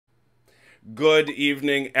Good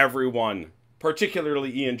evening, everyone,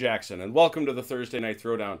 particularly Ian Jackson, and welcome to the Thursday Night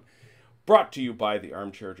Throwdown, brought to you by the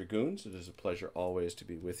Armchair Dragoons. It is a pleasure always to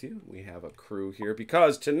be with you. We have a crew here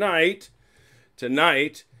because tonight, I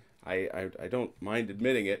don't mind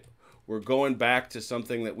admitting it, we're going back to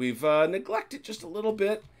something that we've neglected just a little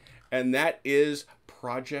bit, and that is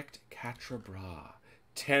Project Quatre.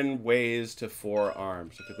 10 ways to 4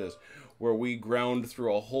 arms. Look at this. Where we ground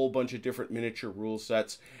through a whole bunch of different miniature rule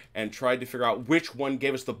sets and tried to figure out which one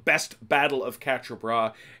gave us the best battle of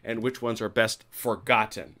Quatre and which ones are best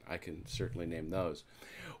forgotten. I can certainly name those.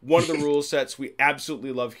 One of the rule sets we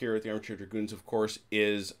absolutely love here at the Armchair Dragoons, of course,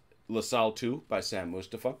 is Lasalle 2 by Sam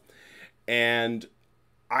Mustafa. And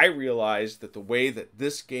I realized that the way that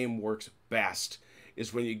this game works best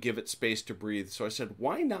is when you give it space to breathe. So I said,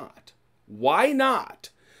 why not? Why not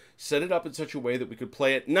set it up in such a way that we could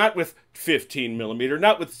play it not with 15 millimeter,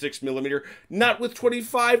 not with 6 millimeter, not with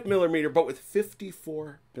 25 millimeter, but with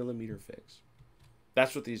 54 millimeter figs.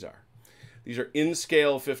 That's what these are. These are in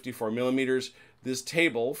scale 54 millimeters. This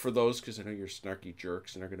table, for those, because I know you're snarky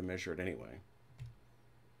jerks and are going to measure it anyway.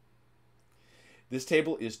 This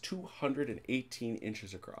table is 218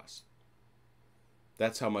 inches across.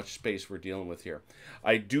 That's how much space we're dealing with here.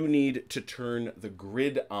 I do need to turn the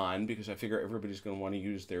grid on because I figure everybody's going to want to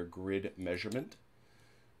use their grid measurement.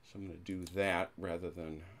 So I'm going to do that rather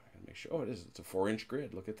than make sure. Oh, it is. It's a 4-inch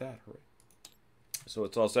grid. Look at that. Hooray. So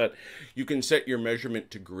it's all set. You can set your measurement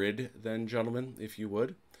to grid then, gentlemen, if you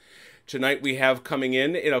would. Tonight we have coming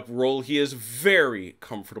in a role he is very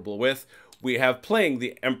comfortable with. We have playing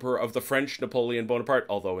the Emperor of the French, Napoleon Bonaparte,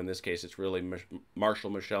 although in this case it's really Marshal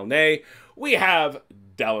Michel Ney. We have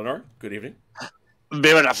Dalinor. Good evening.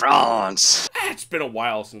 Vive la France! It's been a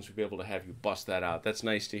while since we've been able to have you bust that out. That's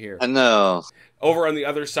nice to hear. I know. Over on the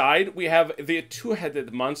other side, we have the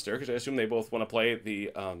two-headed monster, because I assume they both want to play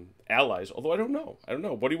the allies, although I don't know.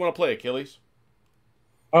 What do you want to play, Achilles?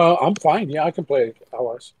 I'm fine. Yeah, I can play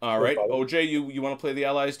allies. All right. OJ, you want to play the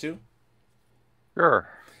allies too? Sure.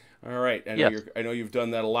 All right. I know you've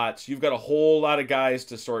done that a lot. So you've got a whole lot of guys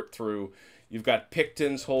to sort through. You've got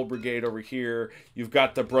Picton's whole brigade over here. You've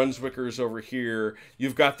got the Brunswickers over here.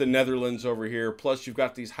 You've got the Netherlands over here. Plus, you've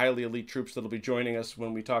got these highly elite troops that'll be joining us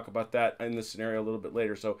when we talk about that in the scenario a little bit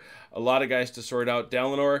later. So a lot of guys to sort out.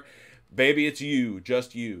 Dalinor, baby, it's you,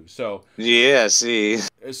 just you. So yeah, see.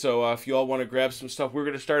 So if you all want to grab some stuff, we're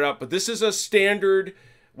going to start out. But this is a standard.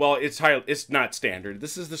 Well, it's not standard.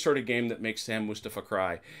 This is the sort of game that makes Sam Mustafa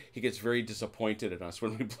cry. He gets very disappointed in us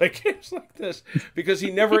when we play games like this because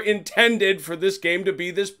he never intended for this game to be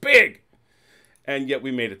this big. And yet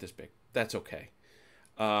we made it this big. That's okay.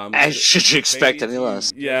 Should you expect any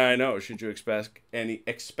less? Yeah, I know. Should you expect any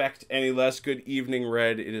less? Good evening,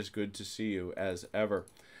 Red. It is good to see you as ever.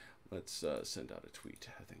 Let's send out a tweet.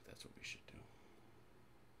 I think that's what we should do.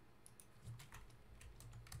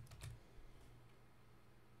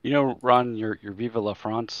 You know, Ron, your Viva la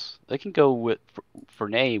France, they can go with for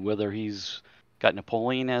Ney, whether he's got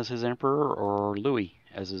Napoleon as his emperor or Louis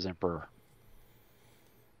as his emperor.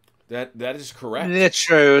 That is correct. That's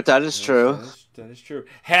true. That is true. That is true.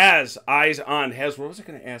 Has eyes on. Has, what was I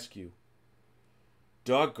going to ask you?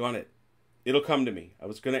 Doggone it. It'll come to me. I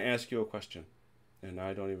was going to ask you a question, and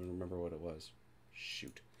I don't even remember what it was.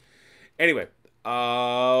 Shoot. Anyway,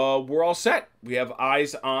 we're all set. We have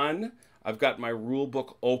eyes on. I've got my rule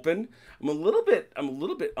book open. I'm a little bit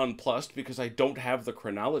unplussed because I don't have the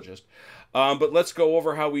chronologist. But let's go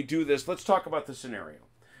over how we do this. Let's talk about the scenario.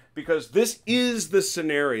 Because this is the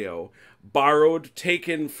scenario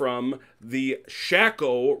taken from the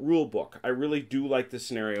Shako rule book. I really do like this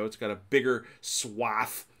scenario. It's got a bigger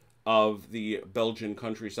swath of the Belgian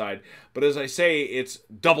countryside. But as I say, it's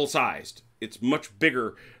double-sized. It's much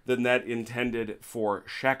bigger than that intended for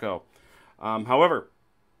Shako. However,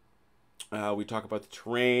 we talk about the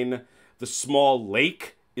terrain. The small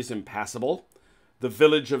lake is impassable. The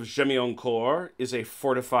village of Gemioncourt is a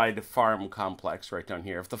fortified farm complex right down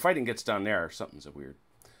here. If the fighting gets down there, something weird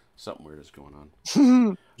is going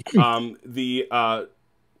on.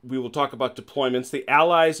 We will talk about deployments. The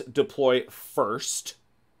Allies deployed first.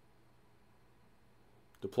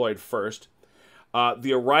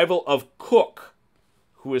 The arrival of Cook,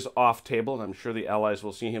 who is off table, and I'm sure the Allies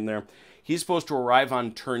will see him there. He's supposed to arrive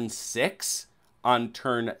on turn 6.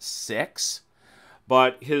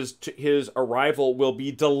 But his arrival will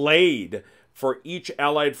be delayed for each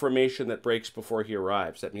Allied formation that breaks before he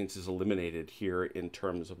arrives. That means he's eliminated here in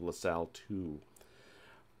terms of Lasalle 2.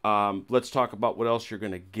 Let's talk about what else you're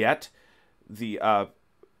going to get. The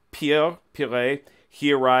Pierre,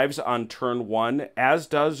 he arrives on turn 1, as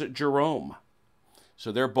does Jerome.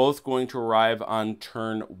 So they're both going to arrive on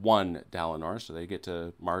turn 1, Dalinor, so they get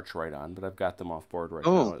to march right on, but I've got them off board right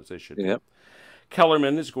now, as they should be. Yep.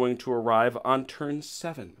 Kellerman is going to arrive on turn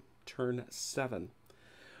 7. Turn 7.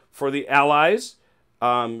 For the allies,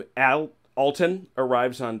 Alton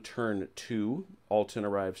arrives on turn 2. Alton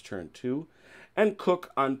arrives turn 2. And Cook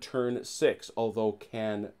on turn 6, although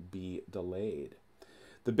can be delayed.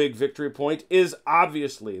 The big victory point is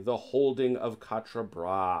obviously the holding of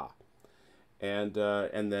Quatre and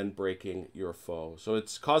then breaking your foe. So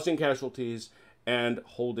it's causing casualties and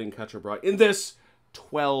holding Quatre in this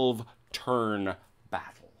 12-turn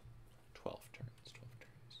battle. 12 turns.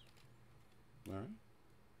 All right.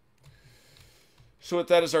 So with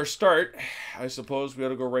that as our start, I suppose we ought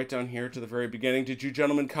to go right down here to the very beginning. Did you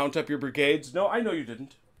gentlemen count up your brigades? No, I know you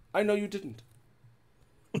didn't.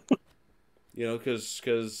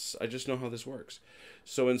 Because I just know how this works.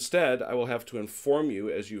 So instead, I will have to inform you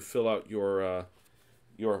as you fill out your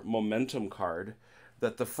momentum card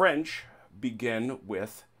that the French begin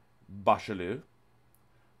with Bachelieu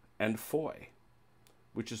and Foy,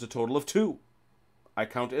 which is a total of 2. I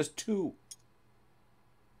count as 2.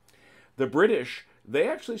 The British, they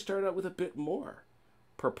actually start out with a bit more.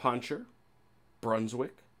 Perponcher,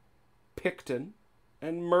 Brunswick, Picton,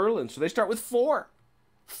 and Merlin. So they start with 4.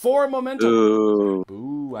 4 momentum.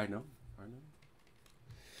 Boo, I know.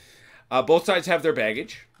 Both sides have their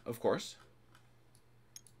baggage, of course.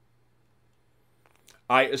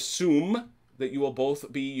 I assume that you will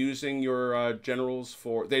both be using your generals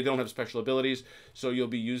for... They don't have special abilities, so you'll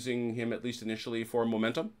be using him at least initially for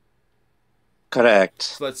momentum. Correct.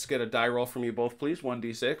 So let's get a die roll from you both, please.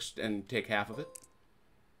 1d6, and take half of it.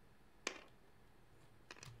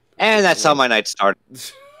 And that's how my night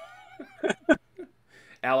started.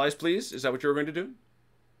 Allies, please. Is that what you were going to do?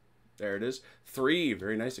 There it is. 3.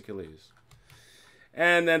 Very nice, Achilles.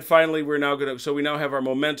 And then finally, we're now going to... So we now have our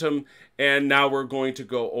momentum, and now we're going to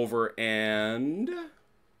go over and...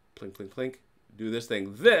 Plink, plink, plink. Do this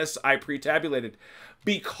thing. This, I pre-tabulated.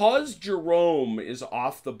 Because Jerome is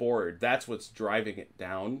off the board, that's what's driving it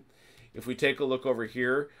down. If we take a look over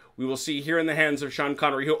here, we will see here in the hands of Sean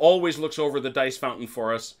Connery, who always looks over the dice fountain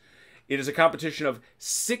for us, it is a competition of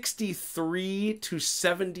 63 to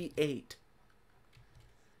 78.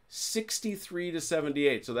 63 to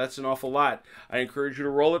 78. So that's an awful lot. I encourage you to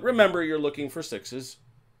roll it. Remember, you're looking for 6s.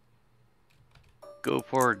 Go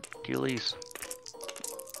for it, Achilles.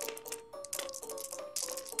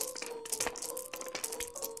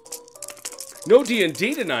 No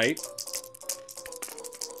D&D tonight.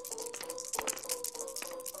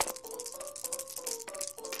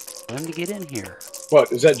 Time to get in here.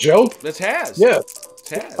 What, is that Joe? That's Haz. Yeah. It's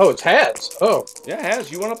Haz. Oh, it's Haz. Oh. Yeah,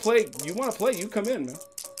 Haz. You want to play? You come in, man.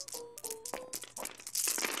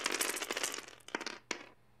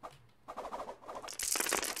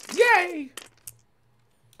 Yay!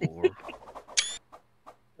 4.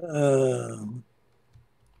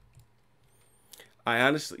 I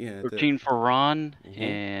honestly, 13 for Ron,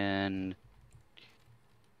 and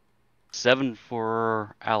 7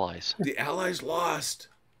 for allies. The allies lost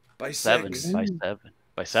by 7. 6.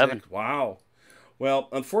 By 7. 6. Wow. Well,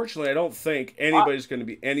 unfortunately, I don't think anybody's going to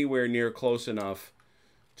be anywhere near close enough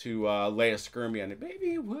to lay a skirmy on it. Maybe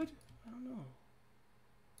you would. I don't know.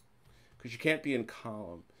 Because you can't be in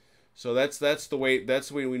column. So that's the way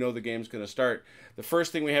we know the game's going to start. The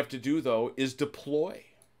first thing we have to do, though, is deploy.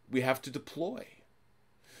 We have to deploy.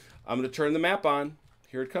 I'm going to turn the map on.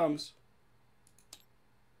 Here it comes.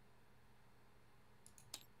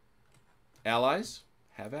 Allies,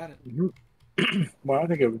 have at it. Well, I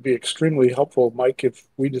think it would be extremely helpful, Mike, if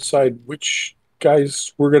we decide which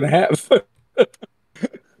guys we're going to have.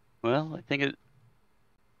 Well, I think it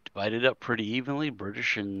divided up pretty evenly,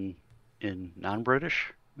 British and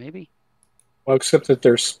non-British, maybe. Well, except that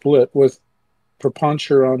they're split with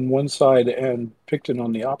Perponcher on one side and Picton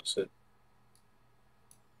on the opposite.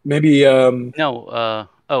 Maybe. No.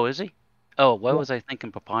 Oh, is he? Oh, why was I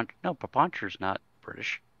thinking Perponcher? No, Perponcher's not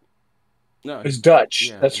British. No, he's Dutch.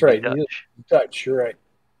 Yeah, That's right. Dutch. He's Dutch. You're right.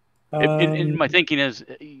 And my thinking is,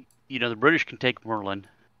 the British can take Merlin,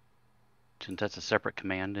 since that's a separate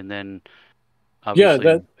command, and then obviously,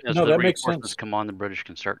 that as the makes reinforcements sense. come on, the British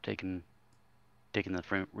can start taking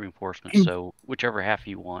the reinforcements. So whichever half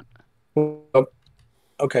you want. Well,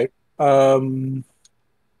 okay.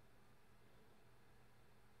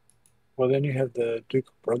 Well, then you have the Duke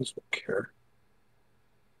of Brunswick here.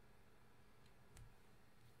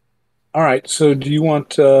 All right. So, do you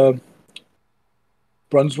want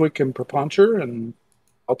Brunswick and Perponcher, and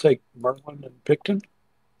I'll take Merlin and Picton?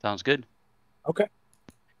 Sounds good. Okay.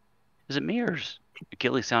 Is it me or is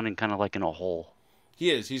Achilles sounding kind of like in a hole? He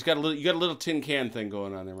is. He's got a little. You got a little tin can thing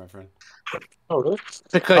going on there, my friend. Oh, really?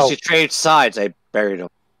 Because Oh. you trade sides, I buried him.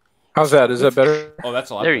 How's that? Is that better? Oh, that's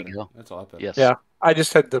a lot There better. you go. That's a lot better. Yes. Yeah. I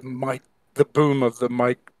just had the mic, the boom of the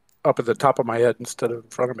mic up at the top of my head instead of in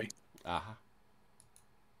front of me. Uh-huh.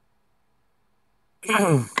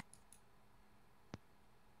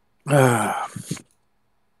 Ah.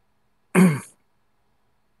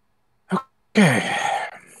 Okay.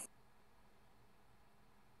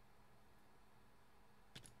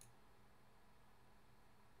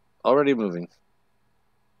 Already moving.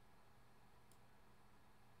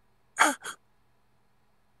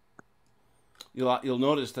 You'll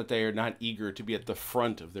notice that they are not eager to be at the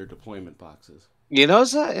front of their deployment boxes. You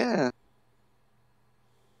notice that? Yeah.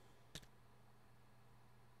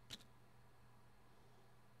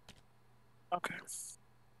 Okay.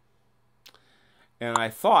 And I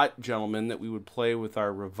thought, gentlemen, that we would play with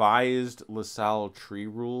our revised Lasalle tree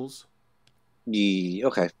rules,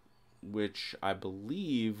 Okay. which I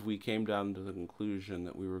believe we came down to the conclusion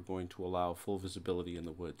that we were going to allow full visibility in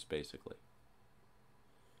the woods, basically.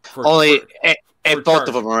 And both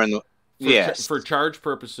of them are in the. Yes. For charge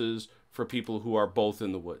purposes, for people who are both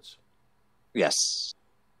in the woods. Yes.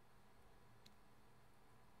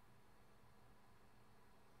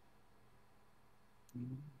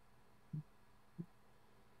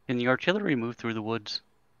 Can the artillery move through the woods?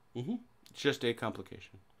 Mm-hmm. It's just a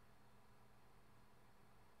complication.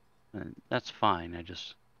 That's fine. I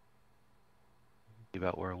just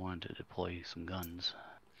about where I wanted to deploy some guns.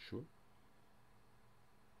 Sure.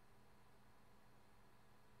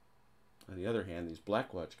 On the other hand, these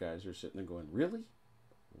Blackwatch guys are sitting there going, really?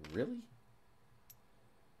 Really?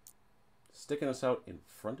 Sticking us out in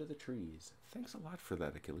front of the trees. Thanks a lot for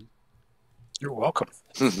that, Achilles. You're welcome.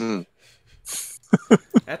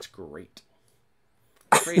 That's great.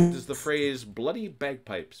 Does the phrase bloody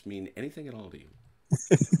bagpipes mean anything at all to you?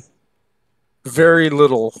 Very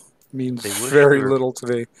little means They wish very we were little to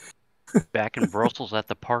me. back in Brussels at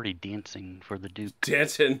the party dancing for the Duke.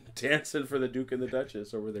 Dancing for the Duke and the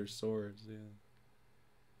Duchess over their swords. Yeah.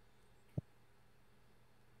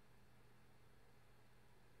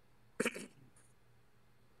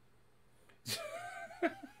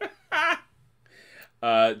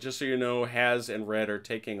 Just so you know, Haz and Red are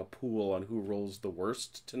taking a pool on who rolls the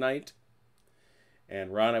worst tonight.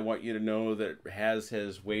 And Ron, I want you to know that Haz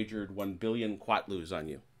has wagered 1 billion quatlus on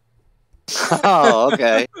you. Oh,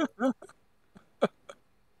 okay.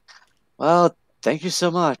 Well, thank you so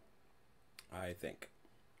much. I think.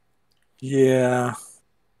 Yeah.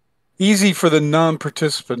 Easy for the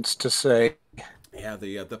non-participants to say. Yeah,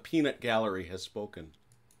 the peanut gallery has spoken.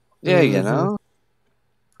 Yeah, you know.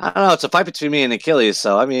 I don't know. It's a fight between me and Achilles,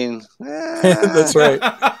 so I mean. That's right.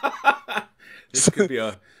 This could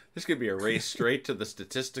be a race straight to the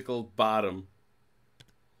statistical bottom.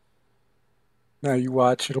 Now you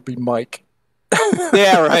watch, it'll be Mike.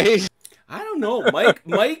 Yeah, right. I don't know,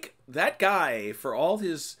 Mike, that guy, for all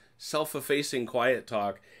his self-effacing quiet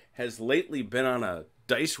talk, has lately been on a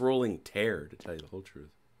dice rolling tear, to tell you the whole truth.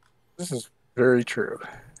 This is very true.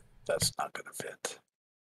 That's not going to fit.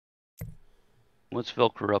 What's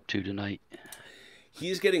Velcro up to tonight?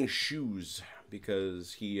 He's getting shoes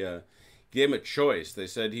because he gave him a choice. They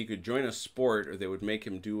said he could join a sport or they would make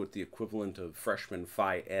him do what the equivalent of freshman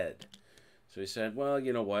Phi Ed. So he said, well,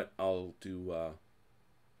 you know what? I'll do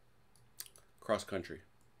cross country.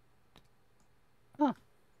 Huh.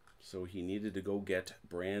 So he needed to go get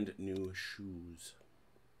brand new shoes.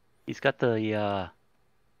 He's got the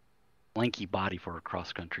lanky body for a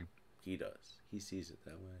cross country. He does. He sees it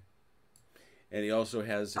that way. And he also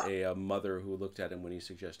has a mother who looked at him when he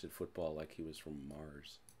suggested football like he was from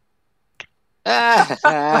Mars.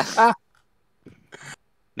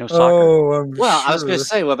 No soccer. Oh, I'm Well, sure. I was going to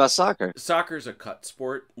say, what about soccer? Soccer's a cut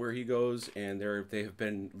sport where he goes, and they have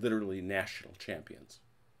been literally national champions.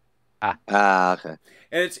 Okay.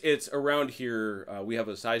 And it's around here. We have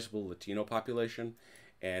a sizable Latino population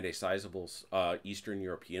and a sizable Eastern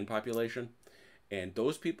European population. And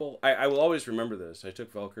those people, I will always remember this. I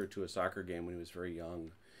took Velker to a soccer game when he was very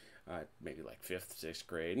young, maybe like 5th, 6th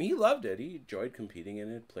grade. And he loved it. He enjoyed competing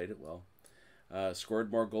in it, played it well.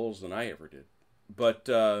 Scored more goals than I ever did. But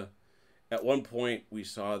at one point, we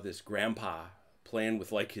saw this grandpa playing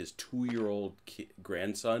with like his 2-year-old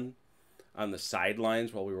grandson on the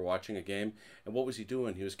sidelines while we were watching a game. And what was he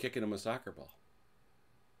doing? He was kicking him a soccer ball.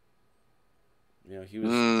 You know, he was.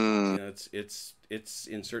 You know, it's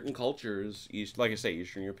in certain cultures, like I say,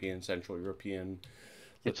 Eastern European, Central European.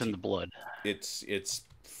 It's in the blood. It's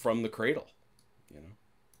from the cradle, you know.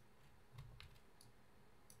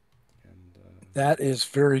 And That is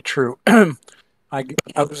very true. I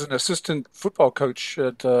was an assistant football coach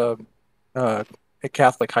at a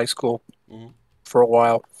Catholic high school Mhm. for a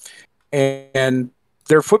while, and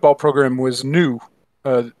their football program was new.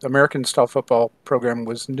 American style football program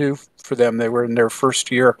was new for them. They were in their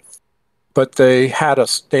first year, but they'd had a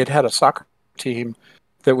soccer team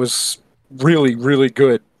that was really, really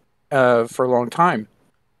good for a long time.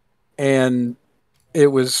 And it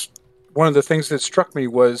was one of the things that struck me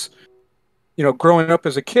was, growing up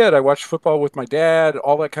as a kid, I watched football with my dad,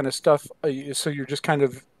 all that kind of stuff. So you're just kind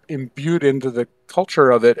of imbued into the culture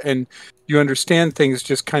of it, and you understand things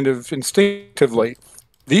just kind of instinctively.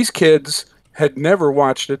 These kids had never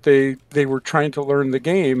watched it. They were trying to learn the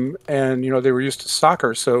game, and they were used to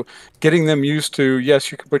soccer. So getting them used to,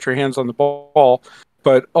 yes, you can put your hands on the ball,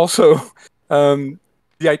 but also the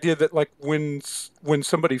idea that, like, when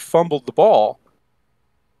somebody fumbled the ball,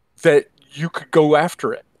 that you could go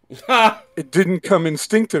after it. It didn't come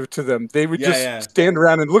instinctive to them. They would just stand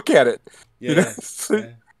around and look at it. Yeah.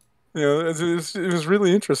 So, it was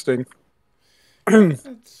really interesting.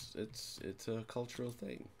 It's a cultural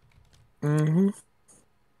thing. Mm-hmm.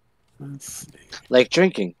 Let's see. Like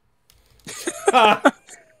drinking. Yeah.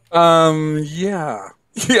 Yeah.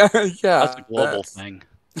 That's a global thing.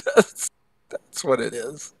 That's what it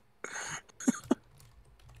is.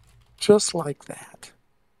 Just like that.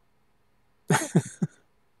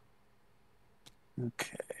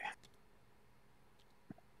 Okay.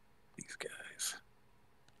 These guys.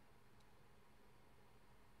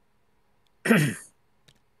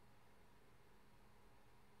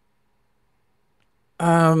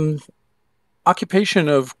 Occupation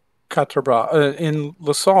of Quatre in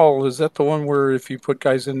Lasalle, is that the one where if you put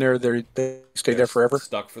guys in there, they stay there forever?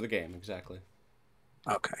 Stuck for the game, exactly.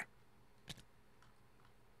 Okay.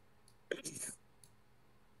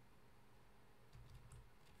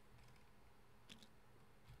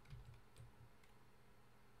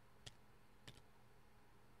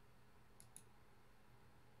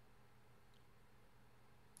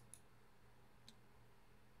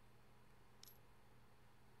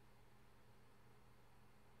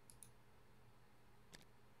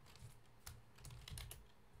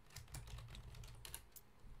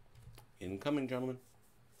 Incoming, gentlemen.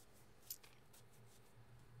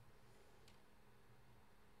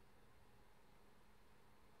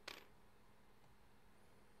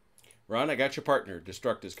 Ron, I got your partner.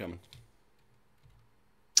 Destruct is coming.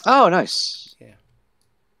 Oh, nice. Yeah.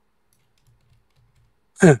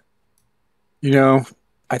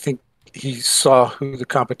 I think he saw who the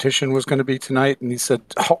competition was going to be tonight, and he said,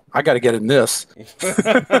 "Oh, I got to get in this."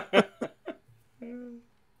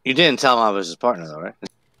 You didn't tell him I was his partner, though, right?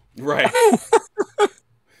 Right.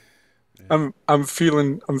 I'm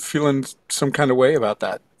feeling some kind of way about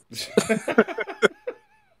that.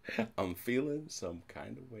 I'm feeling some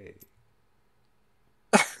kind of way.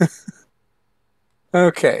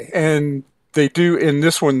 Okay, and they do in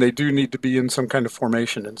this one. They do need to be in some kind of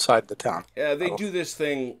formation inside the town. Yeah, they do this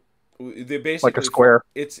thing. They basically like a square.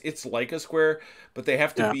 It's like a square, but they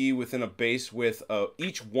have to be within a base width.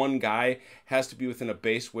 Each one guy has to be within a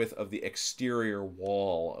base width of the exterior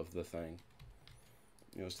wall of the thing.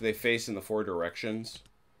 So they face in the 4 directions.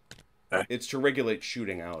 Okay. It's to regulate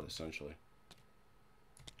shooting out, essentially.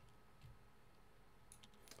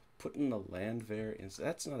 Putting the land there,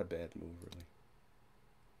 that's not a bad move, really.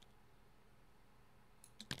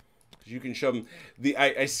 Because you can show them.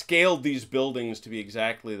 I scaled these buildings to be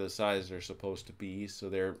exactly the size they're supposed to be, so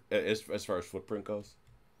they're as far as footprint goes.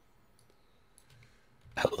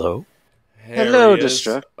 Hello. Hello,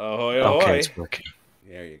 Destruct. Ahoy, ahoy. Okay, it's working.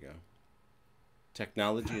 There you go.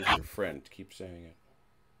 Technology is your friend. Keep saying it.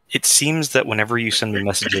 It seems that whenever you send me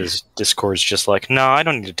messages, Discord's just like, no, I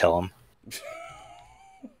don't need to tell him.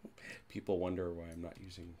 People wonder why I'm not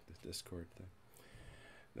using the Discord thing.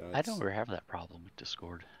 No, I don't ever have that problem with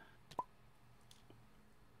Discord.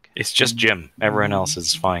 It's just Jim. Everyone else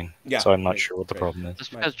is fine. Yeah, so I'm not sure what the problem is.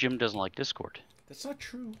 Just because Jim doesn't like Discord. That's not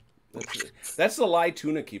true. That's the lie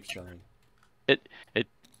Tuna keeps telling. It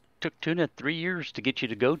took Tuna 3 years to get you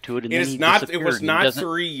to go to it, and then It's he not. It disappeared, was and not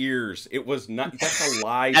 3 years. It was not. That's a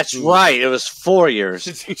lie. That's Tuna. right. It was 4 years.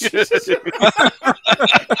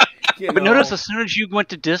 But notice, as soon as you went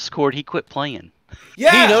to Discord, he quit playing.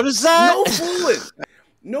 Yeah. He noticed that? No fooling.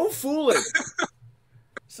 No fooling.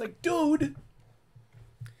 It's like, dude.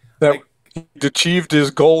 That he'd achieved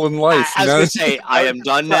his goal in life. I was going to say, I am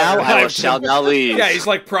done now. I shall now leave. Yeah, he's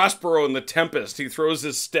like Prospero in The Tempest. He throws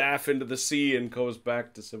his staff into the sea and goes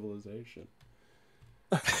back to civilization.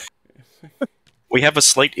 We have a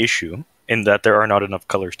slight issue in that there are not enough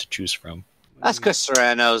colors to choose from. That's because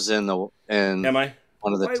Serrano's in Am I?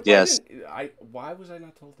 one of the... Why yes. why was I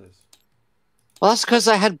not told this? Well, that's because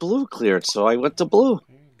I had blue cleared, so I went to blue.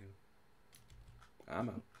 There you go. I'm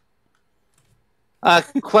out.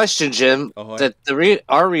 Question, Jim. Ahoy.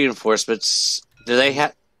 Our reinforcements, do they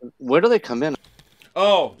have? Where do they come in?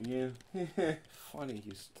 Oh, yeah.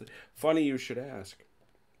 Funny you should ask.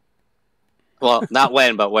 Well, not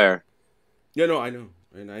when, but where. Yeah, no, I know.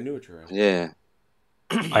 And I knew what you were asking. Yeah.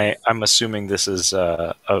 I'm assuming this is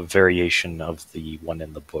a variation of the one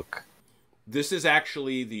in the book. This is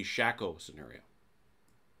actually the Shaco scenario.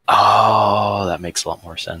 Oh, that makes a lot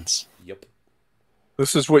more sense. Yep.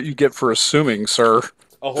 This is what you get for assuming, sir.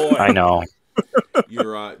 Ahoy. I know.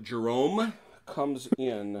 Your Jerome comes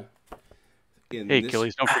in Hey, this,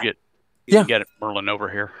 Achilles, don't forget. Yeah. You get Merlin over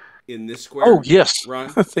here. in this square. Oh, yes. Ron,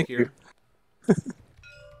 Thank here.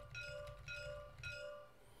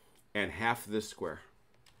 And half this square.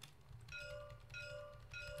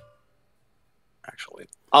 Actually.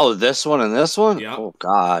 Oh, this one and this one? Yeah. Oh,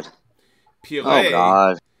 God. Pierre, Oh,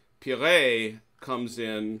 God. Pierre comes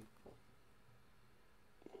in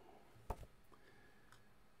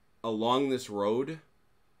along this road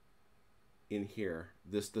in here.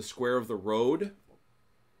 The square of the road.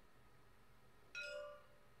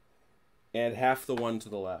 And half the one to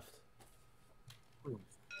the left.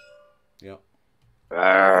 Yep.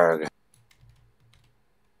 Arrgh.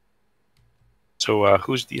 So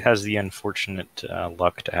has the unfortunate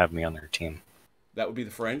luck to have me on their team? That would be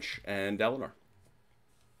the French and Eleanor.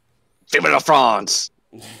 Vive la France!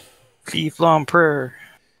 Vive l'Empereur!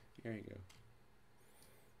 There you go.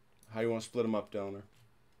 How you want to split them up, Eleanor?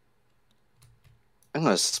 I'm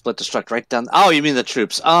going to split destruct right down. Oh, you mean the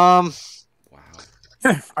troops. Wow.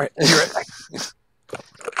 All right. You're right. You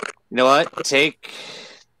know what? Take.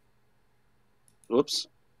 Whoops.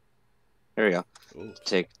 Here we go. Ooh.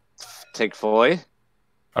 Take Foy,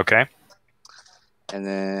 Okay. and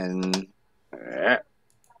then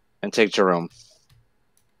and take Jerome.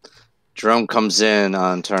 Jerome comes in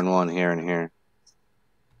on turn 1 here and here.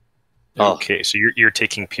 Oh. Okay, so you're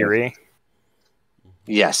taking Puree?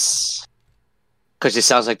 Yes, because it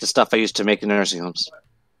sounds like the stuff I used to make in nursing homes.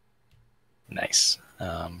 Nice.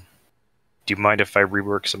 Do you mind if I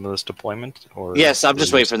rework some of this deployment? Or Yes, I'm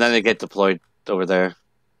just waiting for them to get deployed over there.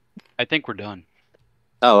 I think we're done.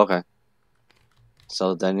 Oh, okay.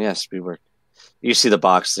 So then, yes, we work. You see the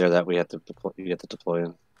box there that we have to deploy. You get to deploy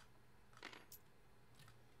in.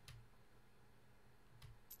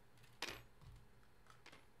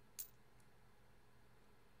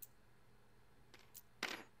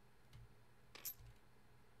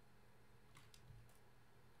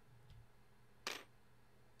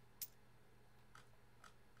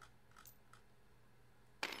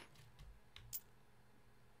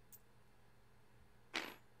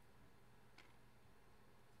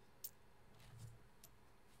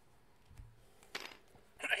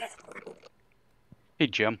 Hey,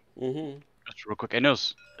 Jim. Mm-hmm. Just real quick. I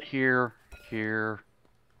noticed here,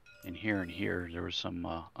 and here, there was some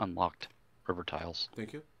unlocked river tiles.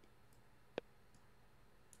 Thank you.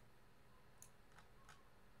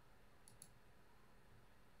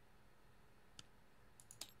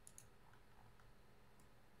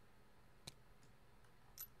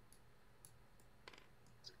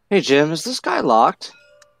 Hey, Jim, is this guy locked?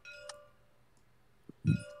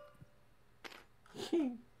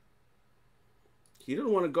 He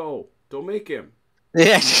didn't want to go. Don't make him.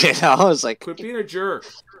 Yeah, you know, I was like, Quit being a jerk.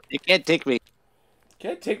 you can't take me.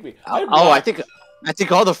 Can't take me. I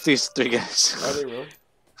think all of these 3 guys. Are they really?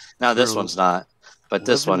 No, this We're one's not, but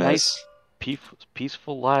this living one nice, is.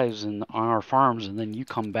 peaceful lives on our farms, and then you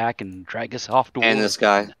come back and drag us off to war. And this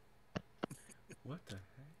guy. What the heck?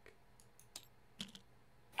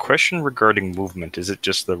 Question regarding movement. Is it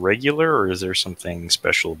just the regular, or is there something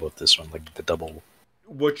special about this one, like the double?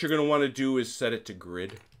 What you're going to want to do is set it to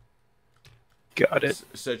grid. Got it.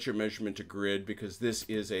 Set your measurement to grid, because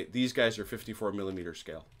these guys are 54 millimeter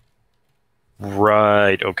scale.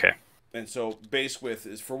 Right, okay. And so base width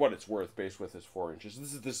is, for what it's worth, base width is 4 inches.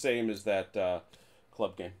 This is the same as that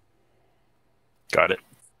club game. Got it.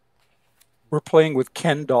 We're playing with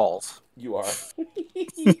Ken dolls. You are.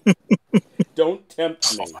 Don't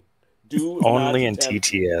tempt me. Do Only not in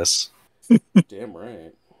tempt TTS. me. Damn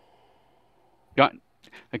right.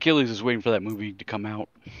 Achilles is waiting for that movie to come out.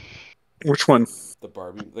 Which one? The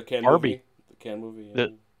Ken Barbie. movie. The Ken movie. Yeah.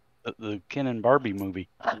 The Ken and Barbie movie.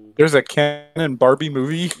 There's a Ken and Barbie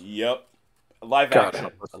movie. Yep. Live God,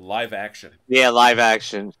 action. Live action. Yeah, live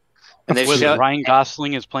action. And they Was show. Ryan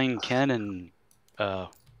Gosling is playing Ken and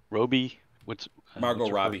Robbie. Margot what's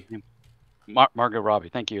her Robbie. name? Margot Robbie.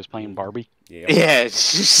 Thank you. Is playing Barbie. Yeah. Yeah,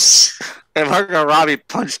 and Margot Robbie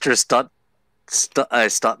punched her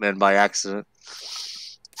stuntman by accident.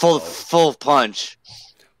 full punch.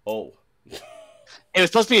 Oh. It was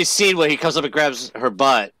supposed to be a scene where he comes up and grabs her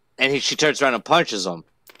butt, and she turns around and punches him.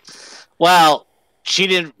 Well, she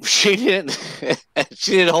didn't. She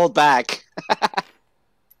didn't hold back.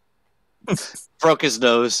 Broke his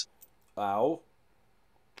nose. Wow.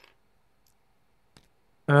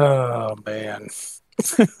 Oh man.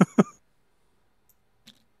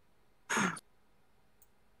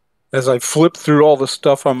 As I flip through all the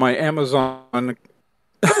stuff on my Amazon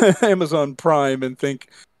Prime and think,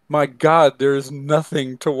 my God, there's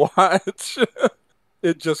nothing to watch.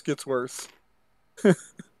 It just gets worse.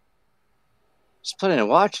 Just put in and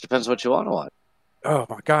watch. Depends what you want to watch. Oh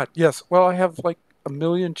my God, yes. Well, I have like 1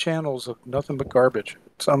 million channels of nothing but garbage.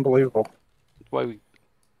 It's unbelievable. That's why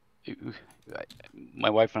my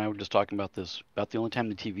wife and I were just talking about this. About the only time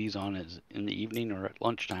the TV's on is in the evening or at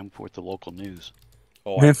lunchtime with the local news.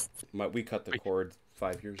 Oh, we cut the cord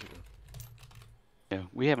 5 years ago. Yeah,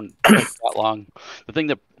 we haven't that long. The thing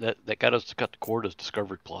that got us to cut the cord is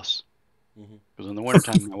Discovery Plus. Because in the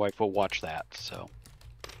wintertime, my wife will watch that. So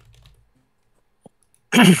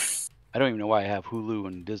I don't even know why I have Hulu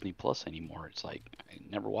and Disney Plus anymore. It's like I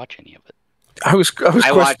never watch any of it. I was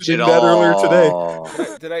questioning that earlier today.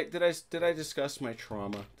 Did I discuss my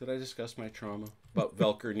trauma? Did I discuss my trauma about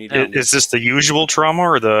Velker needing? Is this the usual trauma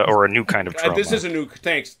or a new kind of trauma? This is a new.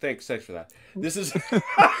 Thanks for that. This is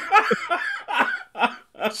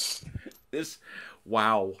this.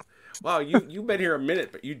 Wow. You've been here a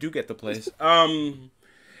minute, but you do get the place.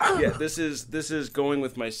 Yeah, this is going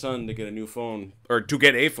with my son to get a new phone or to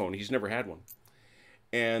get a phone. He's never had one,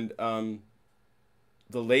 and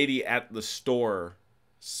the lady at the store,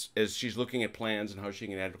 as she's looking at plans and how she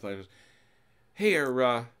can add to plans, goes, "Hey,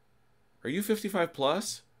 are you 55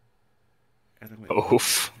 plus?" And I went,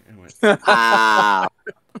 Oof. And I went, Ah.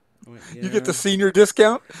 I went, You get the senior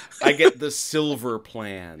discount? I get the silver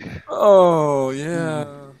plan. Oh,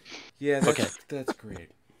 yeah. Yeah, that's great.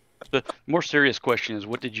 The more serious question is,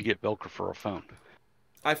 what did you get Velcro for a phone?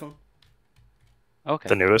 iPhone. Okay.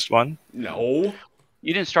 The newest one? No.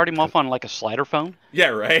 You didn't start him off on like a slider phone? Yeah,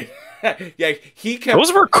 right. Yeah, he kept.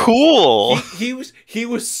 Those were cool. He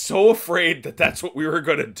was so afraid that that's what we were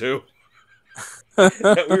gonna do.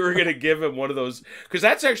 That we were gonna give him one of those, because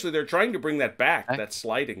that's actually, they're trying to bring that back, that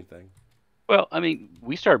sliding thing. Well, I mean,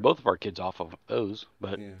 we started both of our kids off of those,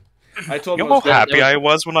 but yeah. I told you him know how happy I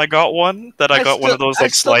was when I got one. That I got one of those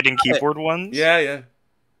like sliding keyboard ones. Yeah.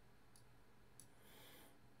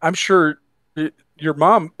 I'm sure your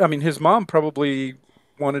mom. I mean, his mom probably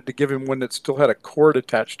wanted to give him one that still had a cord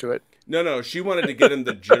attached to it. No, she wanted to get him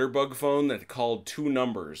the jitterbug phone that called 2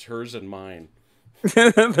 numbers, hers and mine.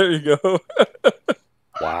 There you go.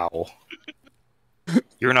 Wow.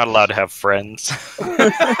 You're not allowed to have friends.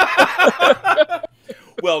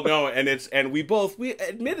 Well, no, and we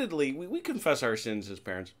admittedly confess our sins as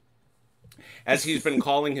parents. As he's been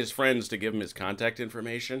calling his friends to give him his contact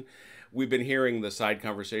information, we've been hearing the side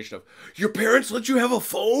conversation of, "Your parents let you have a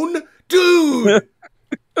phone? Dude!"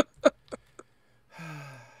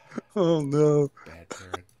 Oh, no. Bad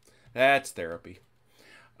parent. That's therapy.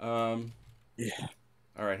 Yeah.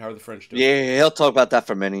 All right, how are the French doing? Yeah, he'll talk about that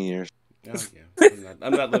for many years. Oh, yeah.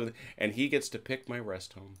 I'm not living. And he gets to pick my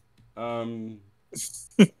rest home.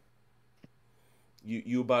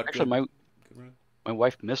 You about actually my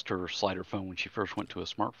wife missed her slider phone when she first went to a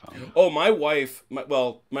smartphone. Oh, my wife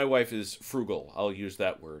is frugal. I'll use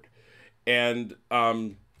that word. And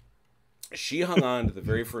she hung on to the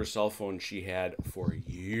very first cell phone she had for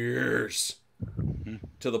years,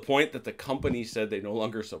 to the point that the company said they no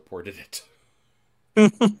longer supported it.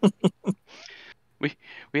 We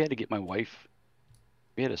had to get my wife.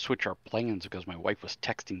 We had to switch our plans because my wife was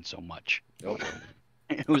texting so much. Okay.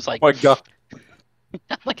 It was like, Oh my God.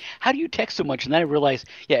 I'm like, how do you text so much? And then I realized,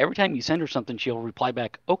 yeah, every time you send her something, she'll reply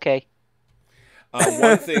back, okay.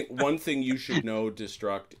 One thing you should know,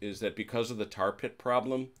 Destruct, is that because of the tar pit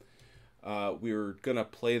problem, we were gonna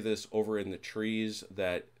play this over in the trees.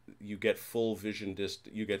 That you get full vision.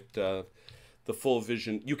 You get the full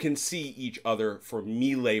vision. You can see each other for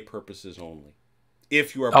melee purposes only.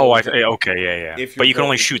 If you are. Okay, yeah. But you can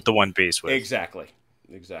only shoot the one base with. Exactly.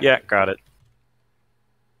 Yeah, got it.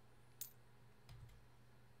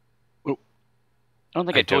 I don't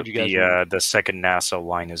think I told you guys. The second NASA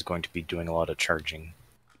line is going to be doing a lot of charging.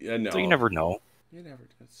 Yeah, no. So you never know. You never.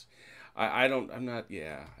 I don't. I'm not.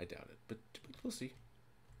 Yeah, I doubt it. But we'll see.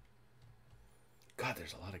 God,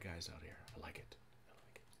 there's a lot of guys out here. I like it.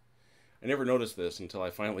 I never noticed this until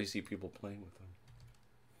I finally see people playing with them.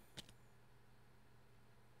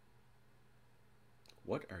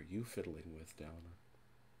 What are you fiddling with, Downer?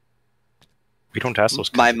 We don't ask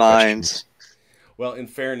those. My mind. Well, in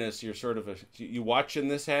fairness, you're sort of a... You watching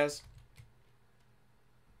this, Has?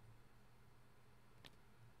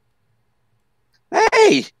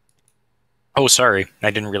 Hey! Oh, sorry.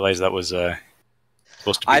 I didn't realize that was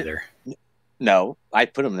supposed to be there. No, I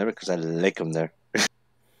put him there because I like him there.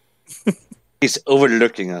 He's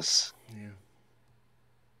overlooking us. Yeah.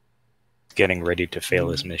 Getting ready to fail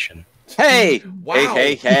his mission. Hey! Wow.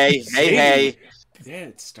 Hey! Yeah,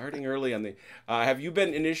 it's starting early on the... have you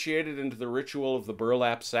been initiated into the ritual of the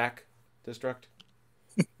burlap sack destruct?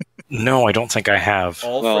 No, I don't think I have.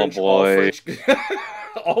 All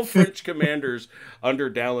French commanders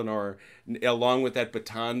under Dalinar, along with that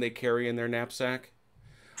baton they carry in their knapsack,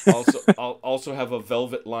 also have a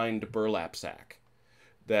velvet-lined burlap sack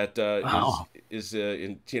that is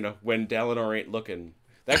in when Dalinar ain't looking.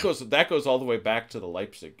 That goes all the way back to the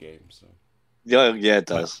Leipzig game. So Yeah, it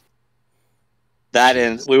does. That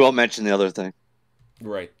and we won't mention the other thing.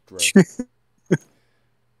 Right. What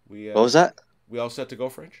was that? We all set to go,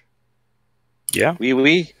 French? Yeah.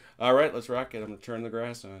 We. All right, let's rock it. I'm gonna turn the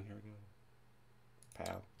grass on. Here we go.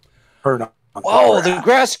 Pow. Turn on. Oh, the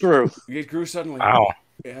grass grew. It grew suddenly. Wow.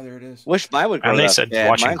 Yeah, there it is. Wish mine would grow. And they that. said Yeah,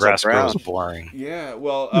 watching mine's grass like grow brown. is boring. Yeah,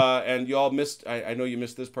 well, and you all missed. I know you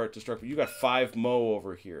missed this part, Destruct, but you got 5 Mo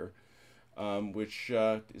over here, which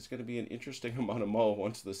is going to be an interesting amount of Mo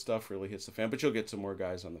once the stuff really hits the fan. But you'll get some more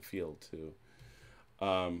guys on the field too.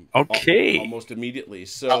 Okay. Almost immediately.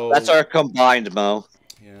 So That's our combined Mo.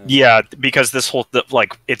 Yeah, because this whole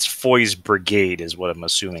it's Foy's brigade is what I'm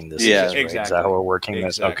assuming this Yeah, is. Right? exactly. Is that how we're working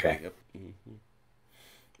Exactly. this? Okay. Yep.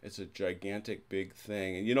 It's a gigantic big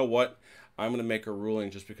thing, and you know what? I'm going to make a ruling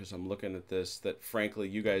just because I'm looking at this that frankly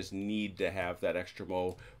you guys need to have that extra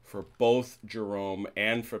Mo for both Jerome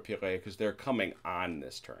and for Pirret because they're coming on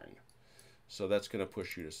this turn. So that's going to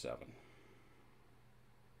push you to 7.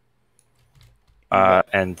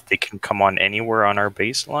 And they can come on anywhere on our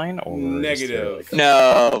baseline, or Negative.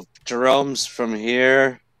 No, Jerome's from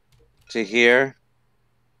here to here,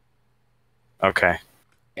 Okay.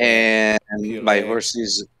 and Pirret. my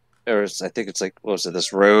horses, or I think it's like what was it?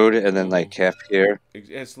 This road, and then like half here.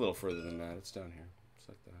 It's a little further than that. It's down here. It's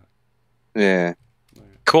like that. Yeah.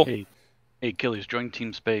 Cool. Hey, Achilles, join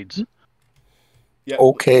Team Spades. Yeah.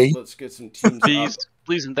 Okay. Let's get some teams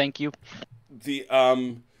Please and thank you. The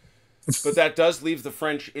but that does leave the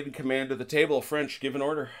French in command of the table. French, give an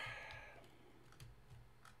order.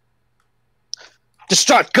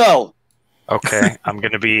 Destruct, go. Okay. I'm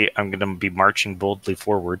gonna be marching boldly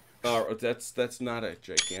forward. That's not a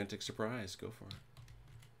gigantic surprise. Go for it.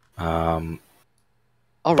 Oh,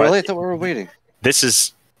 But- really? I thought we were waiting.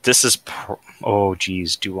 Oh,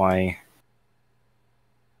 geez. Do I?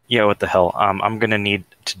 Yeah. What the hell? I'm gonna need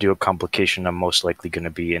to do a complication. I'm most likely gonna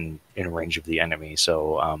be in range of the enemy.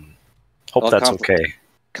 So hope Well, that's okay.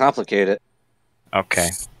 Complicate it. Okay.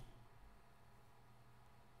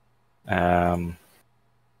 Can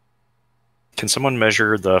someone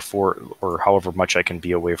measure the or however much I can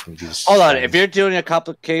be away from these? Hold on. things? If you're doing a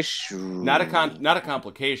complication, Not a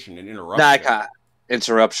complication, an interruption.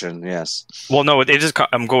 Interruption. Yes. Well, no, it is.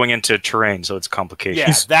 I'm going into terrain, so it's complication. Yeah,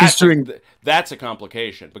 He's that's doing- that's a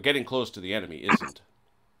complication, but getting close to the enemy isn't.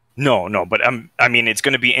 No, but I mean, it's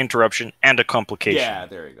going to be interruption and a complication. Yeah,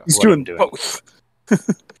 there you go. He's what I'm doing doing. both.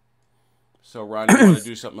 So, Ron, you want to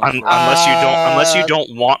do something else? Unless you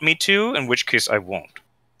don't want me to, in which case I won't.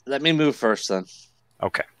 Let me move first then,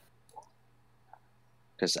 Okay.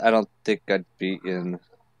 because I don't think I'd be in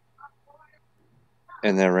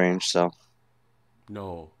their range. So.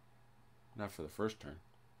 No, not for the first turn.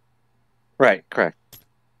 Right. Correct.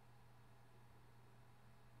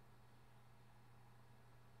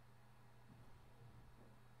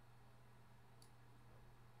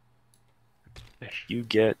 You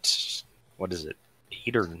get what is it,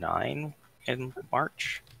 8 or 9 in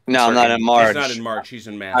March? No, Sorry, I'm not in March. He's not in March. He's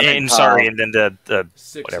in Mass. in And Pal. sorry, and then the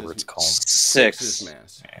 6 whatever is- it's called. 6. is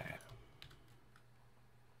Mass.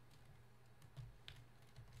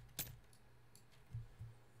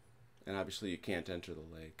 And obviously, you can't enter the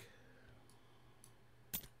lake.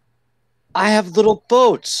 I have little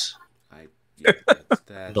boats.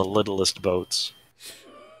 That The littlest boats.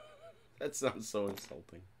 that sounds so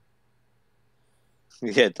insulting.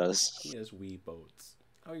 Yeah, it does. He has wee boats.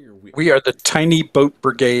 How are your wee? We are the tiny boat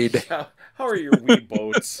brigade. How are your wee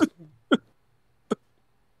boats?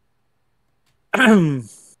 Yeah,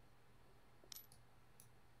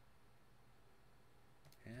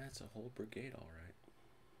 it's a whole brigade, all right.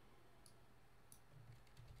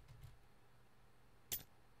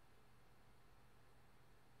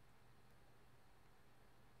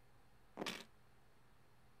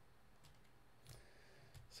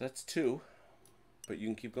 So that's 2, but you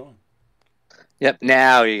can keep going. Yep.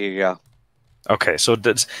 Now you can go. Okay, so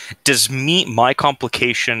does my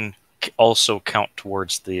complication also count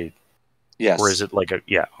towards the? Yes. Or is it like a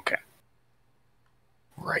yeah? Okay.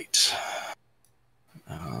 Right.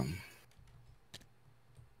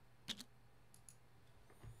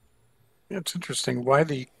 It's interesting why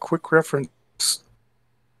the quick reference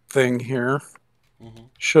thing here Mm-hmm.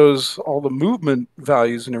 shows all the movement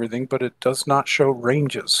values and everything, but it does not show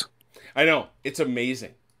ranges. I know, it's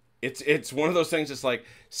amazing. It's one of those things. It's like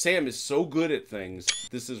Sam is so good at things.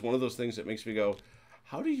 This is one of those things that makes me go,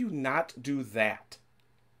 "How do you not do that?"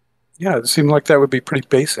 Yeah, it seemed like that would be pretty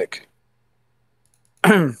basic.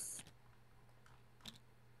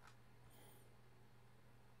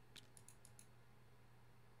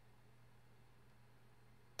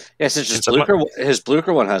 Yes, it's Can just someone- his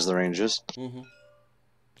Blucher one has the ranges. Mm-hmm.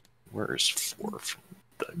 Where's 4 from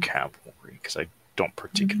the cavalry? Because I don't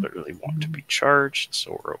particularly want to be charged,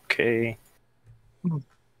 so we're okay.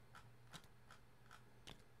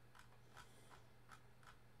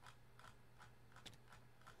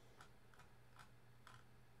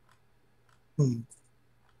 Hmm.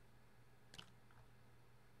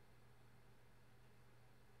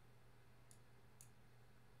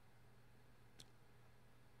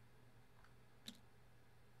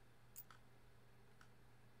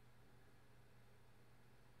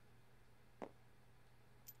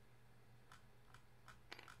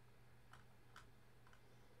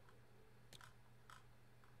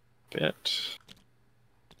 Bit.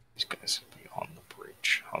 These guys will be on the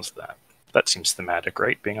bridge. How's that? That seems thematic,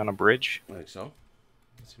 right? Being on a bridge. I think so.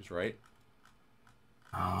 That seems right.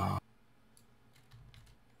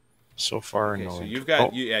 So far, Okay, no. so you've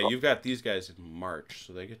got you've got these guys in March,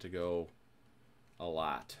 so they get to go a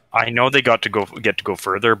lot. I know they get to go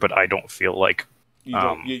further, but I don't feel like You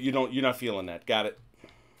don't. You're not feeling that. Got it.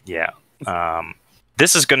 yeah.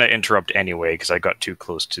 This is going to interrupt anyway because I got too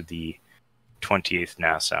close to the 28th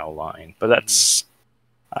Nassau line, but that's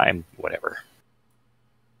I'm whatever.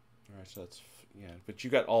 All right, so that's but you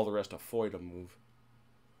got all the rest of Foy to move,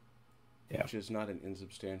 Yeah. which is not an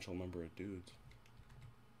insubstantial number of dudes.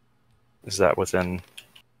 Is that within?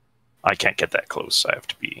 I can't get that close. I have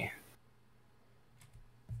to be.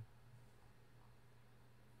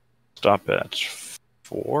 Stop at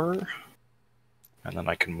 4, and then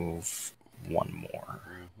I can move 1 more.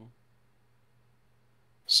 Mm-hmm.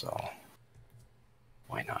 So,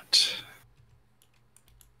 why not?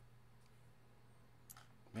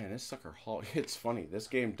 Man, this sucker haul. It's funny. This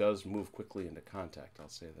game does move quickly into contact. I'll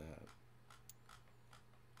say that.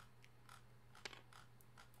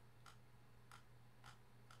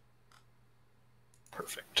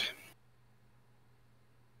 Perfect.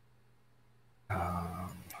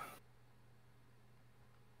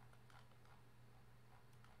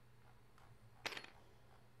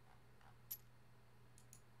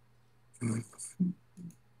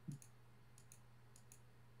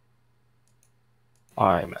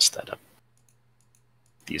 I messed that up.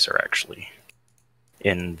 These are actually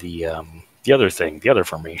in the other thing, the other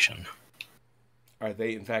formation. Are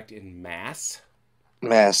they in fact in mass?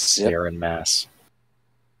 Mass. They Yep. are in mass.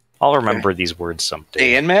 I'll remember these words someday.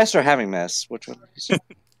 Stay in mass or having mass? Which one?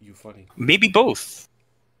 You funny. Maybe both.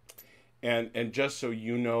 And just so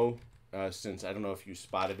you know, since I don't know if you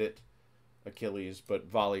spotted it, Achilles, but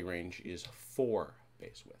volley range is 4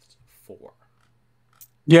 base widths. 4.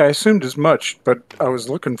 Yeah, I assumed as much, but I was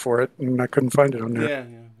looking for it and I couldn't find it on there.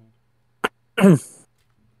 Yeah.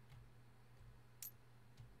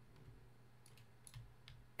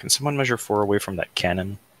 Can someone measure 4 away from that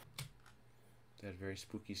cannon? That very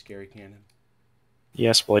spooky, scary cannon.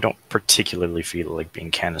 Yes, well, I don't particularly feel like being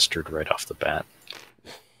canistered right off the bat.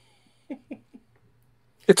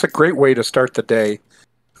 It's a great way to start the day.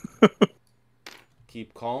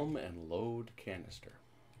 Keep calm and load canister.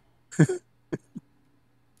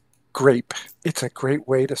 Grape. It's a great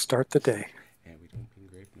way to start the day. And we don't mean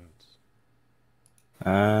grape notes.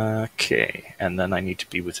 Okay, and then I need to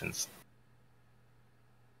be within...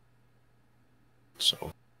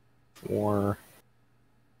 So, 4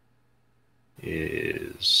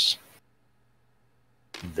 is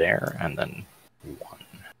there, and then 1.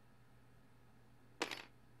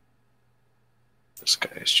 This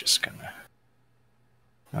guy is just gonna...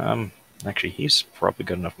 actually, he's probably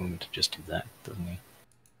got enough movement to just do that, doesn't he?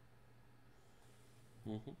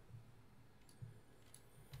 Mm-hmm.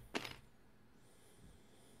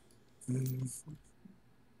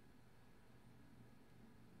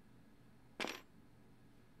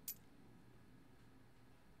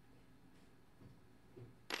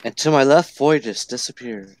 And to my left, Foy just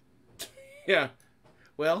disappeared. Yeah.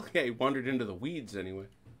 Well, yeah, he wandered into the weeds anyway.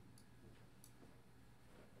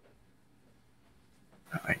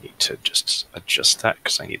 I need to just adjust that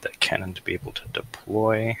because I need that cannon to be able to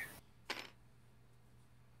deploy.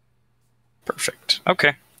 Perfect.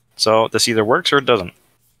 Okay. So this either works or it doesn't.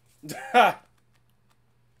 Don't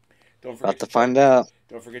forget About to find out.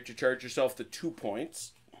 Don't forget to charge yourself the 2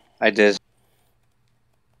 points. I did.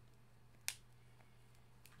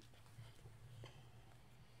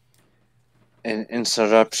 An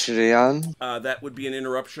interruption. That would be an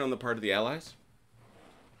interruption on the part of the Allies.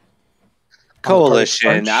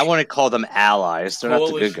 Coalition. I want to call them allies. They're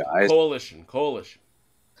not the good guys. Coalition.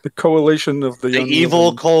 The coalition of The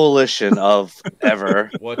evil coalition of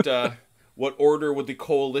ever. What order would the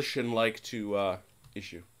coalition like to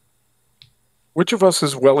issue? Which of us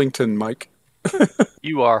is Wellington, Mike?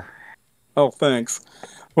 You are. Oh, thanks.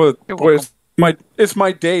 Well, You're boy, welcome. it's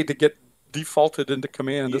my day to get defaulted into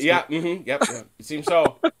command. Isn't Yeah. it? Mm-hmm. Yep. It seems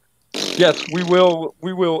so. Yes, we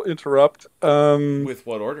will interrupt. With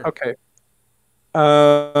what order? Okay.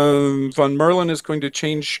 Von Merlin is going to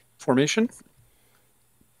change formation.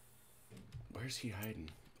 Where's he hiding?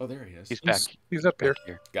 Oh, there he is. He's back. He's up here.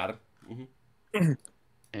 Got him. Mm-hmm.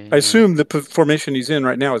 I assume the formation he's in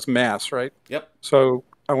right now is mass, right? Yep. So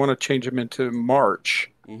I want to change him into March.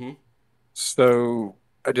 Mm-hmm. So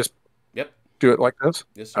I just Yep. do it like this?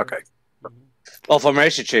 Yes, sir. Okay. Well,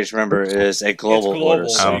 formation change, remember, is a global, It's global, order.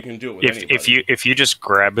 so you can do it with anybody. if you just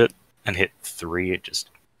grab it and hit 3, it just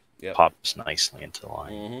Yep. pops nicely into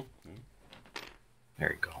line. Mm-hmm.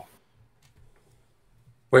 There you go.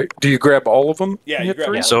 Wait, do you grab all of them? Yeah, and you hit grab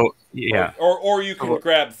three? all. So yeah, Or you can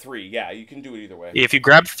grab 3. Yeah, you can do it either way. if you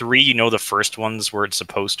grab 3, you know the first one's where it's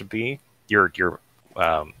supposed to be. Your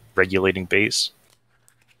regulating base.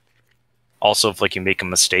 Also, if like you make a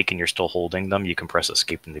mistake and you're still holding them, you can press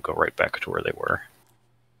escape and they go right back to where they were.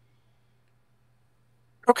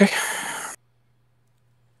 Okay.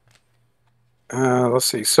 Let's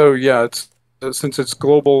see. So yeah, it's since it's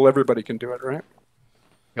global, everybody can do it, right?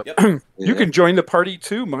 Yep. You can join the party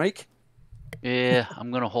too, Mike. Yeah,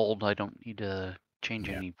 I'm gonna hold. I don't need to change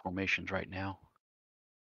any formations right now.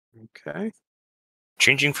 Okay.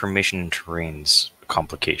 Changing formation and terrain's a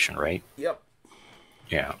complication, right? Yep.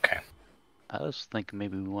 Yeah, okay. I was thinking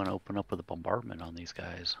maybe we want to open up with a bombardment on these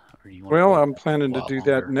guys. Or you want Well, I'm planning to do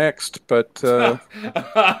that next, but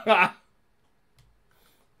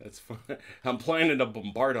That's fun. I'm planning to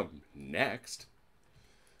bombard them next.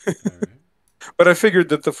 All right. but I figured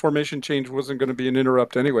that the formation change wasn't going to be an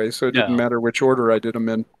interrupt anyway, so it didn't No. matter which order I did them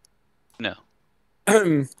in. No.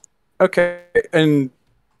 Okay, and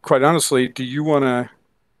quite honestly, do you want to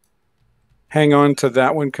hang on to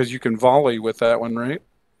that one because you can volley with that one, right?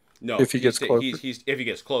 No, If he gets closer. If he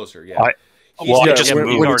gets closer, yeah. I Yeah, just when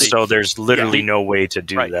moved, it's- so there's literally no way to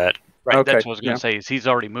do Right. that. Right. Okay, That's what I was gonna yeah. say. Is he's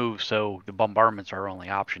already moved, so the bombardment's our only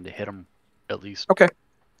option to hit him at least. Okay,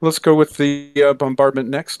 let's go with the bombardment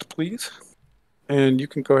next, please. And you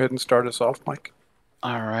can go ahead and start us off, Mike.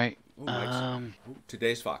 All right. Ooh, Mike's-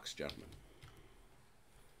 today's Fox, gentlemen.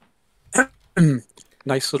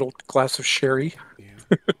 Nice little glass of sherry. Yeah.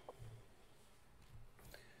 I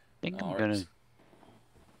think I'm All gonna right.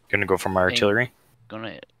 Gonna go for my artillery.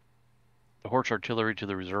 the horse artillery to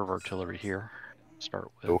the reserve artillery here. Start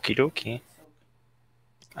with. Okie dokie.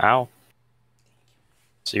 Ow.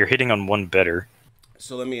 So you're hitting on one better.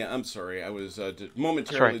 So I'm sorry, I was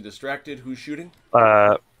momentarily distracted. Who's shooting?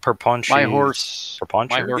 Perponchi. My horse. Perponchi?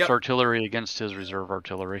 My horse Yep. artillery against his reserve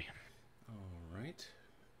artillery. All right.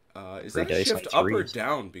 Is Three that a dice on shift up or threes.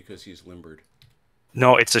 down because he's limbered?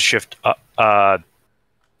 No, it's a shift.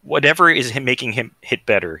 Whatever is making him hit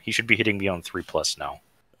better, he should be hitting me on 3+ now.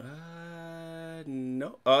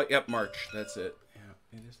 No. Yep, March. That's it.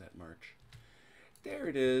 Yeah, it is that March. There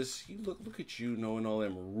it is. You look at you knowing all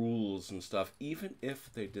them rules and stuff, even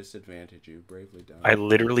if they disadvantage you. Bravely done. I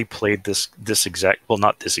literally played this exact, well,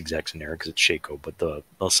 not this exact scenario because it's Shaco, but the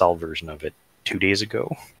Lasalle version of it 2 days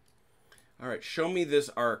ago. All right, show me this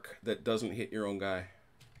arc that doesn't hit your own guy.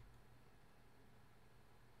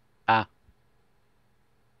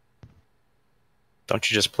 Don't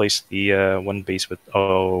you just place the one base with?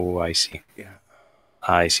 Oh, I see. Yeah.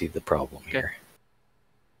 I see the problem here.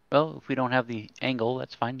 Well, if we don't have the angle,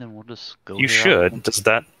 that's fine. Then we'll just go. You here. should. Does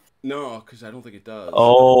that? No, because I don't think it does.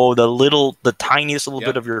 Oh, the tiniest little Yep.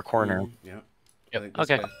 bit of your corner. Mhm, yeah. I Yep. think this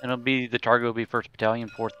Okay. guy- And it'll be the target will be 1st Battalion,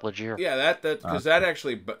 4th Legier. Yeah, that because that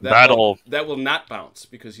actually That'll- that will not bounce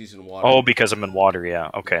because he's in water. Oh, because I'm in water. Yeah.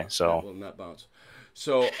 Okay. That So will not bounce.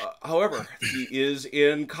 So, however, he is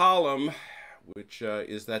in column, which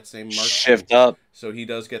is that same mark. Shift up. So he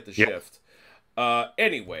does get the Yep. shift.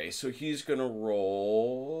 Anyway, so he's gonna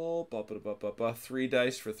roll 3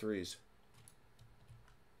 dice for 3s.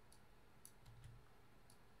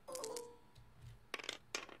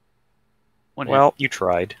 One hit. Well, you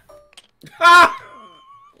tried. Ah!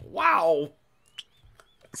 Wow.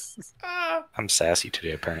 Ah, I'm sassy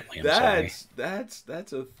today, apparently. I'm sorry.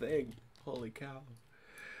 that's a thing. Holy cow!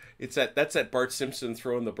 That's that Bart Simpson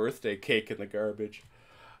throwing the birthday cake in the garbage.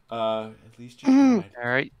 At least you tried. All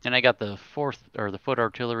right, and I got the the foot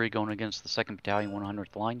artillery going against the 2nd Battalion,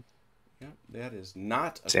 100th Line. Yeah, that is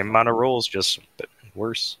not a Same amount of rolls, just a bit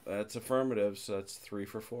worse. That's affirmative, so that's 3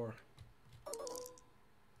 for 4.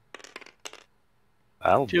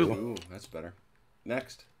 That'll 2. do. Ooh, that's better.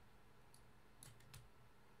 Next.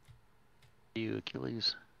 You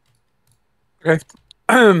Achilles. Okay.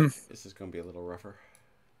 This is going to be a little rougher.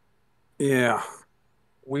 Yeah.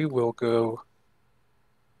 We will go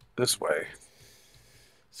this way.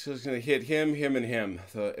 So it's going to hit him, him, and him.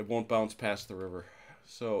 It won't bounce past the river.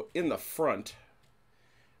 So in the front,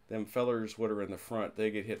 them fellers what are in the front, they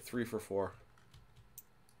get hit 3 for 4.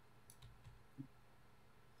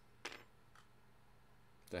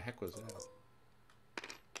 The heck was that?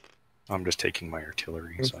 I'm just taking my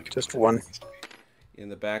artillery. So I can Just one. In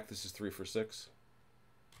the back, this is 3 for 6.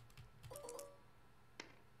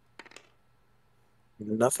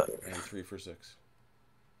 Nothing. And 3 for 6.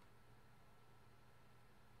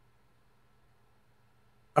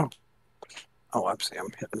 Oh, I'm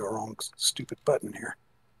hitting the wrong stupid button here.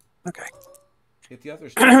 Okay. Hit the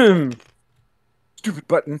others. Stupid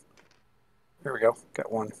button. There we go. Got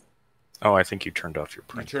one. Oh, I think you turned off your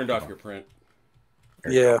You print. turned off your print.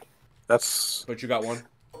 Yeah. That's. But you got one?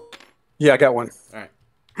 Yeah, I got one. All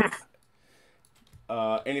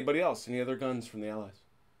right. Anybody else? Any other guns from the Allies?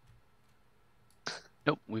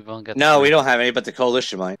 Nope, we've only got. No, 3. we don't have any, but the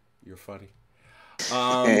coalition might. You're funny.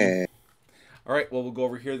 Eh. All right, well, we'll go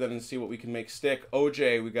over here then and see what we can make stick.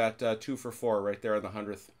 OJ, we got 2 for 4 right there on the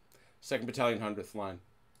 100th. 2nd Battalion, 100th line.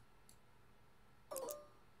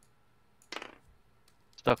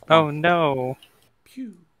 Stuck one. Oh, no.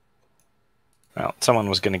 Pew. Well, someone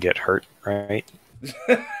was going to get hurt, right?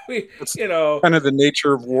 You know, Kind of the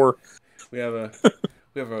nature of war. we have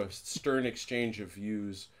a stern exchange of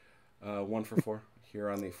views. 1 for 4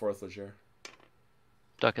 here on the 4th Leger.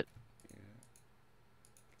 Stuck it.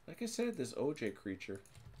 Like I said, this OJ creature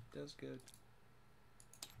does good.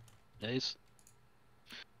 Nice.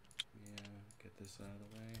 Yeah, get this out of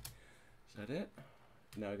the way. Is that it?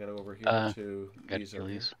 Now I gotta go over here to Got these over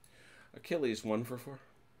here. Achilles. Achilles, 1 for 4.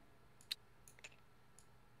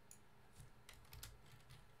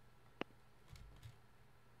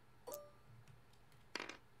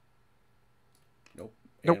 Nope.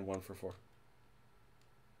 Nope. And 1 for 4.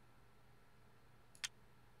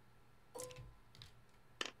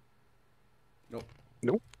 Nope.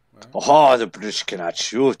 Nope. All Oh, the British cannot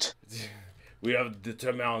shoot. right. We have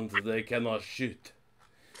determined that they cannot shoot.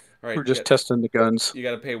 All right. We're just testing the guns. You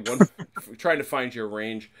got to pay 1. Trying to find your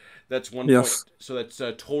range. That's 1 Yes. point. So that's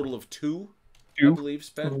a total of 2, I 2. believe,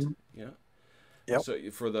 spent. Mhm. Yeah. Yep.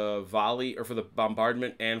 So for the volley or for the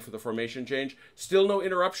bombardment and for the formation change, still no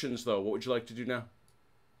interruptions though. What would you like to do now?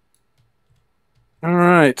 All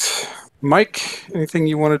right. Mike, anything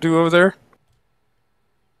you want to do over there?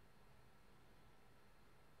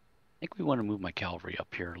 I think we want to move my cavalry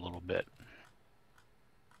up here a little bit.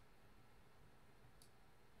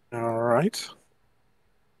 All right.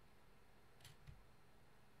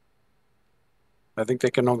 I think they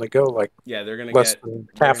can only go like Yeah, they're gonna less get than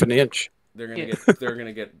half an inch. They're gonna Yeah. get. They're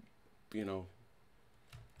gonna get. You know.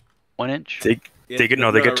 1 inch. They get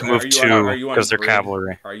to move 2 because they're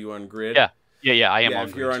cavalry. Are you on grid? Yeah. Yeah, I am Yeah, on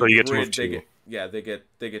if grid. you're on So you get to grid, move they 2. get.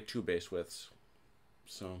 They get 2 base widths.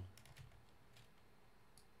 So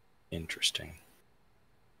Interesting.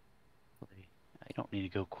 I don't need to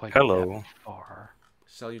go quite Hello. that far.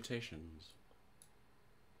 salutations.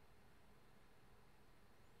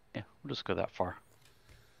 Yeah, we'll just go that far.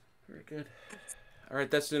 Very good. All right,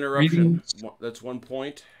 that's an interruption. Greetings. That's 1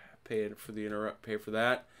 point. Pay it for the Pay for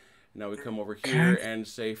that. Now we come over here and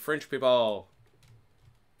say French people.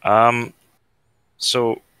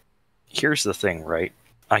 So here's the thing, right?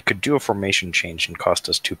 I could do a formation change and cost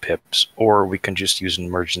us 2 pips, or we can just use an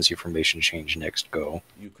emergency formation change next go.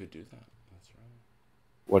 You could do that. That's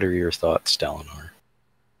right. What are your thoughts, Dalinar?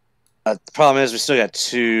 The problem is we still got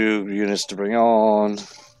 2 units to bring on.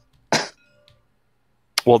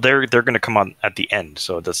 Well, they're going to come on at the end,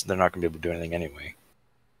 so they're not going to be able to do anything anyway.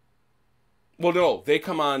 Well, no, they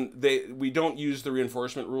come on. We don't use the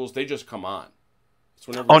reinforcement rules. They just come on. It's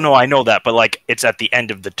whenever. Oh no, I know that, but like it's at the end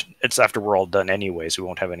of it's after we're all done anyway, so we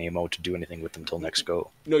won't have any ammo to do anything with them until next go.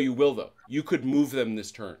 No, you will though. You could move them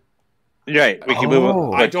this turn. Right, we can move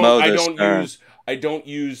them. I don't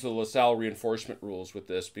use the Lasalle reinforcement rules with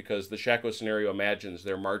this because the Shaco scenario imagines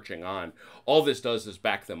they're marching on. All this does is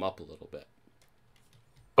back them up a little bit.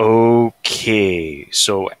 Okay,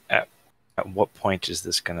 so at what point is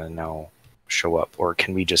this going to now show up? Or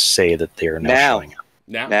can we just say that they are now showing up?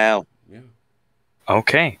 Now. Yeah.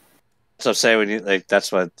 Okay. So say we need, like,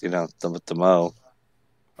 that's what, the Mo.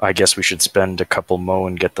 I guess we should spend a couple Mo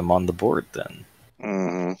and get them on the board then.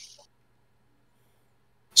 Mm-hmm.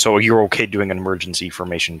 So you're okay doing an emergency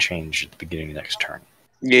formation change at the beginning of next turn?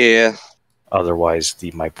 Yeah. Otherwise,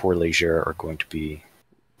 my poor Leger are going to be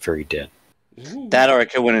very dead. That or I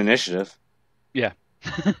could win initiative. Yeah.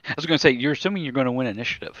 I was going to say, you're assuming you're going to win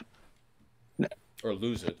initiative. Or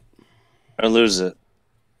lose it. Or lose it.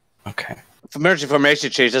 Okay. If emergency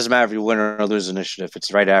formation change, doesn't matter if you win or lose initiative.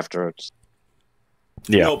 It's right afterwards.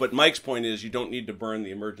 Yeah. No, but Mike's point is you don't need to burn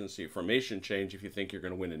the emergency formation change if you think you're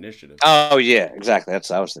going to win initiative. Oh, yeah, exactly. That's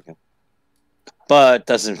what I was thinking. But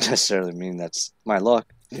doesn't necessarily mean that's my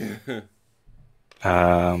luck. Yeah,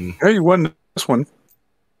 you won this one.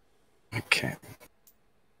 Okay.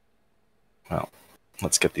 Well,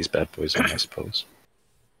 let's get these bad boys on, I suppose.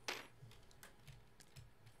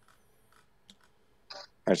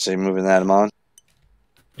 I'd say moving that on.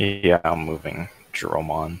 Yeah, I'm moving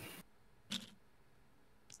Jerome on.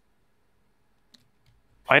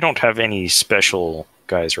 I don't have any special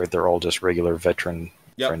guys, right? They're all just regular veteran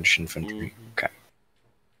French infantry. Mm-hmm. Okay.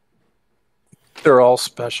 They're all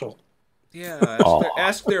special. Yeah,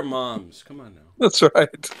 ask their moms. Come on now. That's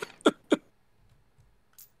right.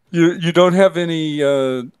 You don't have any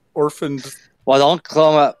orphaned. Well, don't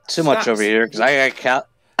clone up too much over here, because I got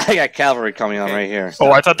cavalry coming on right here.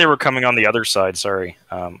 Oh, I thought they were coming on the other side. Sorry.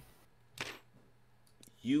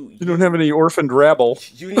 You You don't have any orphaned rabble.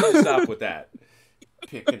 You need to stop with that.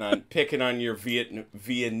 Picking on your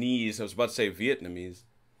Vietnamese. I was about to say Vietnamese.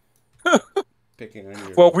 Picking on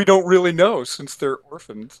your. Well, we don't really know since they're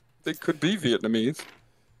orphans. They could be Vietnamese.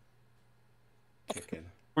 Kicking.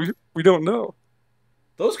 We don't know.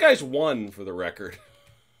 Those guys won, for the record.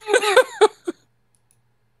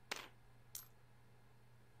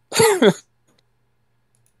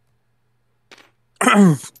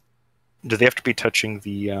 Do they have to be touching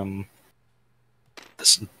the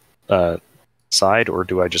side, or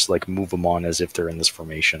do I just like move them on as if they're in this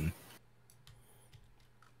formation?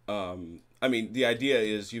 I mean, the idea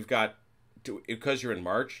is because you're in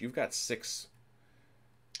March, you've got 6.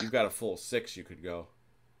 You've got a full 6 you could go,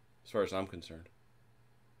 as far as I'm concerned.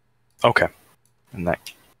 Okay. In that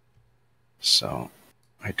case. So,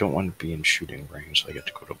 I don't want to be in shooting range, so I get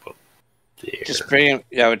to go to about there. Just bring him.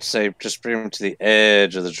 Yeah, I would say just bring him to the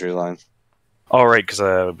edge of the tree line. All right, because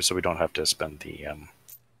so we don't have to spend the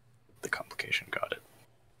complication. Got it.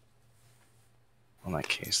 In that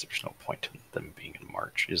case, there's no point in them being in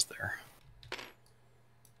March, is there?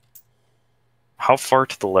 How far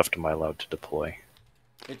to the left am I allowed to deploy?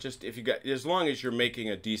 As long as you're making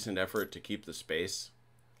a decent effort to keep the space,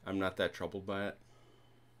 I'm not that troubled by it.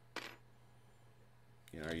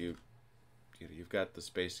 You've got the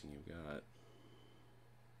spacing you've got.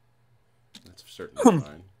 That's certainly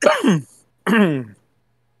fine. You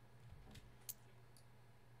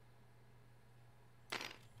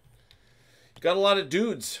got a lot of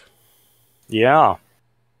dudes. Yeah.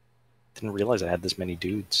 Didn't realize I had this many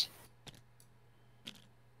dudes.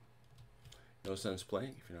 No sense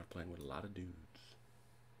playing if you're not playing with a lot of dudes.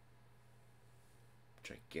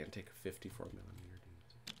 Gigantic 54mm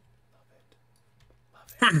dudes.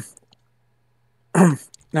 Love it.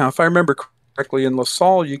 Now, if I remember correctly, in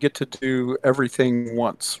Lasalle, you get to do everything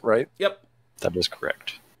once, right? Yep. That is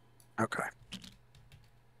correct. Okay.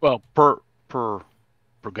 Well, per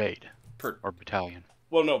brigade or battalion.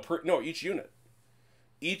 Well, no, each unit.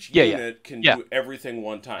 Each unit can do everything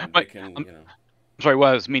one time. But, They can, I'm sorry, what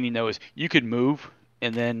I was meaning though is you could move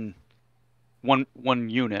and then one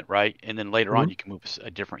unit, right? And then later on you can move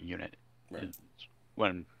a different unit. Right.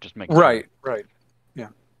 When just making Right. Yeah.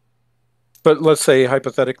 But let's say,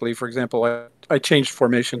 hypothetically, for example, I changed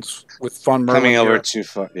formations with Von Merlin Coming over here, too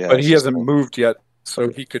far. Yeah, but he hasn't moved yet, so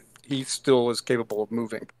he still is capable of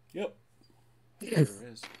moving. Yep. Sure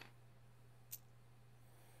is.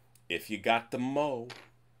 If you got the Mo.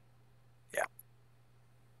 Yeah.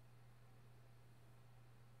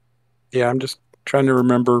 Yeah, I'm just trying to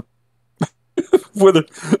remember whether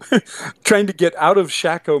trying to get out of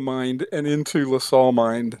Shaco mind and into Lasalle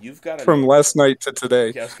mind from last night to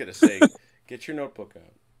today. Yeah, I was going to say, get your notebook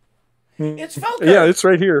out. It's Velker. Yeah, it's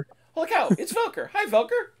right here. Look out. It's Velker. Hi,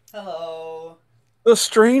 Velker. Hello. The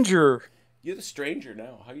stranger. You're the stranger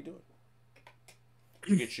now. How you doing?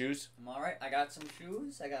 You get shoes? I'm alright. I got some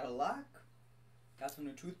shoes. I got a lock. Got some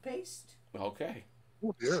new toothpaste. Okay.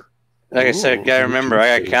 Oh, dear. Like I said, gotta remember,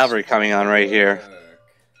 I got cavalry coming on right here.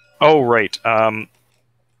 Oh, right.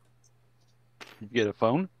 Get a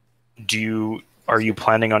phone? Are you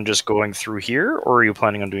planning on just going through here, or are you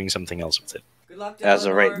planning on doing something else with it? Good luck, As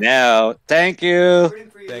of right Dallador. now, thank you. Rooting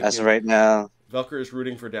for you. Thank As you. of right now, Velker is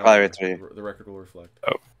rooting for Probably Dallador. right through. The record will reflect.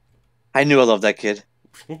 I knew I loved that kid.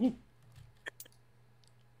 In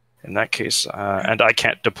that case, and I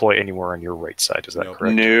can't deploy anywhere on your right side. Is that Nope.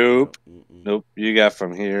 correct? Nope. Mm-mm. Nope. You got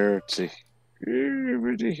from here to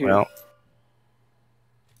here to here. Well,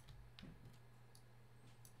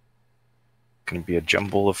 going to be a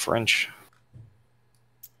jumble of French.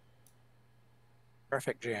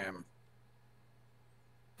 Traffic jam.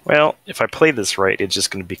 Well, if I play this right, it's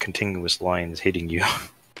just going to be continuous lines hitting you.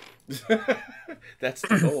 That's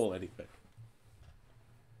the goal, anyway.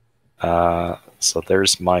 So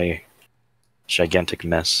there's my gigantic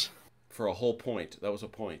mess. For a whole point. That was a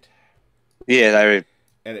point. Yeah,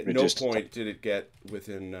 And at Reduced. no point did it get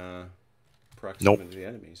within proximity to the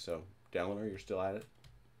enemy. So, Dallinor, you're still at it?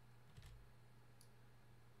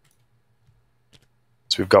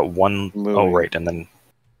 So we've got one. Moving. Oh, right, and then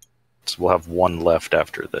so we'll have one left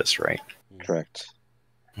after this, right? correct.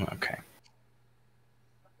 Okay.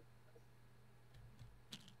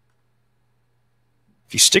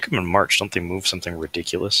 If you stick them in March, don't they move something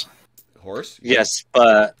ridiculous? Horse? Yes,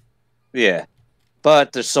 but yeah,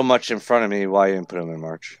 but there's so much in front of me. Why you didn't put them in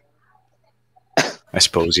March? I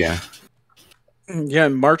suppose, yeah. Yeah,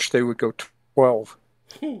 in March they would go 12.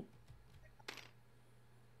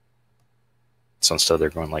 So instead they're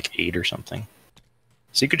going like 8 or something.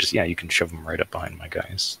 So you could just, you can shove them right up behind my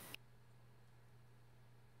guys.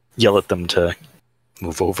 Yell at them to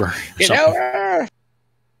move over. Or Get something. over!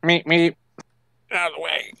 Meet. Out of the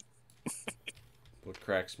way. What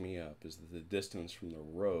cracks me up is that the distance from the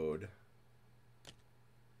road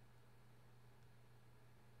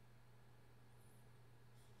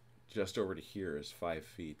just over to here is 5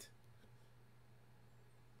 feet.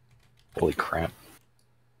 Holy crap.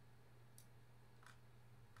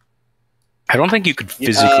 I don't think you could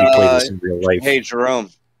physically play this in real life. Hey, Jerome,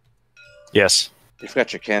 Yes. you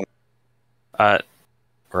forgot your cannon.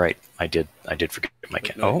 Right. I did forget my But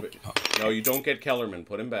can. no, you don't get Kellerman.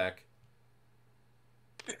 Put him back.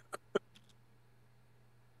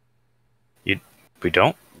 We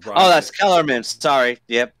don't? Oh, that's Kellerman. Sorry.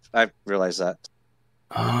 Yep, I realized that.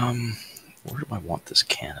 Where do I want this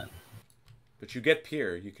cannon? But you get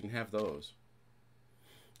Pier. You can have those.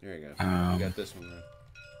 There you go. You got this one there.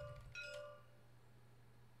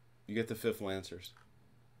 You get the 5th Lancers.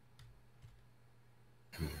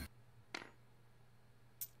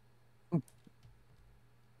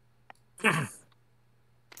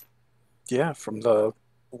 Yeah, from the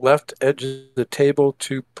left edge of the table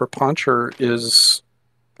to Perponcher is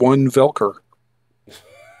 1 Velker.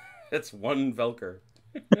 That's 1 Velker.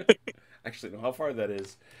 Actually, no, how far that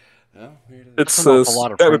is. Oh, It's That's an awful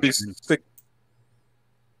lot of that would be Frenchmen. 6.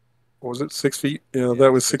 What was it? 6 feet? Yeah, Yeah,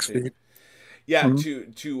 that was 6 6 feet. Yeah,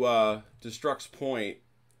 Mhm. to Destruct's point,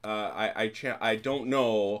 I don't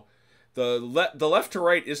know. The left to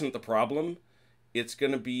right isn't the problem. It's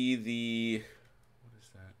gonna be the what is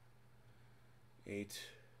that? 8,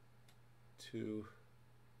 2.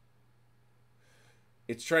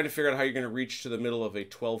 It's trying to figure out how you're gonna reach to the middle of a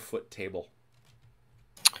 12-foot table.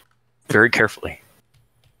 Very carefully.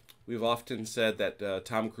 We've often said that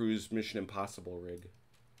Tom Cruise Mission Impossible rig.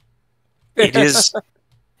 It is.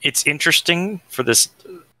 It's interesting for this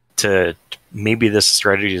to maybe this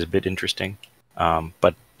strategy is a bit interesting,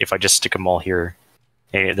 but if I just stick them all here,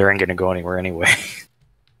 they ain't going to go anywhere anyway.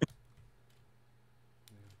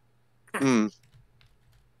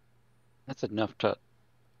 That's enough to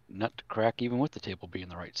nut to crack even with the table being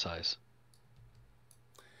the right size.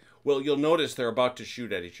 Well, you'll notice they're about to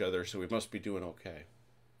shoot at each other, so we must be doing okay.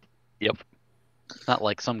 Yep. Not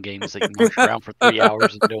like some games that you march around for 3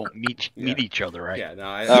 hours and don't meet each other, right? Yeah, no,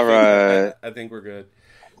 All right. I think we're good.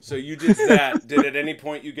 So you did that. Did at any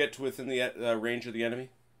point you get to within the range of the enemy?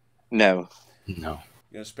 No. No.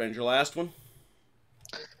 You gonna spend your last one?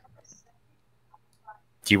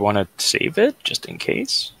 Do you want to save it just in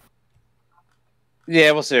case?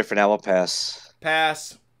 Yeah, we'll save it for now. We'll pass.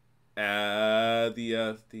 Pass.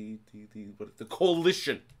 The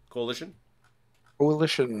coalition. Coalition.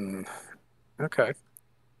 Coalition. Okay.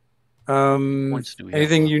 Points do we have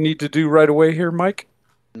Anything left? you need to do right away here, Mike?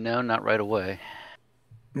 No, not right away.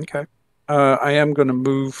 Okay. I am going to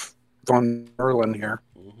move Von Merlin here.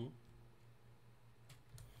 Mm-hmm.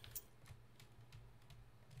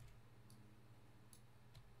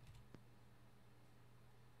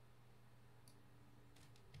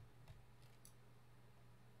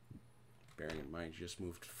 Bearing in mind, you just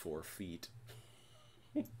moved 4 feet.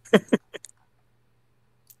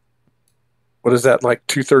 What is that, like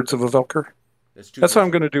 2/3 of a Velker? That's how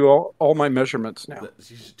I'm going to do all my measurements now.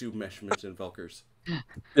 You should do measurements in Velkers.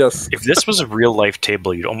 Yes. If this was a real life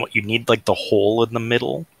table, you'd need like the hole in the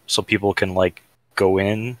middle so people can like go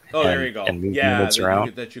in. Oh, there you go. And move Yeah, units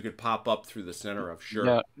around. that you could pop up through the center of.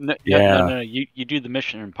 Sure. No. You do the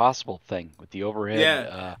Mission Impossible thing with the overhead.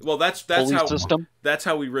 Yeah. Well, that's pulley how system. That's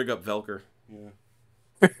how we rig up Velker.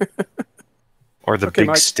 Yeah. Or the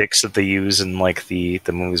big sticks that they use in like the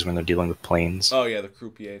movies when they're dealing with planes. Oh yeah, the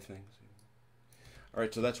croupier things. All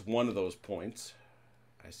right, so that's one of those points.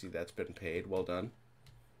 I see that's been paid. Well done.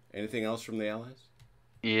 Anything else from the Allies?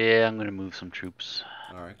 Yeah, I'm going to move some troops.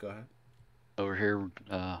 All right, go ahead. Over here,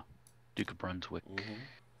 Duke of Brunswick.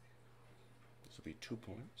 This will be 2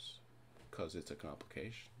 points because it's a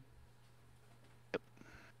complication. Yep.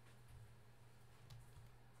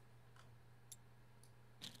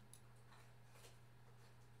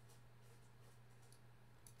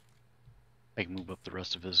 I can move up the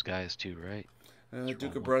rest of his guys too, right?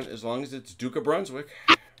 Duke of Brunswick, as long as it's Duke of Brunswick.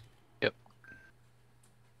 Yep.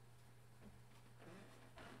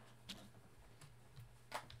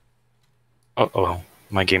 Oh,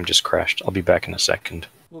 my game just crashed. I'll be back in a second.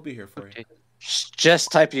 We'll be here for you.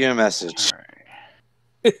 Just type you a message.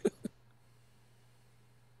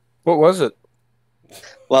 What was it?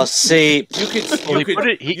 Well, see, He put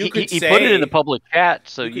it in the public chat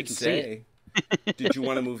so you can see it. Did you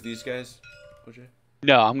want to move these guys, OJ?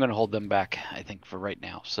 No, I'm going to hold them back, I think, for right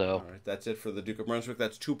now. So. All right, that's it for the Duke of Brunswick.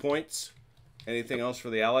 That's 2 points. Anything else for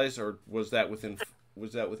the Allies, or was that within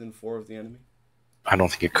 4 of the enemy? I don't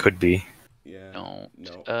think it could be. Yeah. No.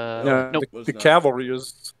 No, the cavalry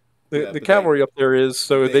is the cavalry up there is,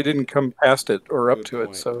 so they didn't come past it or up to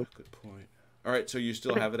it. So good point. All right, so you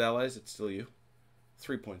still have it, Allies. It's still you.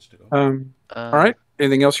 3 points to go. All right.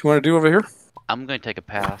 Anything else you want to do over here? I'm going to take a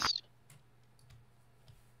pass.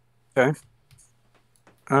 Okay.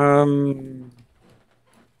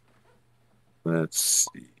 Let's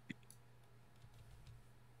see.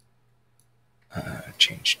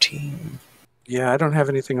 Change team. Yeah, I don't have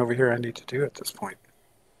anything over here I need to do at this point.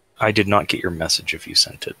 I did not get your message if you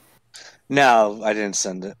sent it. No, I didn't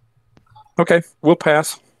send it. Okay, we'll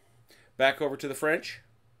pass. Back over to the French.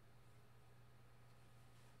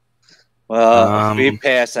 Well, if we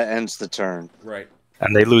pass, that ends the turn. Right.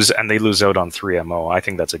 And they lose out on 3 MO. I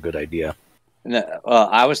think that's a good idea. No, well,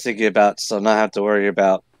 I was thinking about not have to worry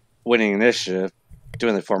about winning initiative,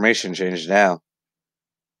 doing the formation change now.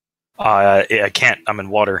 I can't. I'm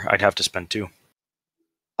in water. I'd have to spend 2.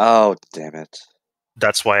 Oh, damn it.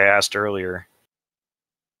 That's why I asked earlier.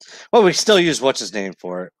 Well, we still use what's his name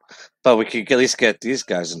for it, but we could at least get these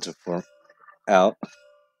guys into form out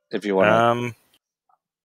if you want.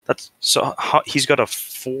 That's so. He's got a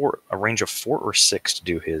range of 4 or 6 to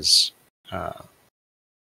do his.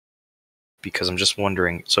 Because I'm just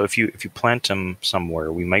wondering. So if you plant him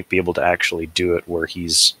somewhere, we might be able to actually do it where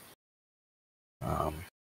he's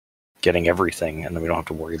getting everything, and then we don't have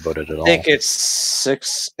to worry about it at all. I think it's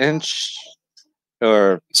 6 inch,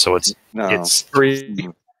 or so it's 3.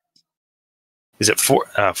 Is it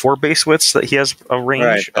 4 base widths that he has a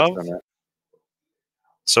range of?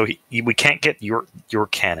 So we can't get your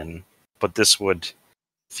cannon, but this would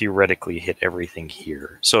theoretically hit everything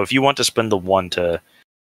here. So if you want to spend the 1 to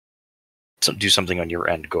do something on your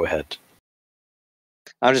end, go ahead.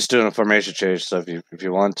 I'm just doing a formation change, so if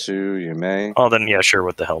you want to, you may. Oh, then yeah, sure.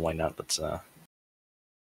 What the hell? Why not? Let's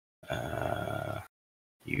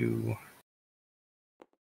you.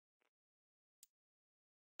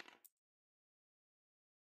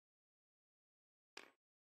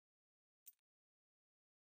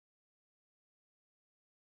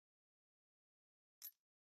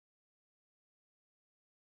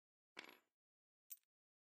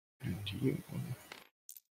 And you.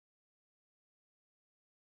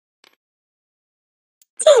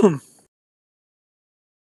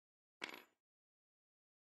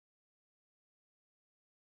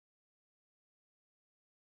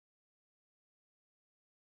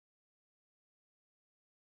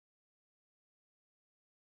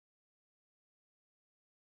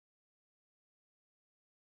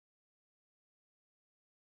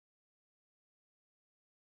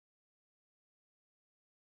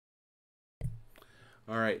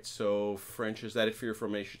 All right, so French, is that it for your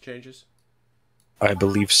formation changes? I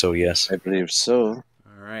believe so. Yes. I believe so.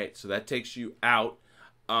 All right, so that takes you out.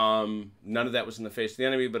 None of that was in the face of the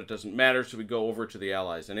enemy, but it doesn't matter. So we go over to the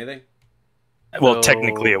Allies. Anything? Well,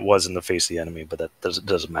 technically, it was in the face of the enemy, but that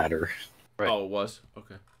doesn't matter. Right. Oh, it was?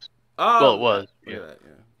 Okay. Oh, well, it was. Yeah. Yeah. That,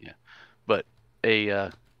 yeah. But,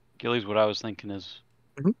 Gillies, what I was thinking is,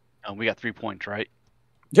 we got 3 points, right?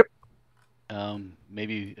 Yep.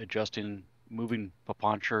 Maybe adjusting moving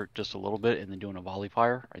Papancher just a little bit and then doing a volley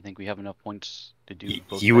fire. I think we have enough points to do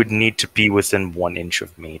both. You would need to be within 1 inch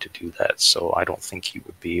of me to do that, so I don't think you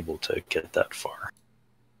would be able to get that far.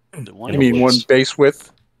 You mean one base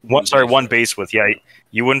width? One base width. Yeah,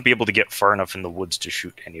 you wouldn't be able to get far enough in the woods to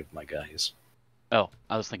shoot any of my guys. Oh,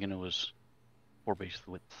 I was thinking it was 4 base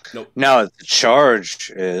width. Nope. No, the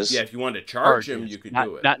charge is. Yeah, if you wanted to charge him, you could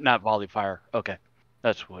do it. Not volley fire. Okay,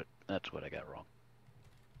 that's what I got wrong.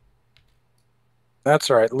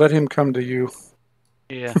 That's all right. Let him come to you.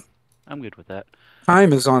 Yeah, I'm good with that.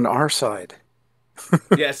 Time is on our side.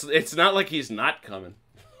 Yes, it's not like he's not coming.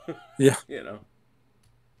 Yeah. You know.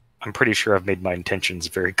 I'm pretty sure I've made my intentions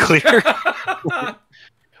very clear.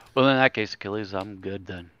 Well, in that case, Achilles, I'm good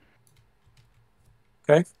then.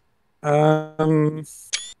 Okay.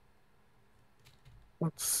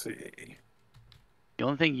 Let's see. The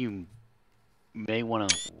only thing you may want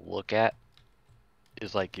to look at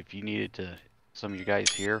is like if you needed to some of you guys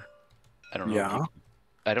here. I don't know. Yeah.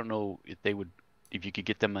 I don't know if they would, if you could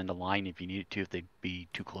get them in the line if you needed to, if they'd be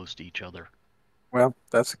too close to each other. Well,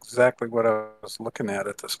 that's exactly what I was looking at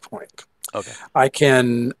this point. Okay. I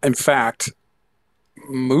can, in fact,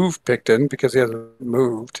 move Picton because he hasn't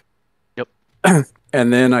moved. Yep.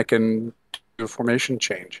 And then I can do a formation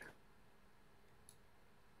change.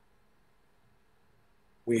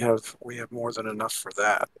 We have more than enough for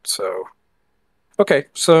that. So, okay.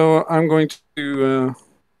 So I'm going to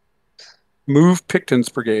move Picton's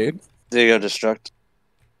brigade. There you go, destruct.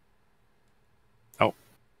 Oh.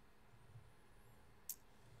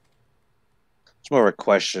 It's more of a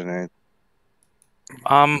question, eh?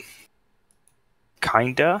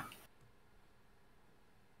 Kinda.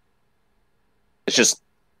 It's just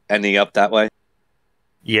ending up that way.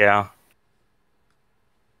 Yeah.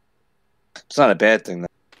 It's not a bad thing, though.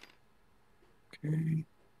 Okay.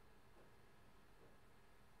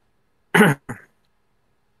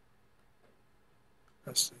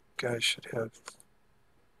 This guy should have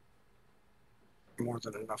more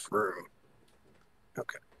than enough room.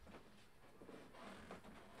 Okay.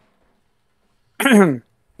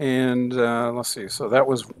 And let's see. So that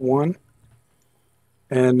was one.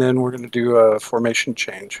 And then we're going to do a formation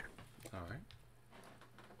change. All right.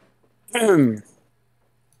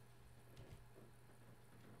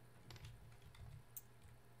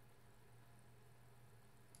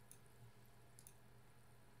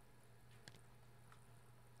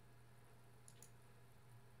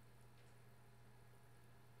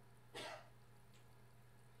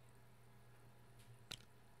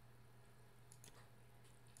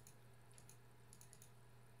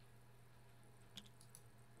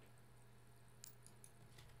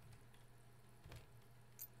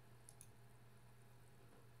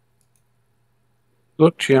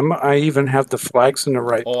 Look, Jim, I even have the flags in the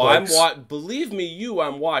right place. Believe me,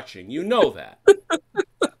 I'm watching. You know that.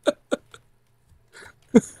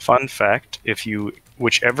 Fun fact,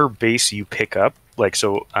 whichever base you pick up,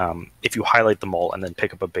 if you highlight them all and then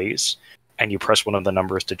pick up a base, and you press one of the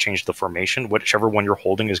numbers to change the formation, whichever one you're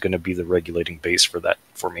holding is going to be the regulating base for that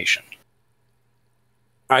formation.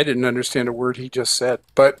 I didn't understand a word he just said,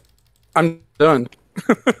 but I'm done.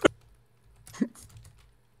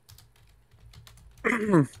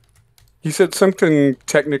 He said something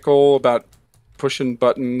technical about pushing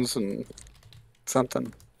buttons and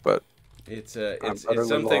something, but it's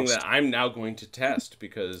something lost. that I'm now going to test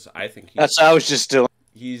because I think That's what I was just doing.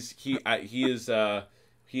 he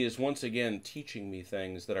is once again teaching me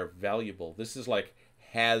things that are valuable. This is like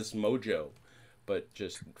Has Mojo, but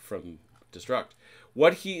just from Destruct.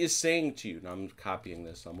 What he is saying to you, now I'm copying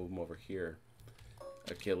this, I'll move him over here.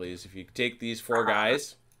 Achilles, if you take these 4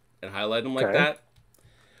 guys and highlight them like that,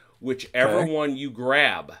 whichever one you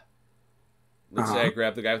grab, let's say I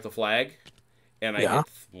grab the guy with the flag, and I hit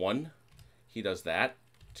 1, he does that,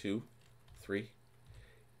 2, 3.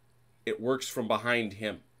 It works from behind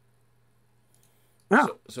him.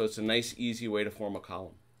 So it's a nice, easy way to form a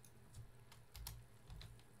column.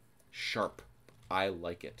 Sharp. I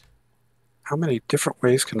like it. How many different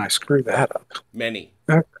ways can I screw that up? Many.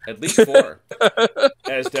 At least 4.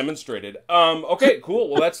 As demonstrated. Okay, cool.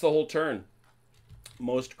 Well, that's the whole turn.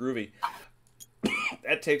 Most groovy.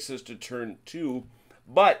 That takes us to turn 2.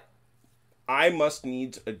 But I must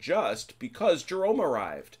needs adjust because Jerome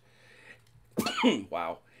arrived.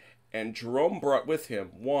 Wow. And Jerome brought with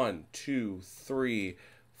him 1, 2, 3,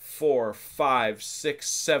 4, 5, 6,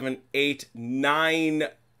 7, 8, 9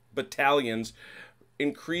 battalions,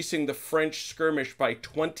 increasing the French skirmish by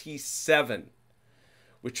 27,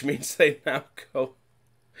 which means they now go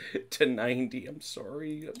to 90. I'm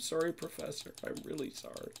sorry, Professor. I'm really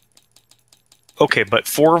sorry. Okay, but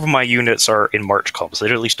 4 of my units are in march columns. They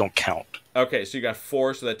at least don't count. Okay, so you got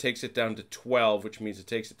 4, so that takes it down to 12, which means it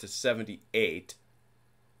takes it to 78.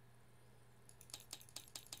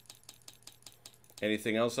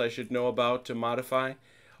 Anything else I should know about to modify?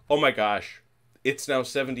 Oh my gosh. It's now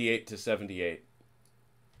 78 to 78.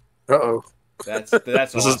 Uh-oh. That's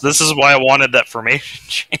This awesome. this is why I wanted that formation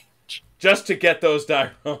change. Just to get those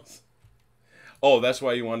die rolls. Oh, that's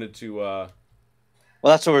why you wanted to Well,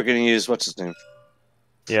 that's what we're going to use. What's his name?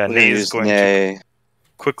 Yeah, We're gonna Nate is use going to Nay.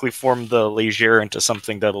 quickly form the Leger into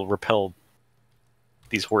something that'll repel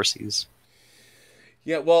these horsies.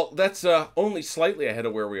 Yeah, well, that's only slightly ahead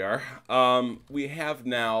of where we are. We have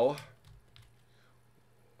now,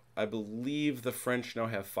 I believe the French now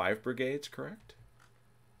have 5 brigades, correct?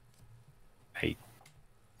 Hey,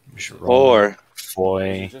 Or Is it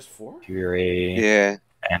Foy, just 4? Puree, yeah,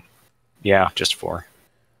 and yeah, just 4.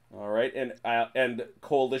 All right, and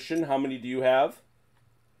coalition, how many do you have?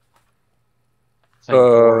 Same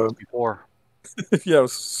four as before. Yeah, it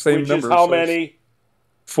was the same Which number. is how so it's many?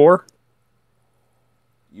 4?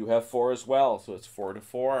 You have 4 as well, so it's 4 to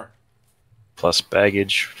 4. Plus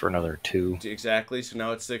baggage for another 2. Exactly, so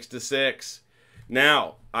now it's 6 to 6.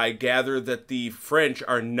 Now, I gather that the French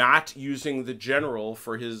are not using the general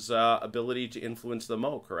for his ability to influence the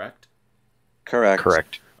Mo, correct? correct.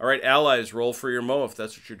 Correct. All right, allies, roll for your Mo if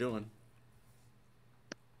that's what you're doing.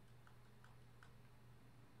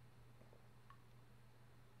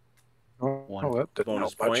 One. Oh, that didn't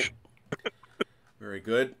Bonus help much. point. Very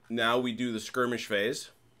good. Now we do the skirmish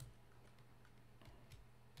phase.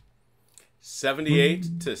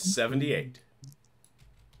 78 to 78.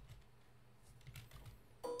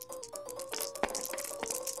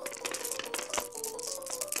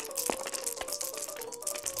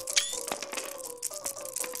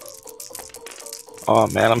 Oh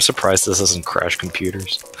man, I'm surprised this doesn't crash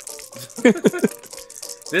computers.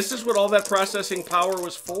 This is what all that processing power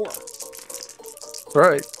was for.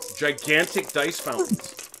 Right. Gigantic dice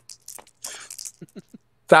fountains.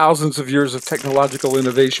 Thousands of years of technological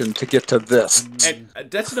innovation to get to this. And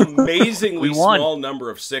that's an amazingly We won. small number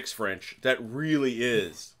of 6 French. That really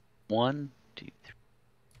is. 1, 2, 3,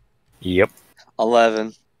 Yep.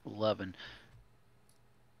 11. 11.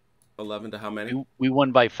 11 to how many? We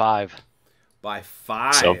won by 5. By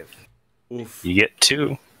 5. So- Oof. You get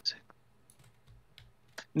 2.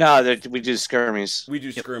 No, we do skirmies. We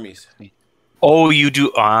do skirmies. Oh, you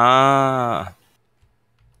do. Ah.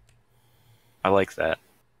 I like that.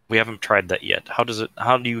 We haven't tried that yet. How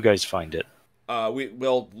do you guys find it?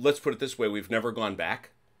 Well, let's put it this way: we've never gone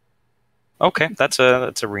back. Okay, that's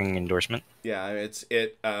a ringing endorsement. Yeah,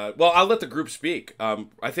 well, I'll let the group speak. I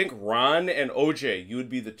think Ron and OJ, you would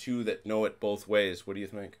be the 2 that know it both ways. What do you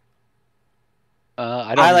think?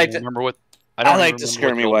 I don't like remember what. I like the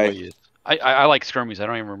skirmy way. Is. I like skirmies. I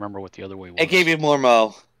don't even remember what the other way was. It gave you more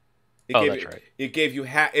Mo. That's right. It gave you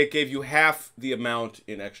half the amount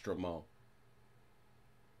in extra Mo.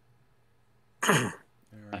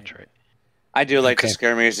 That's right. I do like Okay. the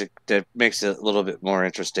skirmies. That makes it a little bit more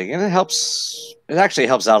interesting, and it helps. It actually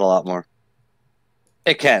helps out a lot more.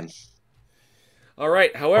 It can. All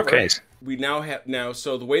right. However, Okay. we now have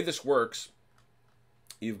So the way this works,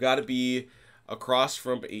 you've got to be across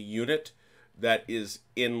from a unit that is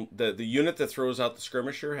in the unit that throws out the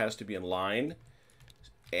skirmisher has to be in line,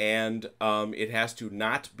 and it has to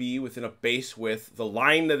not be within a base width. The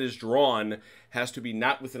line that is drawn has to be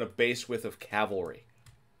not within a base width of cavalry.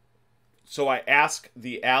 So I ask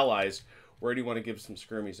the allies, where do you want to give some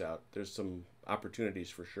skirmies out? There's some opportunities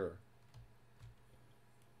for sure.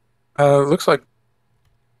 Looks like.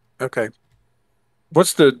 Okay.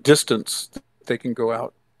 What's the distance they can go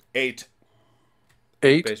out? 8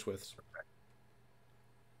 8? base widths.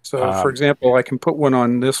 So, for example, I can put one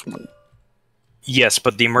on this one. Yes,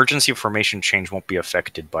 but the emergency formation change won't be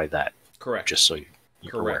affected by that. Correct. Just so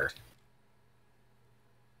you're aware. Correct.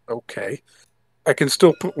 Okay. I can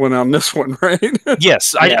still put one on this one, right?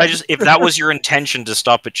 Yes, I just if that was your intention to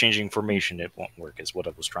stop it changing formation, it won't work. Is what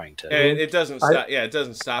I was trying to. And it doesn't stop. Yeah, it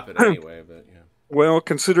doesn't stop it anyway. But yeah. Well,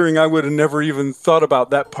 considering I would have never even thought about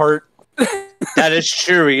that part. That is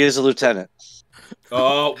true. He is a lieutenant.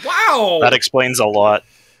 Oh wow! That explains a lot.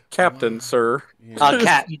 Captain, sir.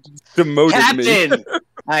 Captain. Demoted me.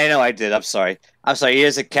 I know I did. I'm sorry. He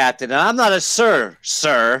is a captain. And I'm not a sir.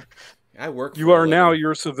 I work. You for are a now. living.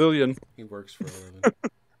 You're a civilian. He works for a living.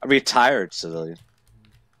 A retired civilian.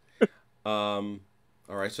 All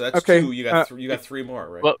right, so that's Okay, 2. You got you got 3 more,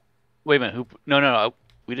 right? Well, wait a minute. No.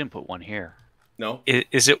 We didn't put one here. No.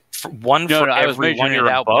 Is it one No, for I was every one measuring you're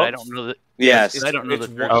it out, but above? I don't know that. Yes. I don't know it's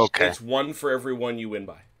the one, Okay. It's 1 for every 1 you win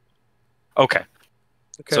by. Okay,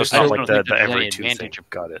 Okay. so it's I not just like don't the think there's every any 2 thing. advantage of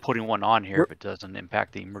Got it. putting one on here if it doesn't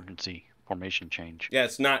impact the emergency formation change. Yeah,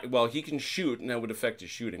 it's not. Well, he can shoot, and that would affect his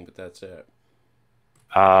shooting, but that's it.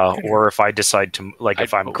 Or if I decide to, like,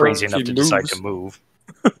 if I'd I'm put crazy one- enough he to decide to moves.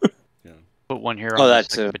 move. Yeah. Put one here Oh, on the that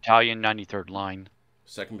 2nd too. Battalion, 93rd line.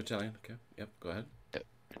 2nd Battalion. Okay. Yep. Go ahead. Right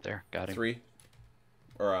there, got him. 3.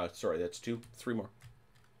 Or sorry, that's 2. 3 more.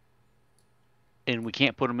 And we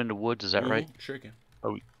can't put him into woods, is that right? Sure you can.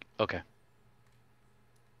 Oh, okay.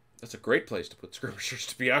 That's a great place to put skirmishers,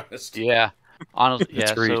 to be honest. Yeah, honestly,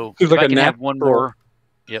 yeah. great. So There's if like I a can have one natural- more.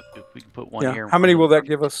 Yep, if we can put one Yeah. here. How many will that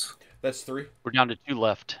give us? That's 3. We're down to 2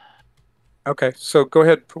 left. Okay, so go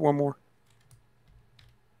ahead, put one more.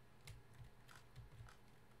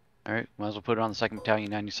 All right, might as well put it on the 2nd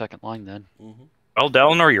Battalion, 92nd line then. Well,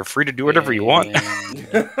 Delnor, you're free to do whatever you want.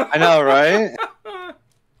 And I know, right?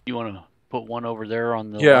 you want to put one over there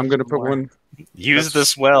on the? Yeah, I'm left going to put somewhere? one. Use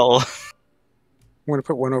this well. I'm going to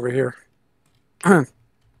put one over here. Are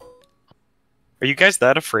you guys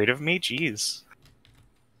that afraid of me? Jeez.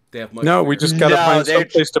 They have much No, we fear. just got to No, find they're- some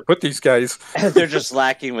place to put these guys. They're just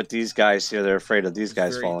lacking with these guys here. They're afraid of these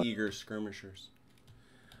guys very falling. eager skirmishers.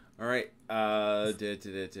 All right. So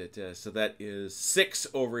that is 6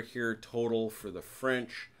 over here total for the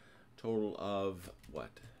French. Total of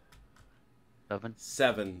what? 7.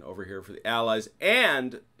 7 over here for the Allies.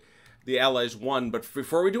 And the Allies won. But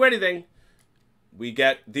before we do anything, we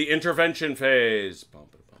get the intervention phase. Bum,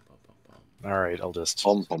 ba, bum, bum, bum, bum. All right, I'll just.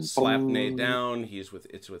 Bum, bum, Slap bum. Nate down.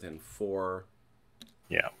 It's within 4.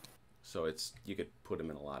 Yeah, So you could put him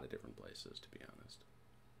in a lot of different places, to be honest.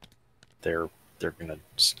 they're gonna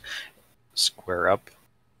square up.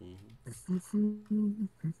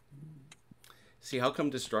 See, how come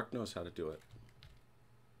Destruct knows how to do it?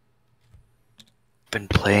 Been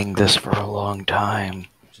playing this for a long time.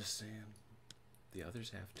 I'm just saying. The others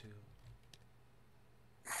have to.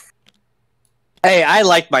 Hey, I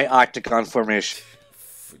like my octagon formation.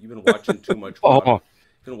 You've been watching too much. You've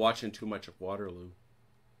been watching too much of Waterloo.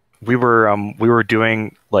 We were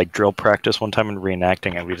doing like drill practice one time and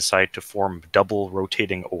reenacting, and we decided to form double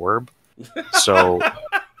rotating orb. So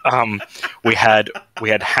we had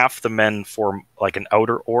half the men form like an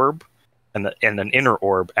outer orb and an inner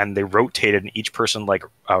orb, and they rotated, and each person like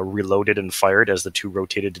reloaded and fired as the two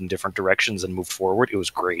rotated in different directions and moved forward. It was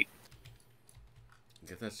great.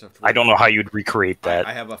 Get that stuff to I don't know how you'd recreate that.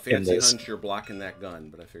 I have a in fancy this. hunch you're blocking that gun,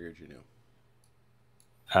 but I figured you knew.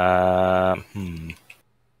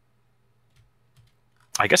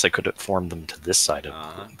 I guess I could have formed them to this side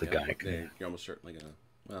of the Yeah, guy. You're almost certainly gonna.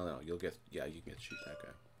 Well, no, you'll get. Yeah, you can shoot that guy.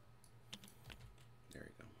 There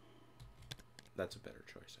you go. That's a better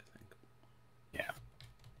choice, I think. Yeah.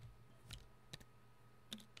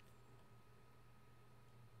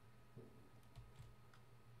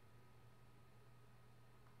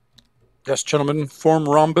 Yes, gentlemen, form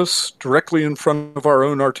rhombus directly in front of our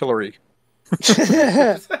own artillery.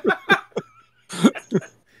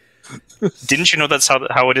 Didn't you know that's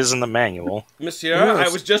how it is in the manual? Monsieur, Yes.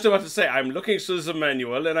 I was just about to say, I'm looking through the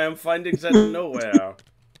manual and I am finding that nowhere.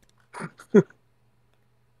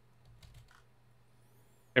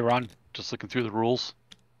 Hey, Ron, just looking through the rules,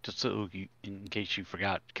 just so in case you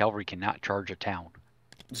forgot, cavalry cannot charge a town.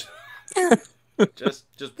 just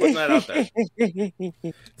putting that out there.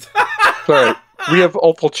 Sorry, we have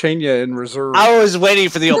Opalchania in reserve. I was waiting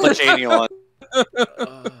for the Opachania one.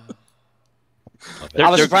 I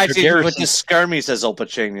was surprised he put the skirmies as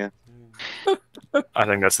Opachania. I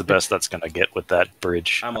think that's the best that's going to get with that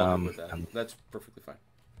bridge. I'm all good with that. That's perfectly fine.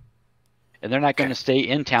 And they're not going to stay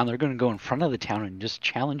in town. They're going to go in front of the town and just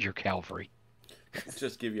challenge your cavalry.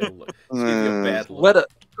 Just give you a look. Just give you a bad look. Let it.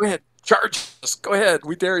 Go ahead, charge us. Go ahead,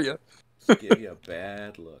 we dare you. Just give you a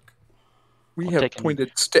bad look. We I'm have taking-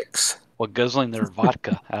 pointed sticks. While guzzling their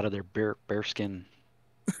vodka out of their bearskin.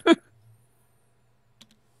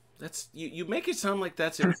 That's you make it sound like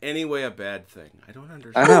that's in any way a bad thing. I don't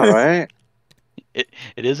understand. I know, right? It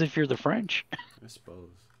is if you're the French. I suppose.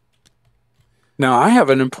 Now, I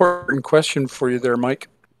have an important question for you there, Mike.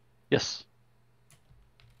 Yes.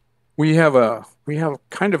 We have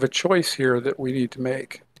kind of a choice here that we need to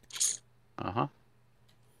make. Uh-huh.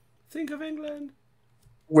 Think of England.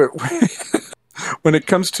 When it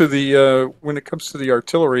comes to the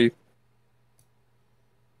artillery,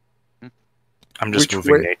 I'm just Which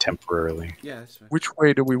moving way- Nate temporarily. Yeah, that's fine. which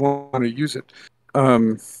way do we want to use it?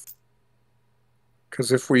 Because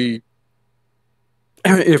if we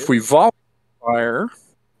volley fire,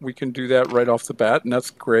 we can do that right off the bat, and that's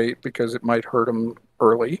great because it might hurt them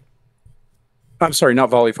early. I'm sorry, not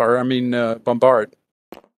volley fire. I mean bombard.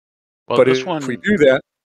 Well, But this if one, we do that,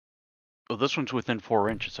 well, this one's within 4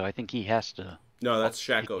 inches, so I think he has to. No, that's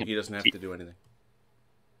Shaco. He doesn't have to do anything.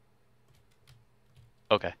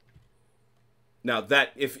 Okay. Now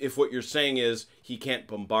that if what you're saying is he can't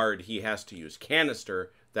bombard, he has to use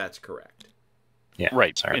canister. That's correct. Yeah,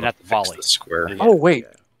 Right, Sorry, and not the fix volley. the square. Yeah, Oh, wait.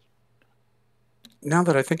 yeah. Now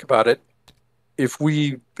that I think about it, if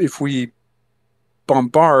we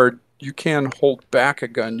bombard, you can hold back a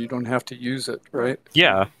gun. You don't have to use it, right?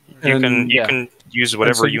 Yeah, you And- can use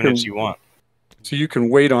whatever you units can- you want. So you can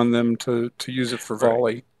wait on them to use it for Right.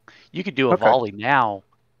 volley. You could do a Okay. volley now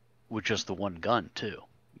with just the one gun too.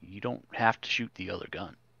 You don't have to shoot the other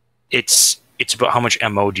gun. It's about how much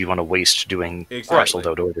ammo do you want to waste doing Exactly. parceled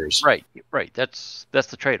out orders. Right. That's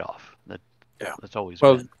the trade-off. Yeah. That's always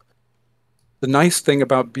Well, been. the nice thing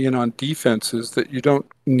about being on defense is that you don't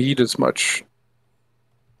need as much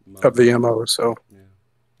of the ammo. So Yeah.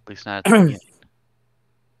 At least not at the beginning.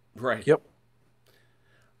 Right. Yep.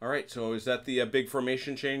 All right. So is that the big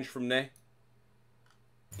formation change from Nay?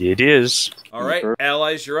 It is. All right,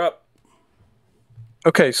 allies, you're up.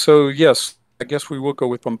 okay, so yes, I guess we will go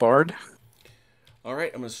with bombard. All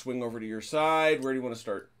right, I'm gonna swing over to your side. Where do you want to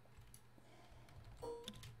start?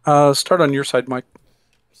 Start on your side, Mike,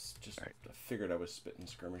 I figured I was spitting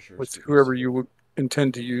skirmishers. with whoever you would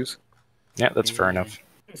intend to use. Yeah, that's fair enough.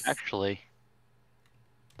 Actually,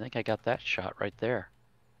 I think I got that shot right there.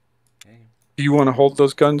 Okay. Do you want to hold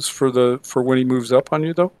those guns for when he moves up on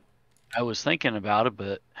you, though? I was thinking about it,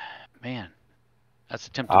 but man, that's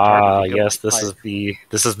a tempting target. to go Yes, with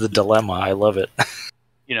this is the dilemma. I love it.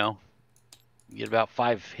 You know, you get about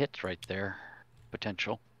 5 hits right there,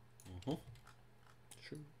 potential. Mm-hmm.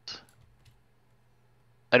 True.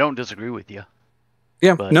 I don't disagree with you.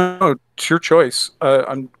 Yeah, But- no, it's your choice.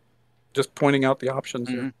 I'm just pointing out the options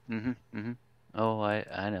here. Oh,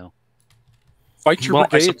 I know. Fight your Well,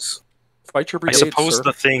 brigades. Fight your I brigades, suppose sir.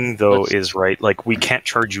 the thing, though, Let's- is, right, like, we can't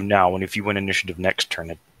charge you now, and if you win initiative next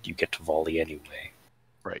turn, you get to volley anyway.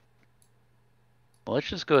 Well, let's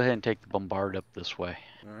just go ahead and take the bombard up this way.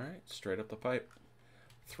 All right, straight up the pipe.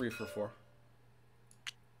 3 for 4.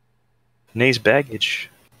 Nay's baggage.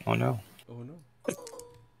 Oh, no. Oh no.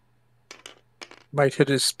 Might hit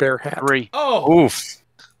his spare hat. 3. Oh, Oof.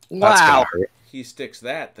 That's Wow. gonna hurt. he sticks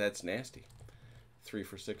that. That's nasty. 3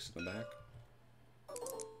 for 6 in the back.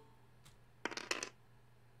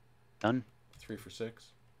 Done. 3 for 6.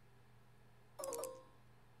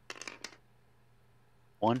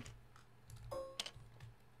 1.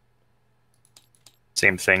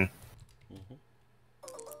 Same thing. Mm-hmm.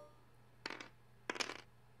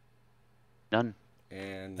 Done.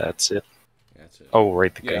 And That's it. that's it. Oh,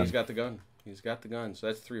 right, the yeah, gun. he's got the gun. He's got the gun. So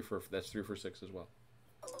that's 3 for 6 as well.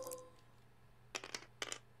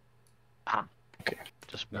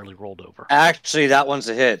 Just barely rolled over. Actually, that one's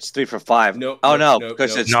a hit. It's 3 for 5. Nope, Oh, nope, no, nope,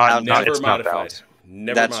 because nope. it's Not- not. Never it's not modified. balanced.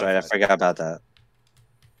 Never That's modified. right. I forgot about that.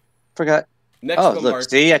 Forgot. Next Oh, bombard. look.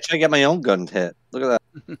 See, I try to get my own gun hit. Look at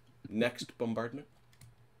that. Next bombardment.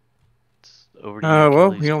 It's over to you, Well,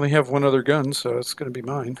 Achilles. we only have one other gun, so it's going to be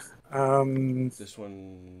mine. This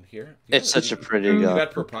one here. It's such a pretty You gun.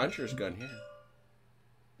 got Perponcher's gun here.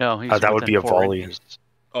 No, he's that would within be a 4 volley. inches.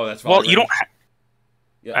 Oh, that's Well, volley you range?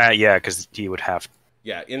 don't. Yeah. Because he would have.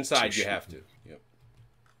 Yeah, inside you Shoot. have to. Yep.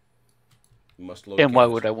 You must load. And why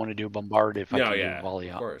canister. would I want to do a bombard if I No, can yeah, do volley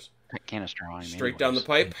of out? course. Canister on him. Straight down the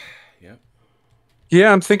anyways. pipe. Yeah.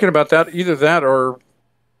 Yeah, I'm thinking about that. Either that or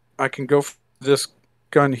I can go for this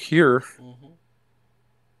gun here. Mm-hmm.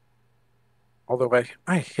 Although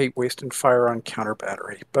I hate wasting fire on counter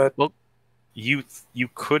battery. But You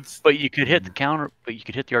could. But you could hit the counter. But you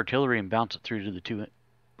could hit the artillery and bounce it through to the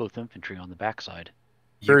both infantry on the backside.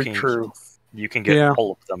 You very can, true. You can get Yeah.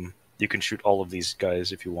 all of them. You can shoot all of these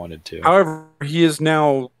guys if you wanted to. However, he is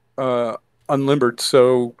now unlimbered,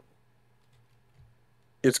 so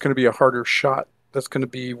it's going to be a harder shot. That's going to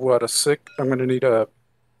be what, a 6? I'm going to need a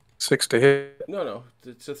 6 to hit. No,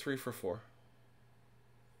 it's a 3 for 4.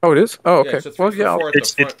 Oh, it is? Oh, okay. Yeah, it's a 3 Well, for yeah, 4 at the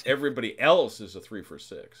It's- front. it's- Everybody else is a 3 for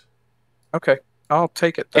 6. okay. I'll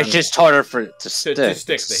take it then. It's just harder for it to To stick.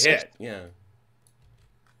 stick the hit, yeah.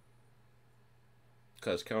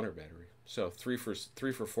 Because counter battery. So 3 for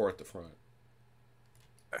 4 at the front.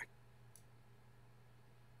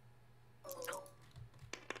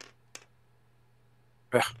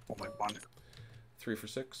 Only one. 3 for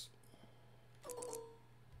 6. 3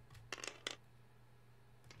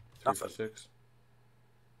 Nothing. for 6.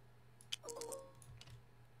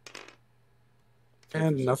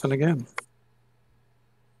 And nothing again.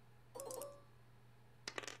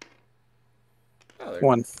 Oh, there.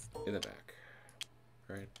 One. In the back.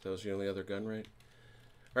 All right, that was the only other gun, right?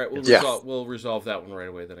 All right, Yeah. we'll resolve that one right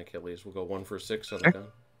away. Then Achilles, we'll go 1 for 6 on the Okay. gun.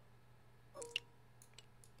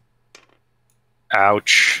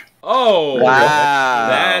 Ouch. Oh,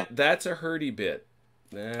 Wow. that's a hurdy bit.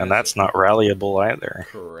 And that's not rallyable either.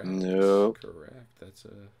 correct. Nope. Correct. That's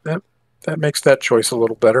a That makes that choice a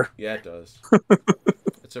little better. yeah, it does.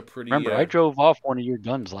 It's a pretty. Remember, I drove off one of your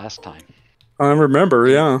guns last time. I remember,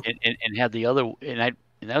 yeah. And had the other, and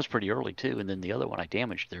that was pretty early too. And then the other one I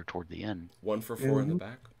damaged there toward the end. 1 for 4 in the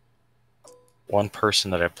back. One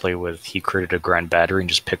person that I play with, he created a grand battery and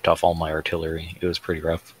just picked off all my artillery. It was pretty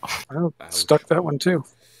rough. I stuck that one too.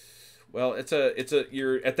 Well,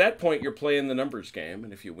 you're at that point you're playing the numbers game,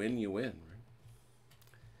 and if you win, you win. Right?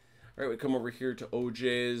 All right, we come over here to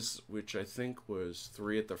OJ's, which I think was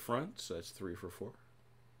 3 at the front, so that's 3 for 4.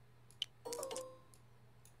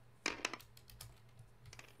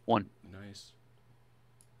 1. Nice.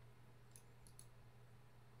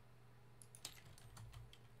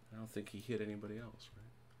 I don't think he hit anybody else,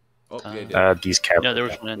 right? Oh, yeah, he did. These cavalry. No, there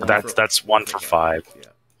was one in there. That's 1 for 5. Yeah.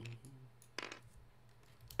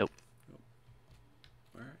 Nope.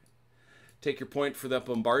 All right. Take your point for that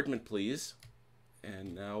bombardment, please.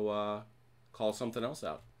 And now call something else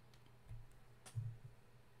out.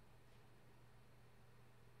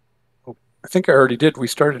 Oh, I think I already did. We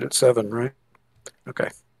started at 7, right? Okay.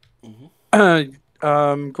 Mm-hmm.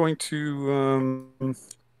 I'm going to.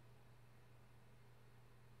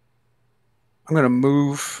 I'm going to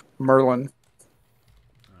move Merlin.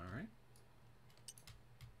 All right.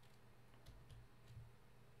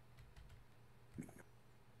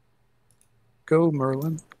 Go,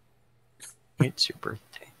 Merlin. It's your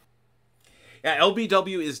birthday. Yeah,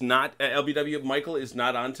 LBW is not. LBW Michael is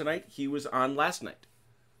not on tonight. He was on last night,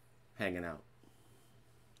 hanging out.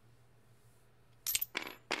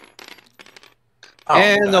 Oh,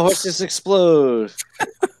 And the horses explode.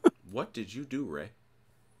 What did you do, Ray?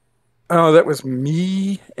 Oh, that was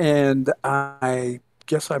me, and I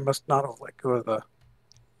guess I must not have let go of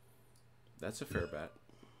That's a fair bet.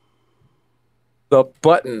 the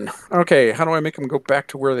button. Okay, how do I make them go back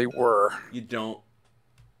to where they were? You don't.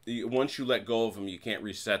 Once you let go of them, you can't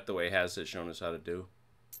reset the way Has it shown us how to do.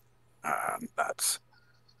 Nuts.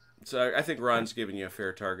 So I think Ron's giving you a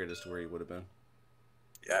fair target as to where he would have been.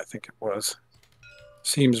 Yeah, I think it was.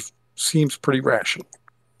 Seems pretty rational.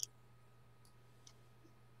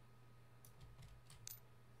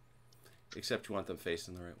 Except you want them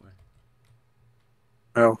facing the right way.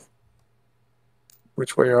 Oh.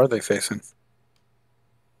 Which way are they facing?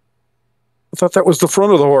 I thought that was the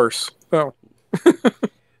front of the horse. Oh.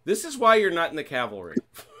 This is why you're not in the cavalry.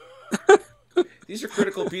 These are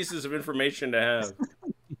critical pieces of information to have.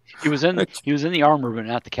 He was in the armor, but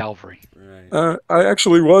not the cavalry. Right. I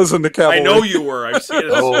actually was in the cavalry. I know you were. I've seen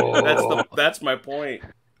it. Oh. That's my point.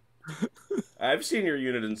 I've seen your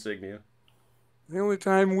unit insignia. The only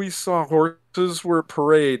time we saw horses were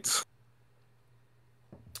parades.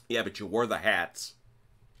 Yeah, but you wore the hats.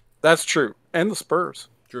 That's true. And the spurs.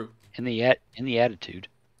 True. In the attitude.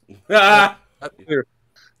 Ah! That's true.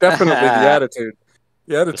 Definitely the attitude.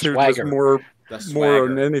 The attitude was swagger. more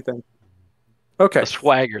than anything. Okay. The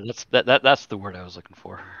swagger. That's the word I was looking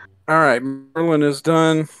for. All right. Merlin is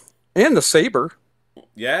done. And the saber.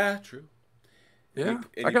 Yeah, true. Yeah.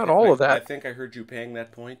 And I got all of that. I think I heard you paying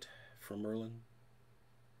that point for Merlin.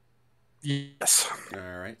 Yes.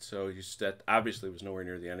 All right. So that obviously was nowhere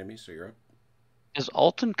near the enemy, so you're up. Does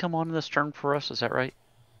Alton come on this turn for us? Is that right?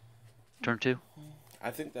 Turn 2?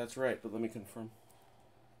 I think that's right, but let me confirm.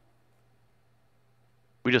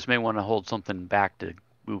 We just may want to hold something back to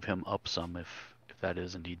move him up some if that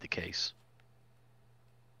is indeed the case.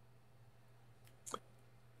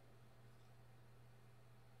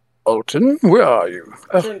 Alton, where are you?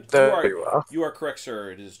 There you are. You are correct,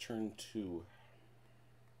 sir. It is turn 2.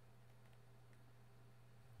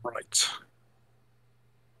 Right.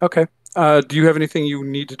 Okay. Do you have anything you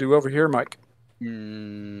need to do over here, Mike?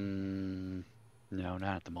 No,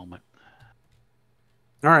 not at the moment.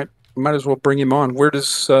 All right. Might as well bring him on. Where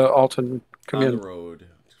does Alton come in? On the road.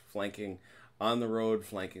 Flanking. On the road,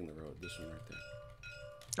 flanking the road. This one right there.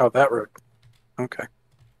 Oh, that road. Okay.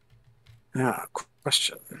 Now,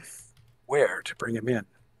 question. Where to bring him in?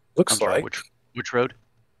 Looks I'm sorry, like... which road?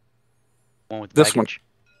 One with This one. baggage?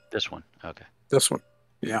 This one. Okay. This one.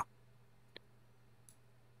 Yeah.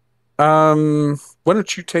 Why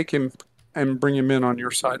don't you take him and bring him in on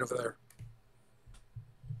your side over there?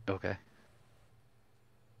 Okay.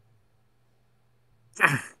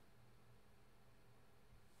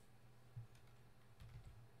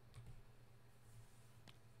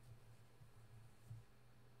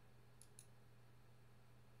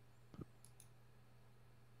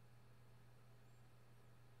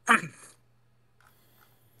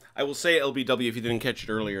 I will say, LBW, if you didn't catch it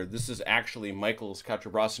earlier, this is actually Michael's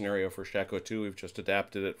Quatre scenario for Chateau 2. We've just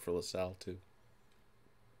adapted it for Lasalle 2.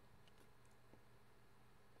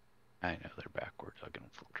 I know they're backwards. I'll get them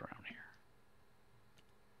flipped around here.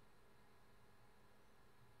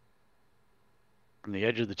 From the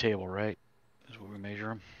edge of the table, right? Is where we measure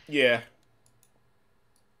them. Yeah.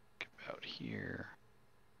 About here.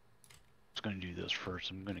 I was going to do this first.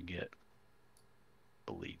 I'm going to get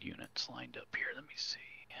the lead units lined up here. Let me see.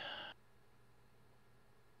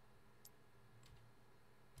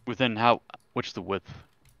 Within what's the width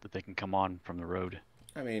that they can come on from the road?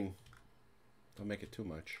 I mean, don't make it too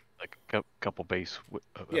much. Like a couple base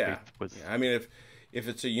Yeah. width. Yeah. I mean, if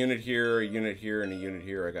it's a unit here, and a unit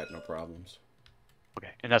here, I got no problems.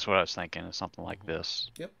 Okay, and that's what I was thinking. Is something like this.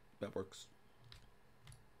 Yep, that works.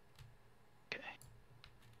 Okay.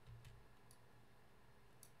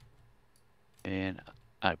 And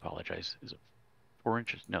I apologize. Is it 4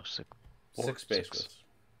 inches? No, 6. 6 base widths.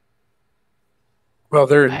 Well,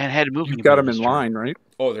 I had to move. you've got them in line, right?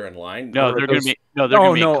 Oh, they're in line? No, Or they're are going to those- be. No, they're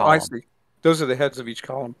going to be in I column. see. Those are the heads of each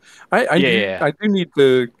column. I Yeah. do need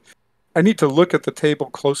to. I need to look at the table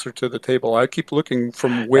closer to the table. I keep looking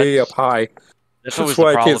from way That's- up high. That's That's always why the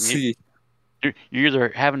I problem. can't see. You're either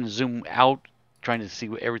having to zoom out, trying to see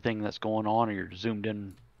everything that's going on, or you're zoomed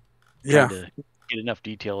in, Yeah. trying to get enough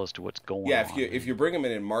detail as to what's going Yeah, on. if you bring them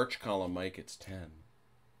in March column, Mike, it's 10.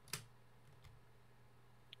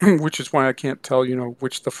 Which is why I can't tell,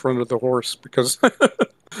 which the front of the horse, because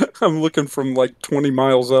I'm looking from like 20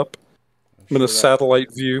 miles up. I'm in a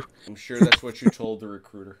satellite view. I'm sure that's what you told the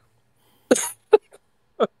recruiter.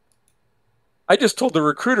 I just told the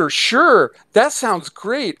recruiter, sure, that sounds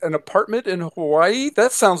great. An apartment in Hawaii?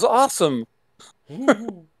 That sounds awesome.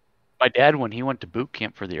 My dad, when he went to boot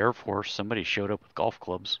camp for the Air Force, somebody showed up with golf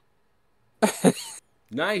clubs.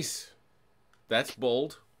 Nice. That's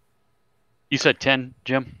bold. You said 10,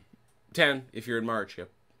 Jim? 10 if you're in March, yep.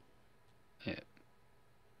 Yeah.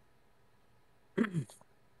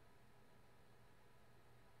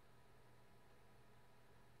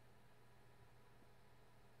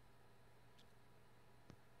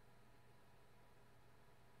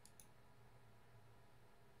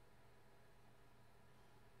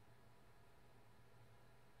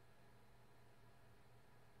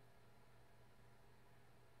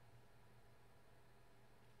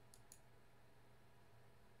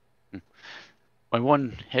 My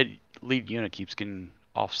one lead unit keeps getting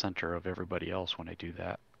off center of everybody else when I do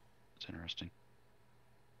that. It's interesting.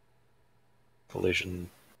 Collision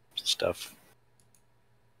stuff.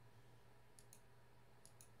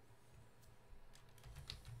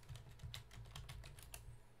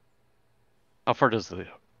 How far does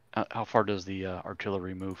the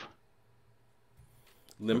artillery move?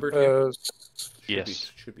 Limbered here?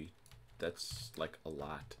 Yes. Should be. That's like a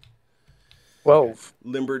lot. 12.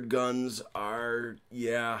 Limbered guns are,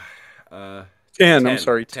 10. 10, I'm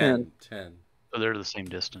sorry, 10. 10. So they're the same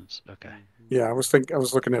distance. Okay. Yeah, I was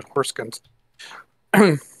looking at horse guns.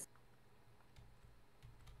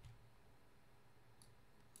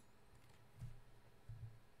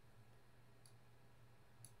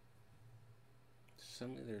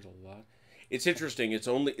 Suddenly there's a lot. It's interesting.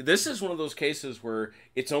 This is one of those cases where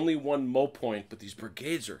it's only one mo point, but these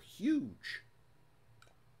brigades are huge.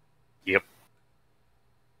 Yep.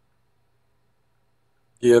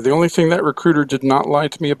 Yeah, the only thing that recruiter did not lie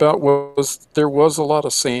to me about was there was a lot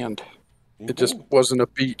of sand. It just wasn't a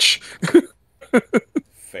beach.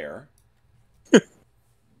 Fair.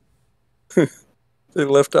 They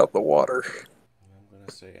left out the water. I'm going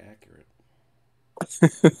to say accurate.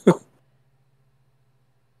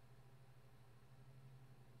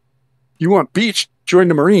 You want beach? Join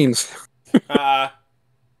the Marines.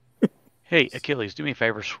 Hey, Achilles, do me a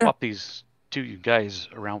favor. Swap these two guys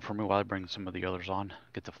around for me while I bring some of the others on.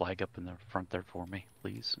 Get the flag up in the front there for me,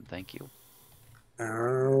 please, and thank you. All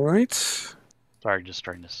right. Sorry, just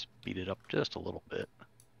trying to speed it up just a little bit.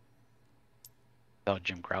 Without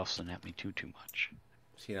Jim grousing at me too much.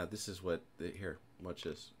 See, now this is what... Here, watch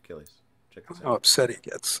this. Achilles, check this out. How upset he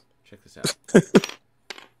gets. Check this out.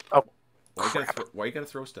 Oh, why you gotta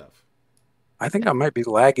throw stuff? I think I might be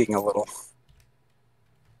lagging a little.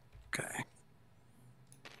 Okay.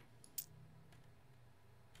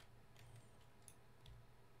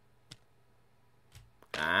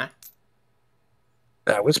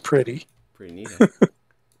 That was pretty. Pretty neat, huh?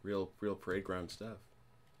 real parade ground stuff.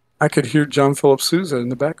 I could hear John Philip Sousa in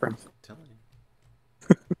the background. I'm telling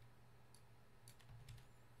you.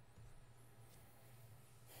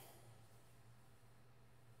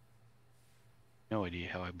 No idea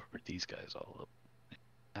how I brought these guys all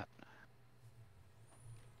up.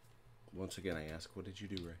 Once again, I ask, what did you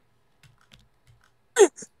do, Ray?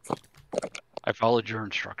 I followed your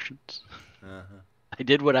instructions. Uh-huh. I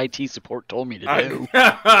did what IT support told me to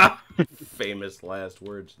do. famous last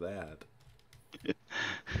words that.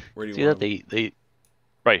 Where do you See want that them? they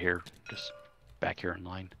right here, just back here in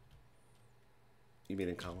line. You mean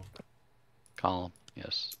in column? Column,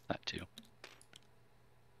 yes, that too.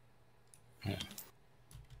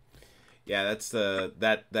 Yeah, that's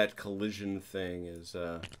that collision thing is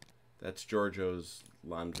that's Giorgio's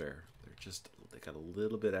Landwehr. They got a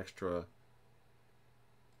little bit extra.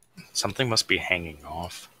 Something must be hanging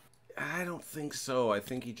off. I don't think so. I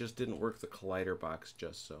think he just didn't work the collider box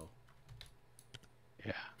just so.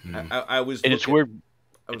 Yeah, I was. and it's weird.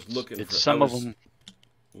 I was looking It's for some of them.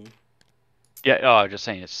 Yeah, oh, I was just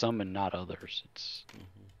saying it's some and not others.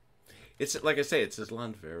 It's like I say, it's his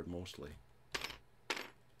Landwehr mostly.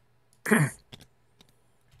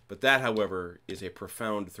 But that, however, is a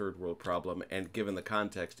profound third world problem, and given the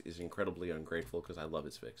context, is incredibly ungrateful because I love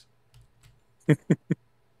his fix.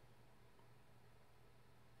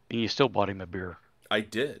 And you still bought him a beer, I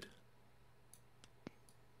did.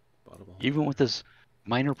 Bought him a whole even with this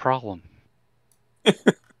minor problem.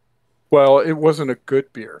 Well, it wasn't a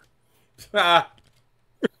good beer. Ah!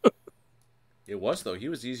 It was though. He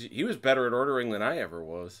was easy. He was better at ordering than I ever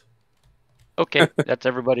was. Okay, that's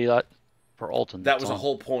everybody that for Alton. That that's was a on.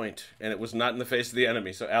 whole point, and it was not in the face of the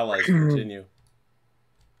enemy. So allies continue.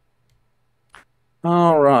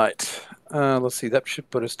 All right. Let's see. That should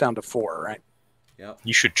put us down to 4, right? Yep.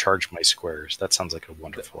 You should charge my squares. That sounds like a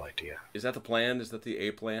wonderful idea. Is that the plan? Is that the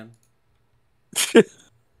A plan?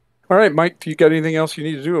 All right, Mike. Do you got anything else you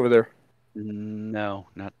need to do over there? No,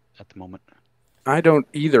 not at the moment. I don't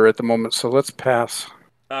either at the moment, so let's pass.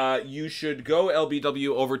 You should go LBW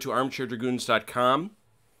over to armchairdragoons.com,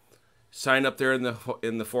 sign up there in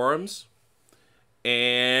the forums,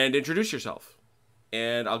 and introduce yourself.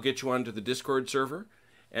 And I'll get you onto the Discord server.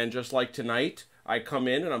 And just like tonight, I come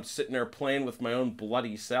in and I'm sitting there playing with my own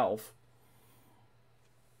bloody self.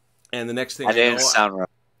 And the next thing That I know, didn't sound right.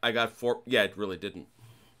 I got 4. Yeah, it really didn't.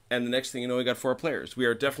 And the next thing you know, we got 4 players. We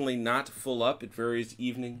are definitely not full up. It varies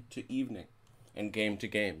evening to evening and game to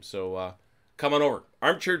game. So come on over.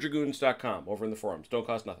 armchairdragoons.com over in the forums. Don't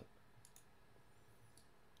cost nothing.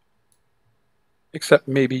 Except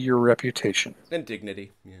maybe your reputation, And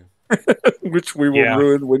dignity. Yeah. which we will Yeah.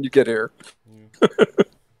 ruin when you get here.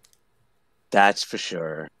 That's for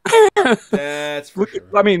sure. That's for Look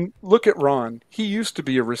sure. I mean, look at Ron. He used to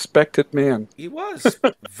be a respected man. He was.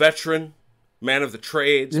 Veteran, man of the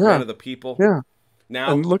trades, Yeah. man of the people. Yeah.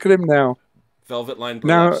 Now, And look at him now. velvet line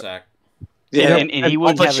Now- burlap sack. Yeah, and he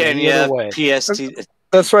wouldn't have it any other way. PST.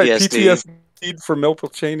 That's right. PSD. PTSD from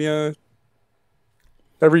Melpomania.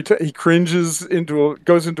 Every time he cringes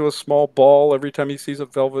goes into a small ball every time he sees a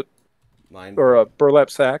velvet Line. or a burlap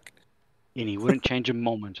sack. And he wouldn't change a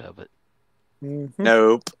moment of it. Mhm.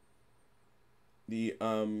 Nope. The Our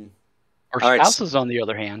All right. spouses, on the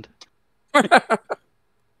other hand,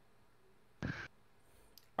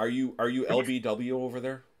 Are you LBW over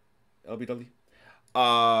there? LBW.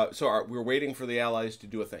 We're waiting for the allies to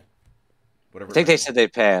do a thing. Whatever. I think they said they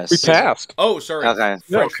passed. We passed. Oh, sorry. Okay.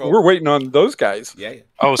 Yeah, French folk. we're waiting on those guys. Yeah.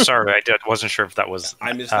 Oh, sorry, wasn't sure if that was.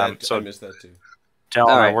 I missed that. So, I missed that too. Delma,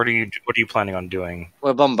 All right. what are you planning on doing?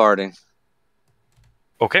 We're bombarding.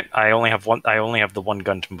 Okay, I only have the one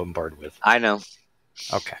gun to bombard with. I know.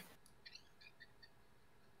 Okay.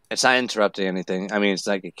 It's not interrupting anything. I mean, it's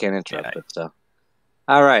like it can't interrupt Yeah. it. So,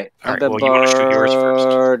 all right. All right, well, you wanna shoot yours first.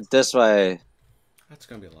 Bombard this way. That's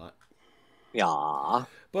gonna be a lot. Yeah.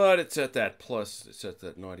 But it's at that plus. It's at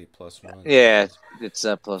that naughty +1. Yeah. It's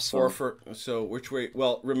a plus 4 one. for. So which way?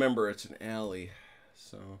 Well, remember it's an alley.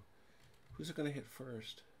 So who's it gonna hit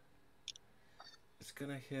first? It's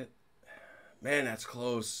gonna hit. Man, that's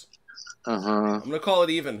close. I'm gonna call it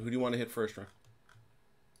even. Who do you want to hit first, Ron?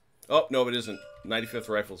 Oh no, it isn't. 95th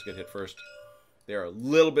Rifles get hit first. They are a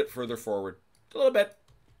little bit further forward. A little bit.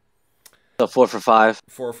 So 4 for 5.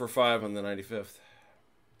 4 for 5 on the 95th.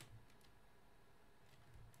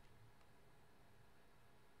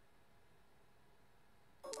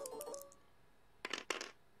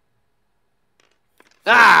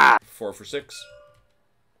 Ah! 4 for 6.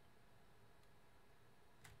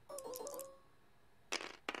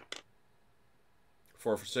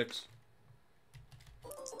 Four for 6.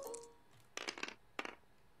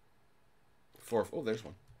 4. Oh, there's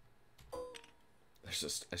one.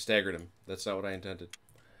 I staggered him. That's not what I intended.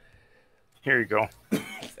 Here you go.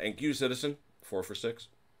 Thank you, citizen. 4 for 6.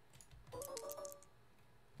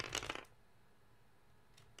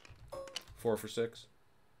 4 for 6.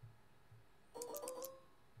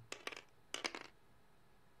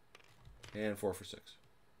 And 4 for 6.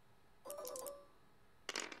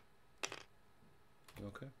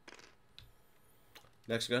 Okay.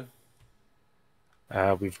 Next gun.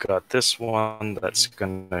 We've got this one that's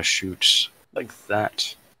gonna shoot like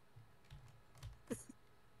that.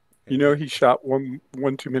 You know, he shot one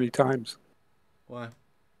too many times. Why?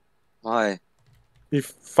 Why? He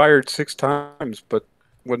fired 6 times, but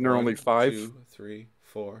wasn't there 1, only 5? 2, 3,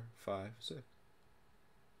 4, 5, 6.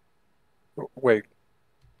 Wait,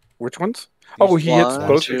 which ones? Oh, he hits One,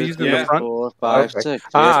 both two, of these in three, the front? 4, 5, Okay. 6.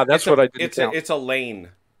 Ah, Yep. that's what I didn't count. It's a lane.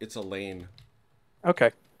 It's a lane.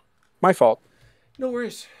 Okay. My fault. No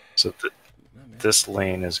worries. So this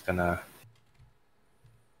lane is gonna.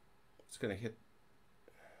 It's gonna hit.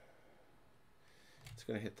 It's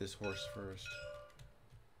gonna hit this horse first.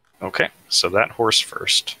 Okay, so that horse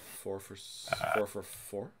first. 4 for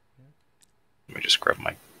 4. Let me just grab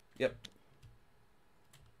my Yep.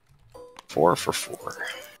 4 for 4.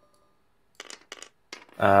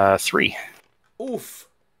 3. Oof.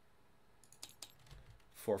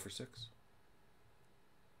 4 for 6.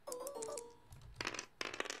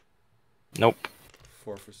 Nope.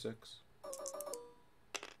 4 for 6.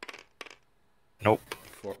 Nope.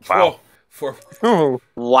 4. Wow. 4. Oh,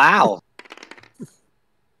 Wow.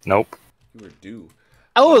 Nope. You were due.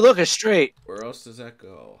 Oh, look, a straight. Where else does that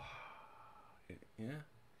go? Yeah.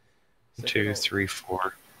 Does that 2, go- 3,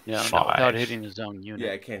 4. Yeah, not 5. without hitting his own unit.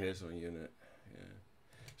 Yeah, it can't hit his own unit. Yeah.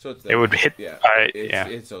 So it's It would hit. Yeah. Yeah.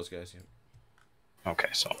 It's those guys. Yeah. Okay,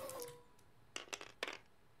 so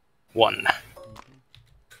 1.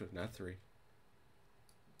 Not 3.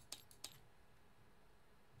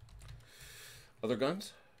 Other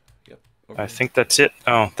guns? Yep. Over I there. think that's it.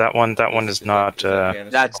 Oh, that one is not. Canister?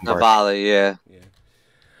 That's Mark. Navala, yeah. Yeah.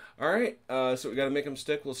 All right. So we got to make them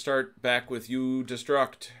stick. We'll start back with you,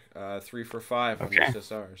 Destruct. 3 for 5 on Okay. these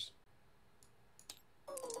SRs.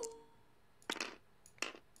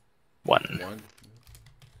 1. 1.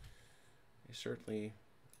 You certainly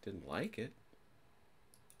didn't like it.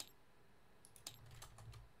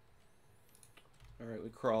 All right, we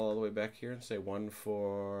crawl all the way back here and say 1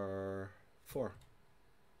 for 4.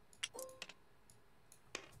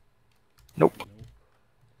 Nope.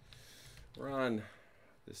 Ron,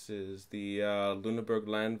 this is the Luneburg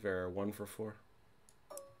Landwehr, 1 for 4.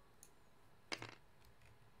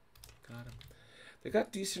 Got him. They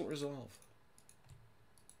got decent resolve.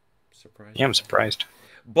 Surprised. Yeah, I'm surprised.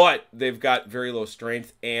 But they've got very low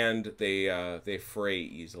strength and they fray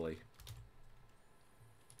easily.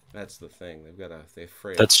 That's the thing. They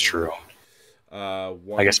fray. That's true. 1,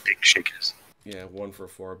 I guess being shaken is. Yeah, 1 for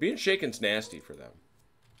 4. Being shaken's nasty for them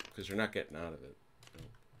because you're not getting out of it.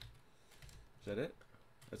 Is that it?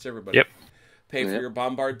 That's everybody. Yep. Pay for Yep. your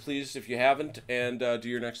bombard, please, if you haven't, and do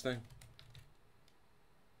your next thing.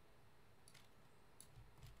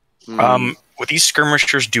 Would these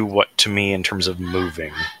skirmishers do what to me in terms of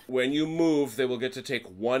moving? When you move, they will get to take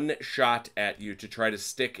 1 shot at you to try to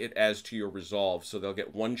stick it as to your resolve. So they'll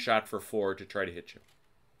get 1 shot for 4 to try to hit you.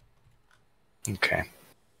 Okay.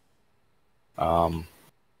 I'm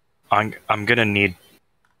gonna need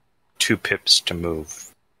 2 pips to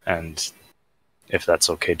move, and if that's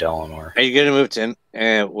okay, Delanor. Are you going to move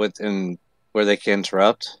to within where they can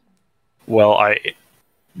interrupt? Well,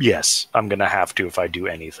 yes, I'm gonna have to if I do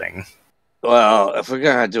anything. Well, if we're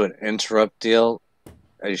going to do an interrupt deal,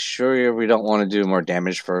 are you sure we don't want to do more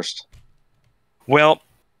damage first? Well,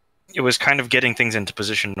 it was kind of getting things into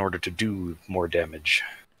position in order to do more damage.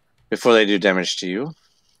 Before they do damage to you?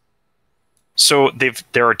 So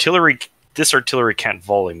their artillery. This artillery can't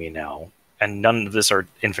volley me now, and none of this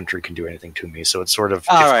infantry can do anything to me. So it's sort of if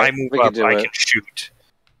right, I move we can up, do I it. can shoot.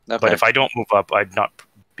 Okay. But if I don't move up, I'm not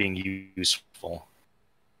being useful.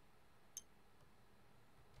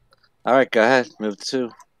 All right, go ahead. Move to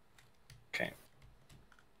 2. Okay.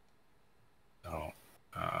 So,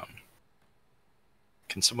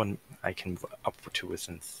 can someone? I can move up to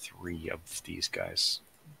within 3 of these guys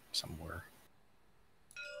somewhere.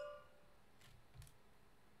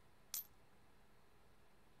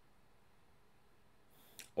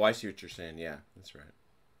 Oh, I see what you're saying. Yeah, that's right.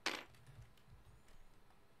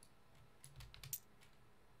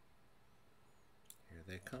 Here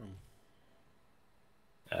they come.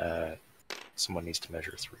 Someone needs to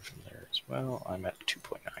measure 3 from there as well. I'm at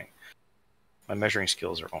 2.9. My measuring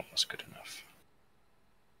skills are almost good enough.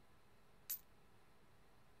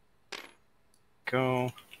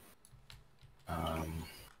 Go. Move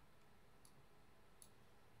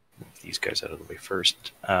these guys out of the way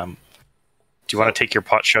first. Do you want to take your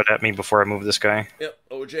pot shot at me before I move this guy? Yep,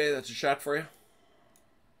 OJ, that's a shot for you.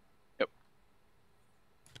 Yep.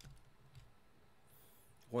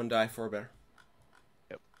 1 die, 4 better.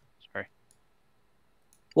 Sorry.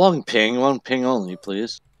 One ping only,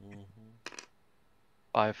 please.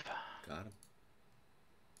 5. Got him.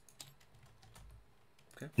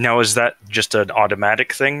 Okay. Now, is that just an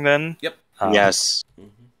automatic thing then? Yep. Yes.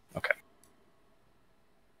 Okay.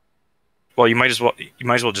 Well, you might as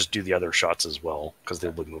well just do the other shots as well because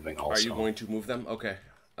they'll be moving also. Are you going to move them? Okay.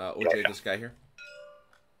 OJ, yeah. this guy here.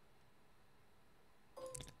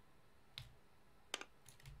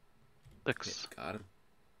 Six. Got him.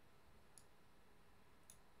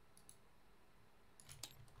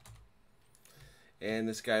 And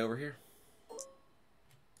this guy over here.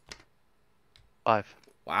 5.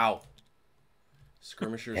 Wow.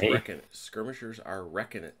 Skirmishers Hey. wrecking it. Skirmishers are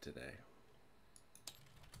wrecking it today.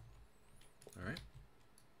 All right.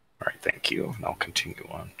 All right, thank you. And I'll continue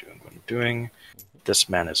on doing what I'm doing. This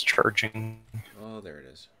man is charging. Oh, there it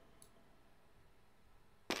is.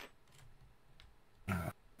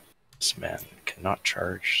 This man cannot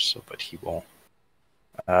charge, so but he will.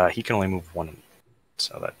 He can only move one,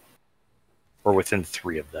 so that, or within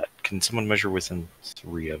 3 of that. Can someone measure within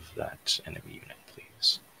 3 of that enemy unit,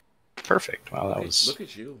 please? Perfect. Wow, that was. Look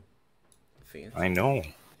at you. Fancy. I know.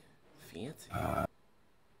 Fancy. I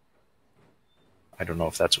don't know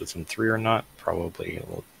if that's within 3 or not. Probably a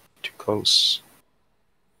little too close.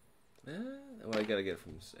 Well, I gotta get it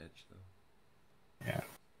from this edge though. Yeah.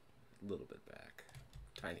 A little bit back.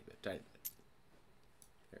 Tiny bit. There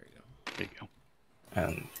you go. There you go.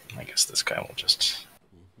 And I guess this guy will just.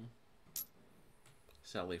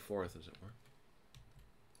 Sally forth, as it were.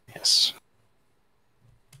 Yes.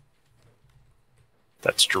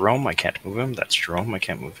 That's Jerome. I can't move him. That's Jerome. I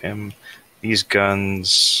can't move him. These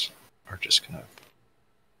guns are just gonna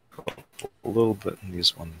go up a little bit, and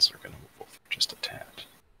these ones are gonna move over just a tad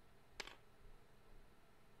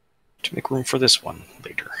to make room for this one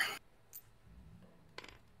later.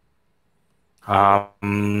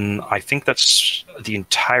 I think that's the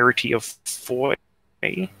entirety of Foy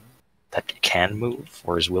that can move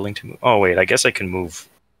or is willing to move. Oh wait, I guess I can move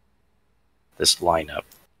this lineup.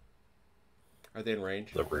 Are they in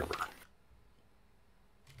range? The river.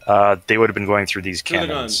 They would have been going through these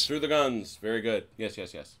cannons. Through the guns. Very good. Yes.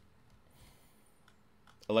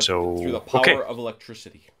 So through the power of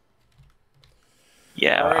electricity.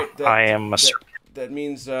 Yeah, All right, I am a. That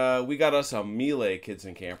means we got us a melee, kids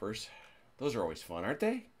and campers. Those are always fun, aren't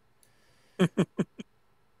they?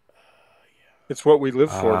 It's what we live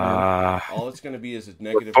for, man. All it's going to be is a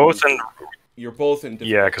negative. Both in. You're both in.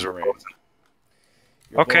 Yeah, because we're both.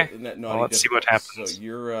 Okay. Well, let's see what happens. So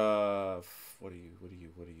you're what are you?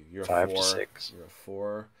 You're 5 a 4. to 6. You're a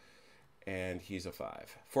 4, and he's a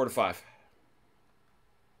 5. 4 to 5.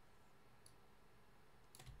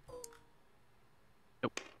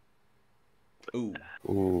 Nope. Ooh.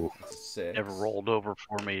 That's a 6. Never rolled over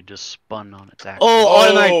for me, just spun on its axis. Oh,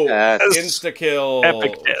 automatic death. Insta kill.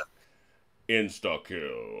 Epic death. Insta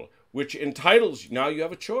kill. Which entitles you. Now you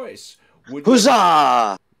have a choice.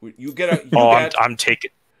 Huzzah! You get a. I'm taking.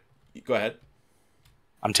 Go ahead.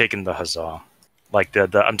 I'm taking the huzzah. Like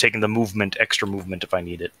I'm taking the movement, extra movement if I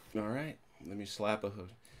need it. All right. Let me slap a.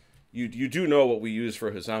 You do know what we use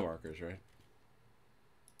for huzzah markers, right?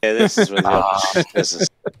 Yeah, this is really this is.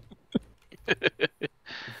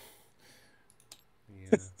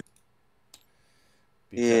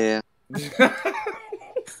 Yeah. Yeah.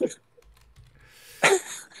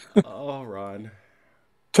 Oh, Ron.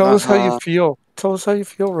 Tell us how you feel. Tell us how you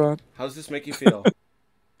feel, Ron. How does this make you feel?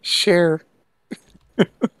 Share.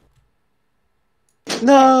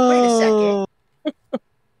 No. Wait a second.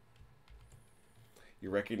 You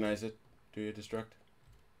recognize it? Do you, Destruct?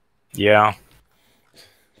 Yeah,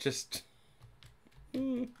 Just.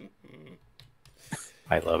 I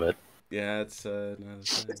love it. Yeah, it's not a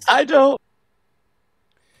thing. I don't.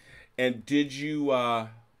 And did you?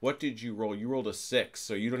 What did you roll? You rolled a 6,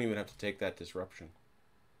 so you don't even have to take that disruption.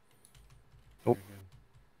 Nope.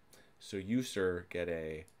 So you, sir, get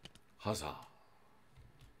a huzzah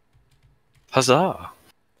Huzzah!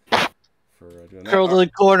 for doing that. Curled in the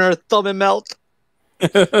corner, thumb and melt.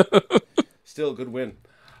 Still a good win.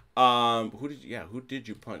 Who did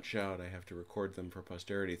you punch out? I have to record them for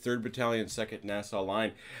posterity. 3rd Battalion, 2nd Nassau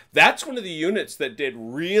Line. That's one of the units that did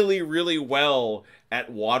really, really well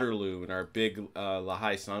at Waterloo in our big La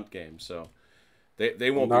Haye Sant game. So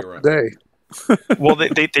they won't Not be around. today. Well,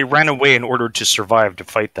 they ran away in order to survive to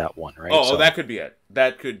fight that one, right? Oh, that could be it.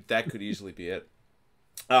 That could easily be it.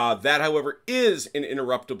 That, however, is an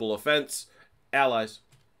interruptible offense. Allies.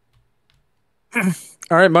 All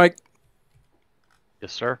right, Mike.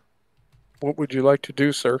 Yes, sir. What would you like to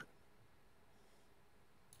do, sir?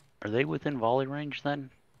 Are they within volley range then?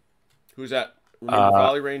 Who's that? Remember,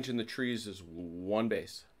 volley range in the trees is 1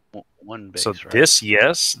 base. One base, So right? this,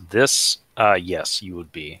 yes. This, yes, you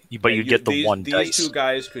would be. But you'd get the these, 1 these dice. These 2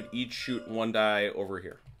 guys could each shoot 1 die over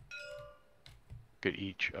here. Good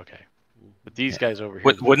each. Okay. But these guys over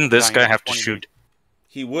here. Wouldn't this guy have to 20 shoot?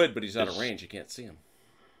 He would, but he's out of range. You can't see him.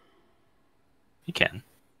 He can.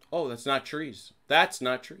 Oh, that's not trees. That's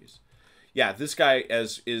not trees. Yeah, this guy,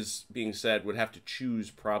 as is being said, would have to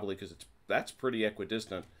choose probably because that's pretty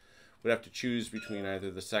equidistant. Would have to choose between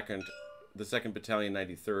either the second battalion,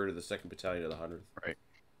 93rd, or the 2nd battalion of the 100th. Right.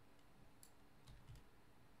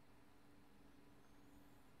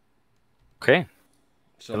 Okay.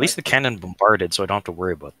 So At least the cannon bombarded, so I don't have to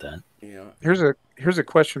worry about that. Yeah. Here's a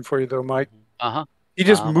question for you though, Mike. Uh-huh. He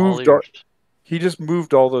just moved. He just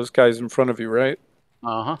moved all those guys in front of you, right?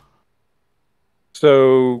 Uh-huh.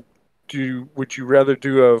 So, would you rather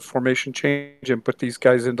do a formation change and put these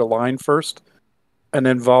guys into line first, and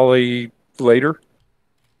then volley later?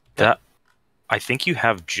 I think you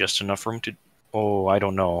have just enough room to. Oh, I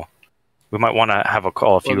don't know. We might want to have a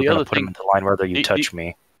call if you were going to put him into line whether you touch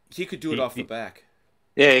me. He could do it off the back.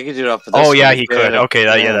 Yeah, he could do it off the Oh, yeah, he could. Okay,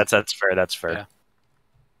 yeah, that's fair. That's fair. Yeah.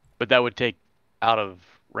 But that would take out of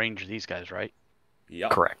range these guys, right?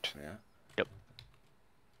 Yep. Correct. Yeah. Yep.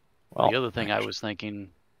 Well, the other thing I was thinking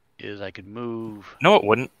is I could move. No, it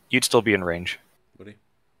wouldn't. You'd still be in range. Would he?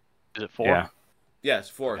 Is it 4? Yeah. Yes,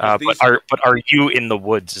 4. But are you in the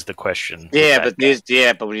woods? Is the question. Yeah, but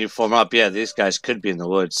but when you form up, these guys could be in the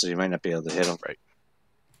woods, so you might not be able to hit them. Right.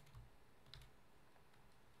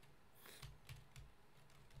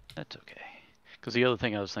 That's okay. Because the other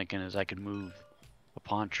thing I was thinking is I could move a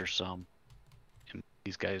punch or some, and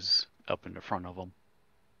these guys up in the front of them.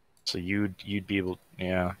 So you'd be able,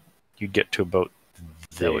 you'd get to about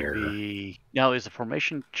there. That would be. Now, is the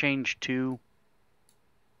formation change to?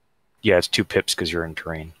 Yeah, it's 2 pips because you're in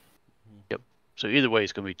terrain. Yep. So either way,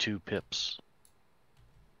 it's going to be 2 pips.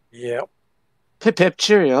 Yep. Pip pip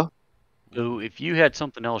cheerio. So if you had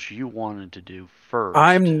something else you wanted to do first,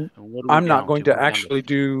 I'm not going to actually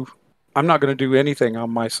do. I'm not going to do anything on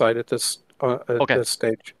my side at this this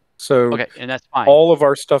stage. So okay, and that's fine. All of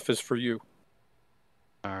our stuff is for you.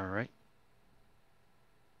 All right.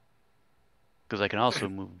 Because I can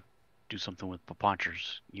also do something with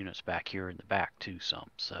Papancher's units back here in the back too.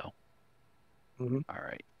 So. All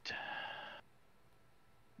right.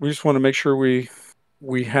 We just want to make sure we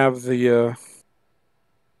have the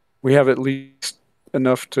we have at least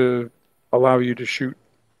enough to allow you to shoot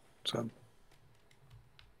some.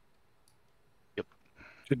 Yep.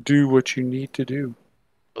 To do what you need to do.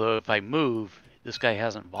 Well, if I move, this guy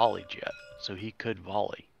hasn't volleyed yet, so he could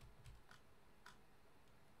volley.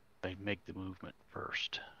 I make the movement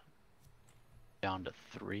first. Down to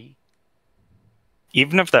 3.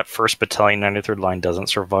 Even if that 1st Battalion 93rd line doesn't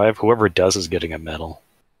survive, whoever does is getting a medal.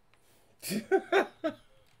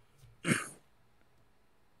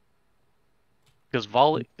 Because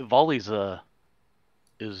volley's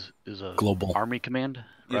is a global army command,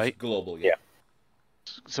 right? It's global, yeah.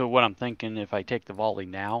 So what I'm thinking, if I take the volley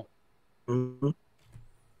now,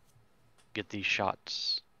 get these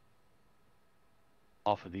shots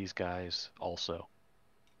off of these guys also.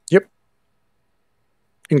 Yep.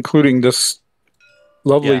 Including this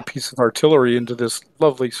lovely piece of artillery into this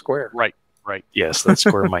lovely square. Right. Yes, that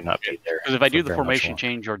square might not be there. Because if I do the formation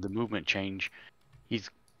change or the movement change, he's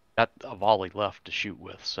got a volley left to shoot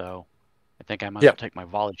with. So I think I might take my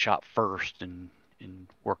volley shot first and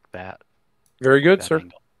work that. Very good, sir.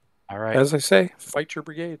 Angle. All right. As I say, fight your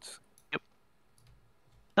brigades. Yep.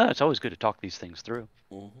 No, it's always good to talk these things through.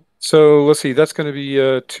 So let's see. That's going to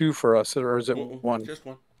be 2 for us, or is it 1? Just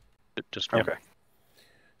 1. Just 1. Okay.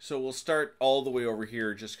 So we'll start all the way over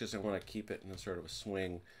here just because I want to keep it in a sort of a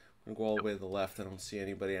swing. I'm going to go all the way to the left. I don't see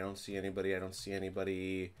anybody. I don't see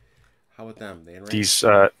anybody. How about them? They in range? These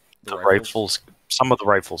the rifles. Some of the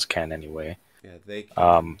rifles can anyway. Yeah, they can.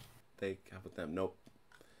 How about them? Nope.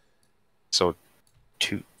 So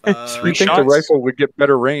 2, 3 you shots. think the rifle would get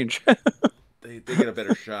better range? they get a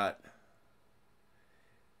better shot.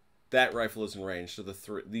 That rifle is in range, so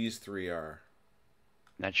these 3 are.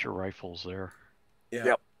 That's your rifles there. Yeah.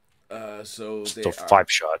 Yep. So they still 5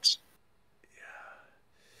 shots.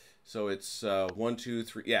 So it's 1, 2,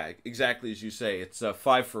 3. Yeah, exactly as you say. It's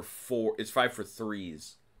 5 for 4. It's 5 for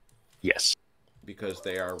 3s. Yes. Because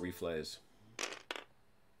they are reflays.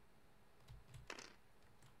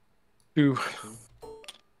 2.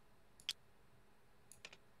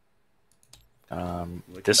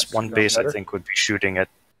 This one base, I think, would be shooting at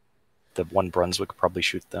the one Brunswick. Could probably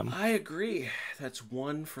shoot them. I agree. That's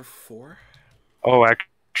 1 for 4. Oh,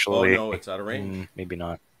 actually. Oh no, it's out of range. Maybe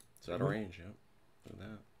not. It's out of range. Yeah. Look at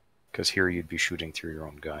that. Because here you'd be shooting through your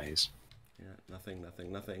own guys. Yeah, nothing.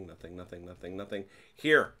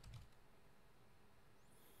 Here.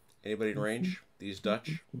 Anybody in range? These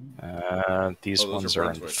Dutch? These those ones are are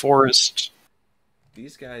in the Brunswick. forest.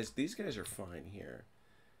 these guys are fine here,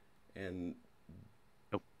 and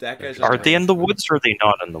Nope. that guy's. Are they in the woods or are they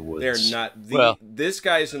not in the woods? They're not. Well- This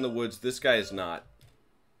guy's in the woods. This guy is not.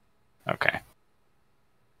 Okay.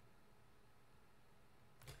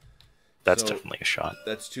 That's So, definitely a shot.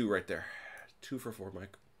 That's 2 right there. 2 for 4,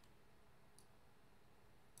 Mike.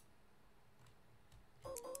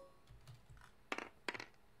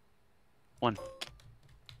 One.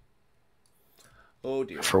 Oh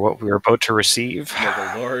dear. For what we were about to receive. May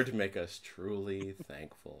the Lord make us truly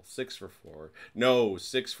thankful. 6 for 4. No,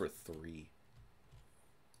 6 for 3.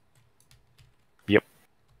 Yep.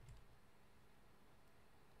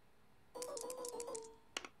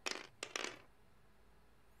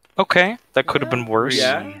 Okay, that could have been worse.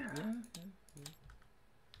 Yeah.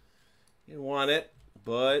 You want it,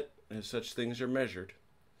 but as such things are measured.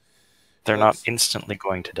 They're Let's- not instantly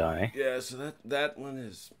going to die. Yeah, so that one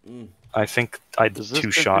is. I think I did Does this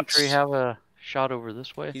 2 shots. infantry have a shot over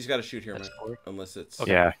this way? He's got to shoot here, That's Mike. forward. Unless it's.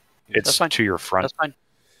 Okay. Yeah, it's fine. to your front. That's fine.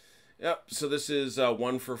 Yep. So this is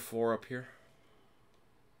 1 for 4 up here.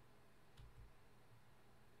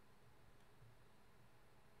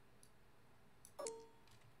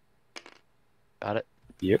 Got it.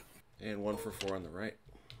 Yep. And 1 for 4 on the right.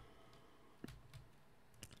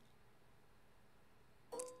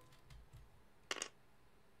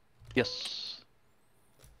 Yes.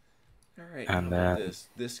 All right. And how about then-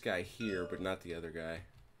 this guy here, but not the other guy.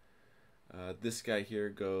 This guy here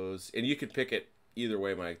goes, and you could pick it either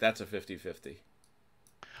way, Mike. That's a 50-50.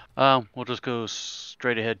 We'll just go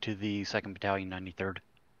straight ahead to the 2nd Battalion, 93rd.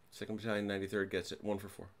 2nd Battalion, 93rd gets it. 1 for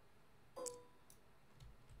 4.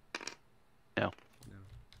 No.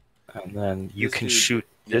 And then you This can dude- shoot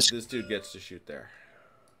yeah, this, this dude gets to shoot there.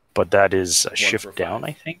 but that is a 1 shift for down, 5.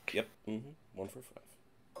 I think. Yep. 1 for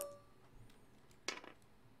 5.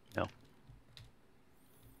 No.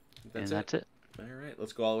 That's and that's it. All right,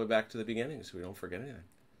 let's go all the way back to the beginning so we don't forget anything.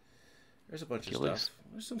 There's a bunch of Achilles. stuff.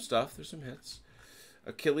 There's some stuff. There's some hits.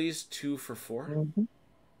 Achilles 2 for 4.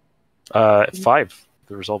 5.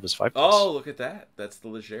 The resolve is 5. Oh, look at that. That's the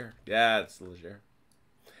Leger. Yeah, it's the Leger.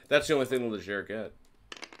 That's the only thing the Leger get.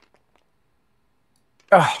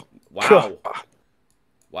 Ah, Wow.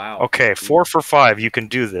 Wow. Okay, 4 for 5. You can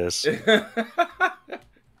do this.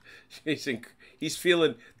 He's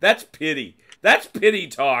feeling. That's pity. That's pity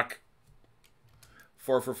talk.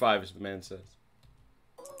 4 for 5, as the man says.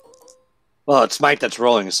 Well, it's Mike that's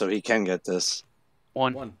rolling, so he can get this.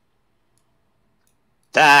 1.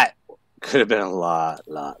 That could have been a lot.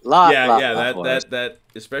 Yeah. worse. That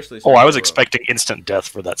especially. Oh, I was expecting instant death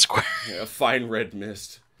for that square. A fine red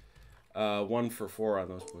mist. 1 for 4 on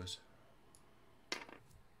those boys.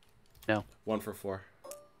 No. 1 for 4.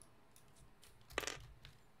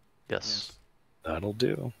 Yes. That'll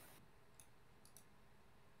do.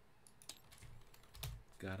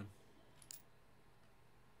 Got him.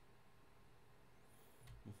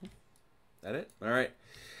 That it? All right.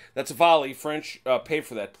 That's a volley. French, pay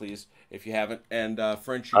for that, please, if you haven't. And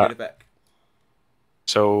French, you get it back.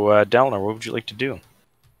 So, Dalinar, what would you like to do? I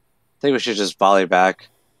think we should just volley back.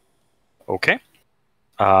 Okay.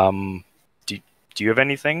 Do you have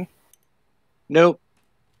anything? Nope.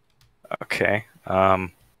 Okay. Well,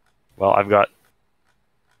 I've got.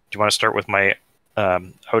 Do you want to start with my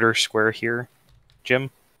outer square here, Jim?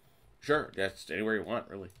 Sure. That's anywhere you want,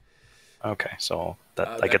 really. Okay, so that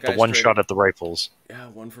I that get the guy's one straight- shot at the rifles. Yeah,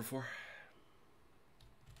 1 for 4.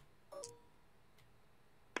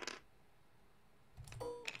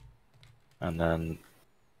 And then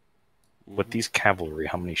with these cavalry,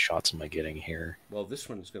 how many shots am I getting here? Well, this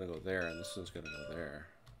one's going to go there, and this one's going to go there.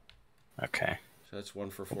 Okay. So that's 1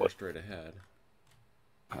 for 4 What? straight ahead.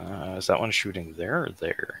 Is that one shooting there or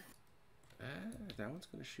there? That one's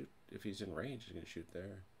going to shoot. If he's in range, he's going to shoot there. You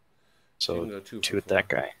So can go 2 2 for at that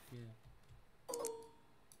 4. guy.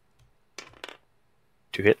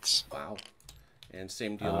 2 hits. Wow. And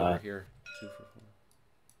same deal over here. 2 for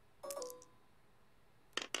 4.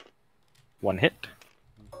 1 hit.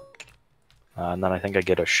 And then I think I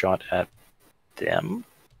get a shot at them.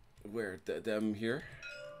 Where? Them here?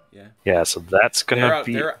 Yeah. Yeah, so that's They're gonna out,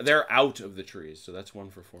 be. they're out of the trees, so that's 1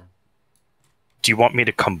 for 4. Do you want me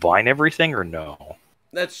to combine everything or no?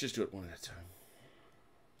 Let's just do it one at a time.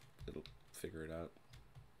 It'll figure it out.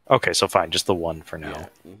 Okay, so fine, just the 1 for now.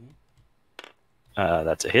 Yeah. Mm-hmm.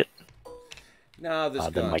 That's a hit. No, this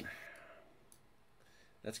then gun. Mike-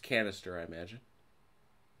 That's canister, I imagine.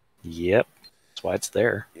 Yep, that's why it's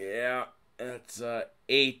there. Yeah, that's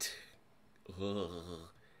 8. Ugh.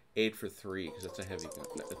 8 for 3, because that's a heavy gun.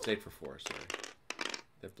 No, it's 8 for 4, sorry.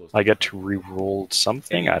 That blows I get to re-roll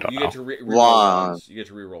something. I don't you know. get to re-roll One. ones. You get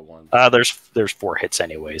to re-roll 1. There's 4 hits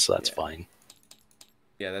anyway, so that's Yeah. fine.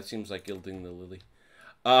 Yeah, that seems like gilding the lily.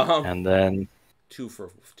 And then two for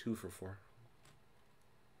 4.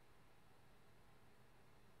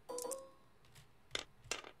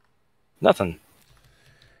 nothing.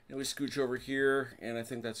 And we scooch over here, and I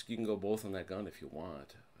think you can go both on that gun if you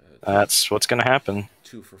want. That's what's going to happen.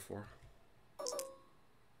 2 for 4.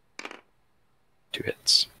 2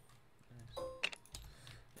 hits.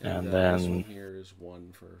 And this then one here is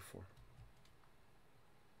 1 for 4.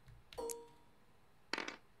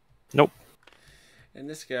 nope. And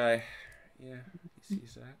this guy, yeah, he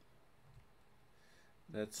sees that.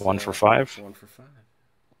 That's 1 for 5. 1 for 5.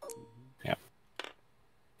 Yeah.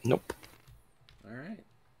 Nope. All right.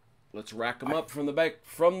 Let's rack them up from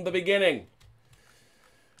the beginning.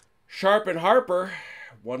 Sharp and Harper,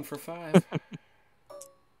 1 for 5.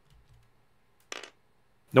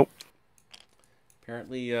 Nope.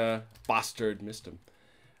 Apparently, Bastard missed him.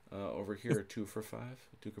 Over here, 2 for 5.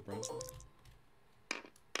 Duke of Bronze.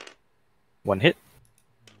 1 hit.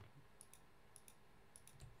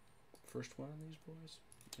 First one of these boys?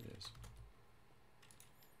 It is.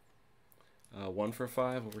 1 for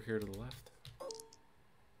 5 over here to the left.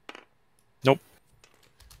 Nope.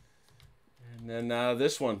 And then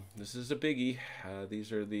this one. This is a biggie.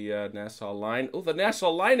 These are the Nassau line. Oh, the Nassau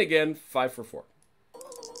line again. 5 for 4.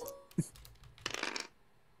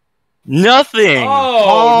 Nothing.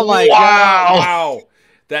 Oh my God! Wow.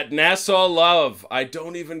 That Nassau love. I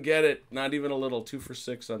don't even get it. Not even a little. 2 for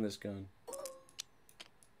 6 on this gun.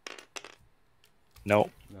 Nope.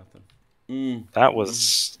 Nothing. That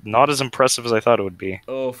was not as impressive as I thought it would be.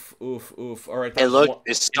 Oof, oof, oof. All right.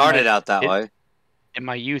 It started out that way. In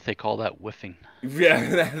my youth, they call that whiffing.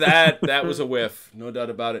 Yeah, that was a whiff. No doubt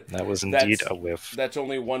about it. That was indeed a whiff. That's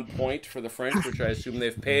only 1 point for the French, which I assume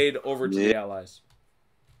they've paid over to the Allies.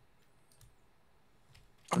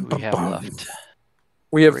 What do we have left?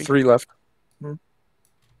 We have 3 left. And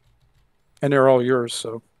they're all yours,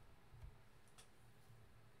 so.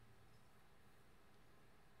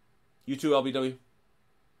 You too, LBW.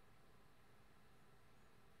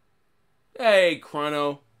 Hey,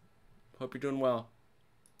 Chrono. Hope you're doing well.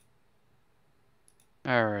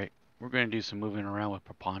 All right. We're going to do some moving around with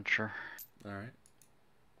Papancher. All right.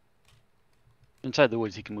 Inside the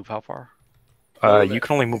woods, he can move how far? You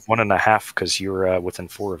can only move 1.5 because you're within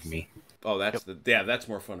 4 of me. Oh, that's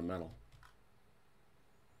more fundamental.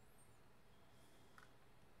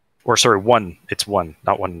 Or sorry, 1. It's 1,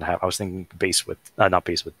 not 1.5. I was thinking base width, not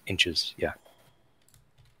base width, inches. Yeah.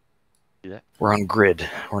 Do that. We're on grid.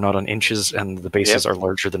 We're not on inches, and the bases are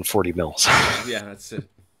larger than 40 mils. Yeah, that's it.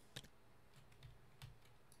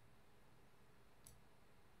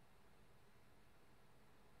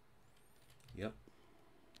 Yep.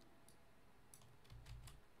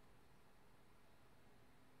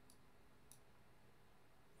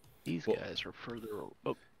 These guys are further.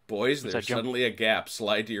 Oh, boys, What's there's that jump? suddenly a gap.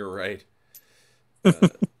 Slide to your right.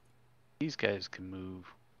 these guys can move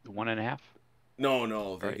 1.5.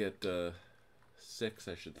 No, they Right. get 6,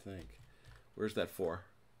 I should think. Where's that 4?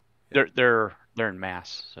 They're in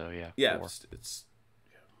mass, so yeah. Yeah, 4. it's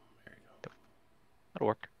yeah, there you go. That'll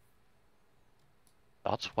work.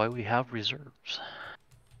 That's why we have reserves.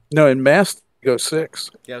 No, in mass, go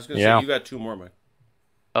 6. Yeah, I was gonna Yeah. say you got 2 more, Mike.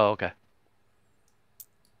 Oh, okay.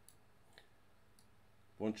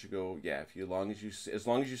 Once you go, yeah, as long as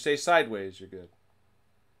you say sideways, you're good.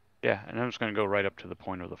 Yeah, and I'm just going to go right up to the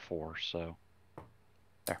point of the 4, so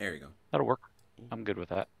There you go. that'll work. I'm good with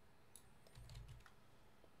that.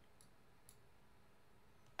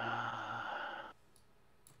 I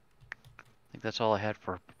think that's all I had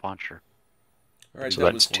for Papancher. All right, So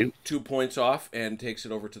that that's was 2. 2 points off and takes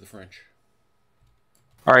it over to the French.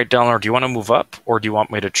 All right, Delnor, do you want to move up, or do you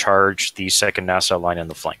want me to charge the second Nassau line in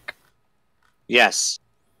the flank? Yes.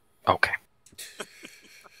 Okay.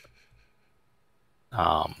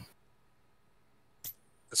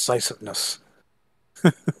 Decisiveness.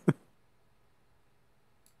 Oh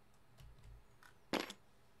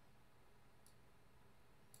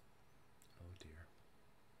dear.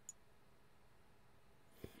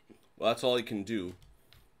 Well, that's all he can do,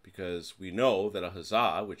 because we know that a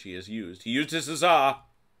huzzah, which he used his huzzah. I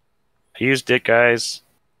used it, guys.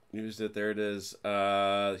 Used it. There it is.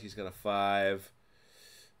 He's got a 5.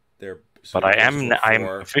 There. But I'm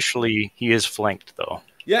officially, he is flanked, though.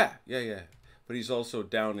 Yeah. But he's also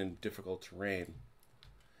down in difficult terrain.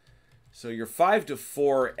 So you're 5 to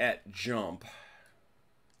 4 at jump.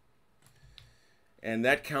 And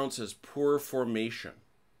that counts as poor formation.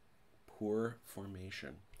 Poor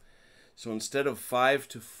formation. So instead of 5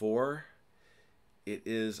 to 4, it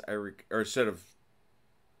is, or instead of,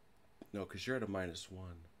 no, because you're at a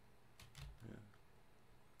 -1. Yeah.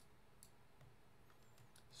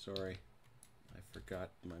 Sorry. I forgot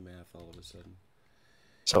my math all of a sudden.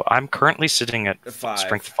 So I'm currently sitting at Five.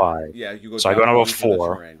 strength 5. Yeah, you go So I down go down to a one for the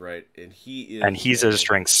 4. terrain, right? And he He's at a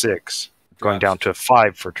strength 6, going drops- down to a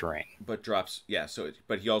 5 for terrain. but drops. Yeah,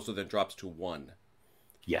 but he also then drops to 1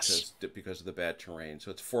 Yes. because of the bad terrain. So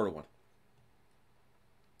it's 4 to 1.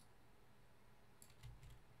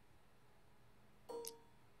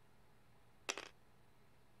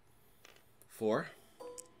 Four.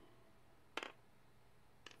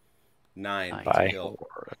 9 to Bye. kill.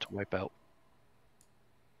 Or to wipe out.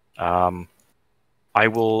 I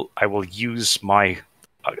will use my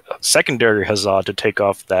secondary huzzah to take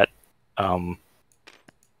off that the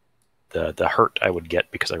hurt I would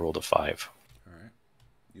get because I rolled a 5. All right.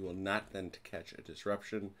 You will not then catch a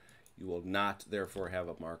disruption. You will not therefore have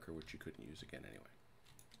a marker which you couldn't use again anyway.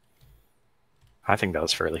 I think that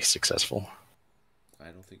was fairly successful. I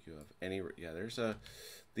don't think you have any. Yeah, there's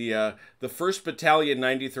the 1st Battalion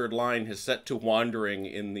 93rd Line has set to wandering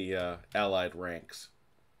in the Allied ranks.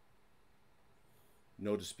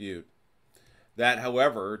 No dispute. That,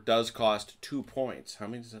 however, does cost 2 points. How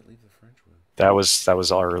many does that leave the French with? That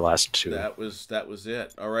was our last 2. That was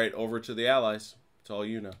it. All right, over to the Allies. It's all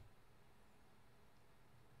you know.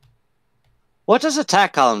 What does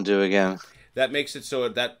attack column do again? That makes it so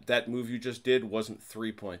that move you just did wasn't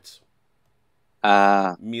 3 points.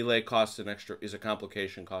 Melee costs an extra, is a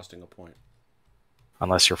complication costing a point.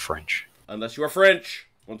 Unless you're French. Unless you are French,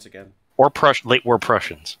 once again. Or late war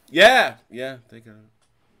Prussians. Yeah, they got it.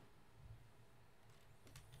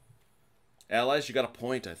 Allies, you got a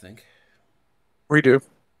point, I think. We do.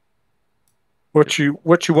 What you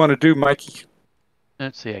want to do, Mikey?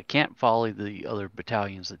 Let's see. I can't volley the other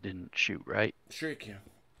battalions that didn't shoot, right? Sure you can.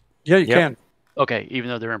 Yeah, you Yep. can. Okay, even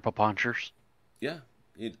though they're in papanchers. Yeah.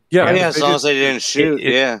 Oh, Yeah, yeah, as long as they didn't shoot.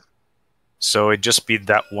 Yeah. So it'd just be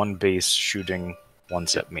that one base shooting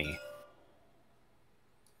once at me.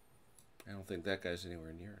 I don't think that guy's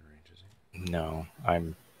anywhere near in range, is he? No,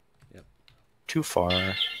 I'm Yep. too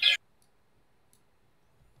far.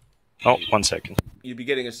 Oh, 1 second. You'd be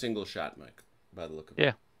getting a single shot, Mike, by the look of it.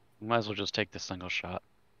 Yeah. Might as well just take the single shot.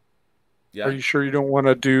 Yeah. Are you sure you don't want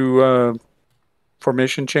to do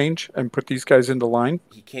formation change and put these guys into line?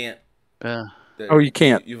 He can't. Uh, Oh, you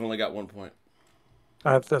can't. You've only got 1 point.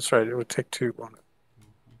 That's right. It would take 2 on it.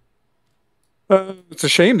 It's a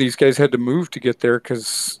shame these guys had to move to get there,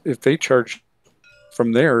 because if they charged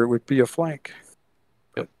from there, it would be a flank.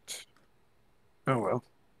 But oh well.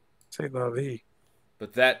 Say la vie.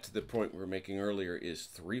 But that, to the point we were making earlier, is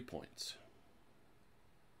 3 points.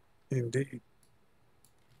 Indeed.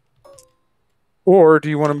 Or do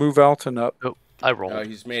you want to move Alton up? oh, I rolled.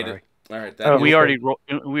 He's made Sorry. it. All right. Oh, We okay.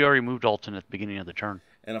 already moved Alton at the beginning of the turn.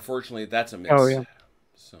 And unfortunately, that's a miss. Oh, yeah.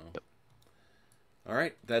 So, all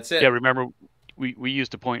right, that's it. Yeah, remember we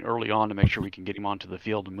used a point early on to make sure we can get him onto the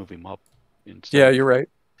field and move him up instead Yeah, of you're right.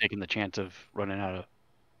 taking the chance of running out of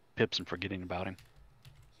pips and forgetting about him.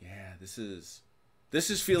 Yeah, this is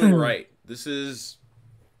feeling right. This is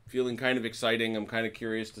feeling kind of exciting. I'm kind of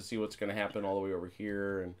curious to see what's going to happen all the way over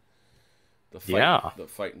here, and the fight. Yeah. The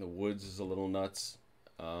fight in the woods is a little nuts.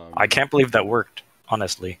 I can't believe that worked,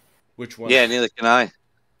 honestly. Which one? Yeah, neither can I.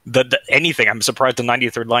 Anything. I'm surprised the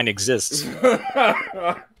 93rd line exists.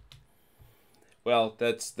 Well,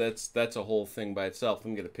 that's a whole thing by itself. Let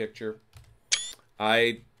me get a picture.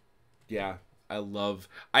 I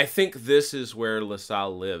think this is where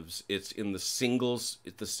Lasalle lives. It's in the singles.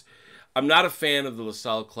 I'm not a fan of the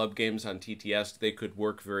Lasalle club games on TTS. They could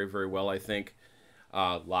work very, very well, I think,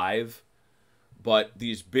 live. But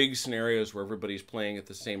these big scenarios where everybody's playing at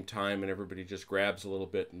the same time and everybody just grabs a little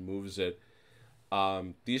bit and moves it,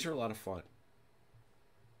 these are a lot of fun.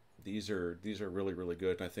 These are really, really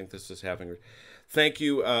good, and I think this is having. Thank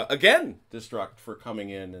you again, Destruct, for coming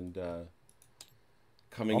in and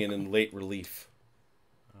coming in late relief.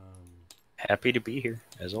 Happy to be here,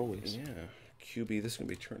 as always. Yeah, QB. This is gonna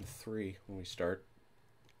be turn 3 when we start.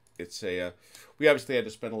 It's we obviously had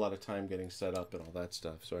to spend a lot of time getting set up and all that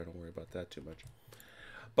stuff, so I don't worry about that too much.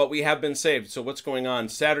 But we have been saved. So what's going on?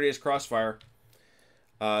 Saturday is Crossfire.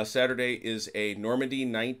 Saturday is a Normandy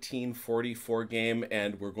 1944 game,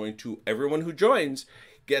 and we're going to, everyone who joins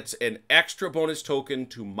gets an extra bonus token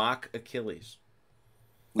to mock Achilles.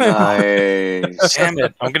 Nice. Damn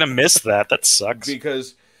it! I'm gonna miss that. That sucks.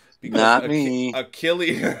 Because Not me.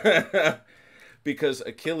 Achilles because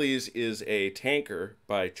Achilles is a tanker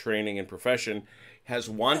by training and profession, has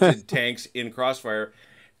wanted tanks in Crossfire,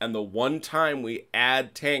 and the one time we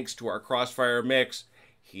add tanks to our Crossfire mix,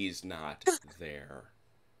 he's not there.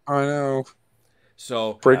 I know.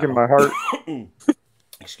 So Breaking my heart.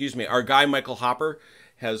 excuse me, our guy Michael Hopper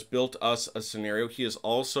has built us a scenario. He is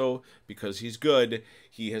also, because he's good,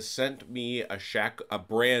 he has sent me a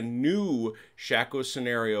brand new Shaco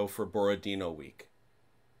scenario for Borodino week.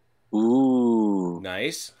 Ooh.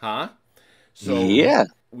 Nice, huh? So Yeah.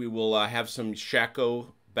 we will have some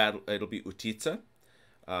Shaco battle. It'll be Utitsa,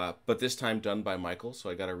 but this time done by Michael. So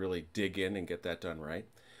I got to really dig in and get that done right.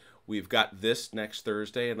 We've got this next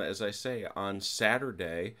Thursday, and as I say, on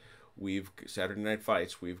Saturday, Saturday Night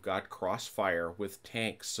Fights. We've got Crossfire with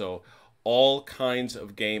tanks. So all kinds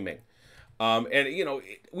of gaming. And you know,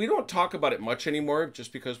 we don't talk about it much anymore,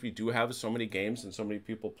 just because we do have so many games and so many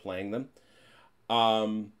people playing them.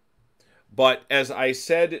 But as I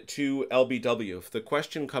said to LBW, if the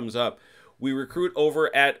question comes up, we recruit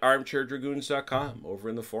over at armchairdragoons.com, over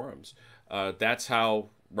in the forums. That's how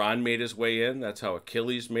Ron made his way in. That's how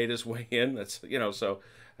Achilles made his way in. That's, you know, so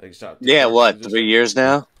I think it's Yeah, what, 3 years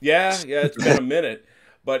now? Yeah, it's been a minute.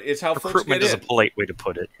 But it's how folks Recruitment get is in. a polite way to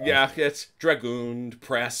put it. Yeah, it's dragooned,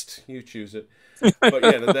 pressed. You choose it. But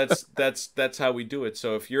yeah, that's how we do it.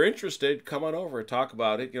 So if you're interested, come on over, talk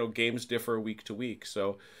about it. You know, games differ week to week.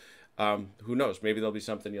 So who knows? Maybe there'll be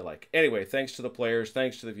something you like. Anyway, thanks to the players.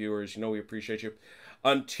 Thanks to the viewers. You know, we appreciate you.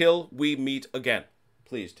 Until we meet again,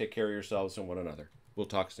 please take care of yourselves and one another. We'll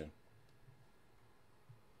talk soon.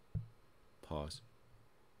 Pause.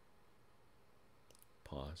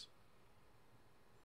 Pause.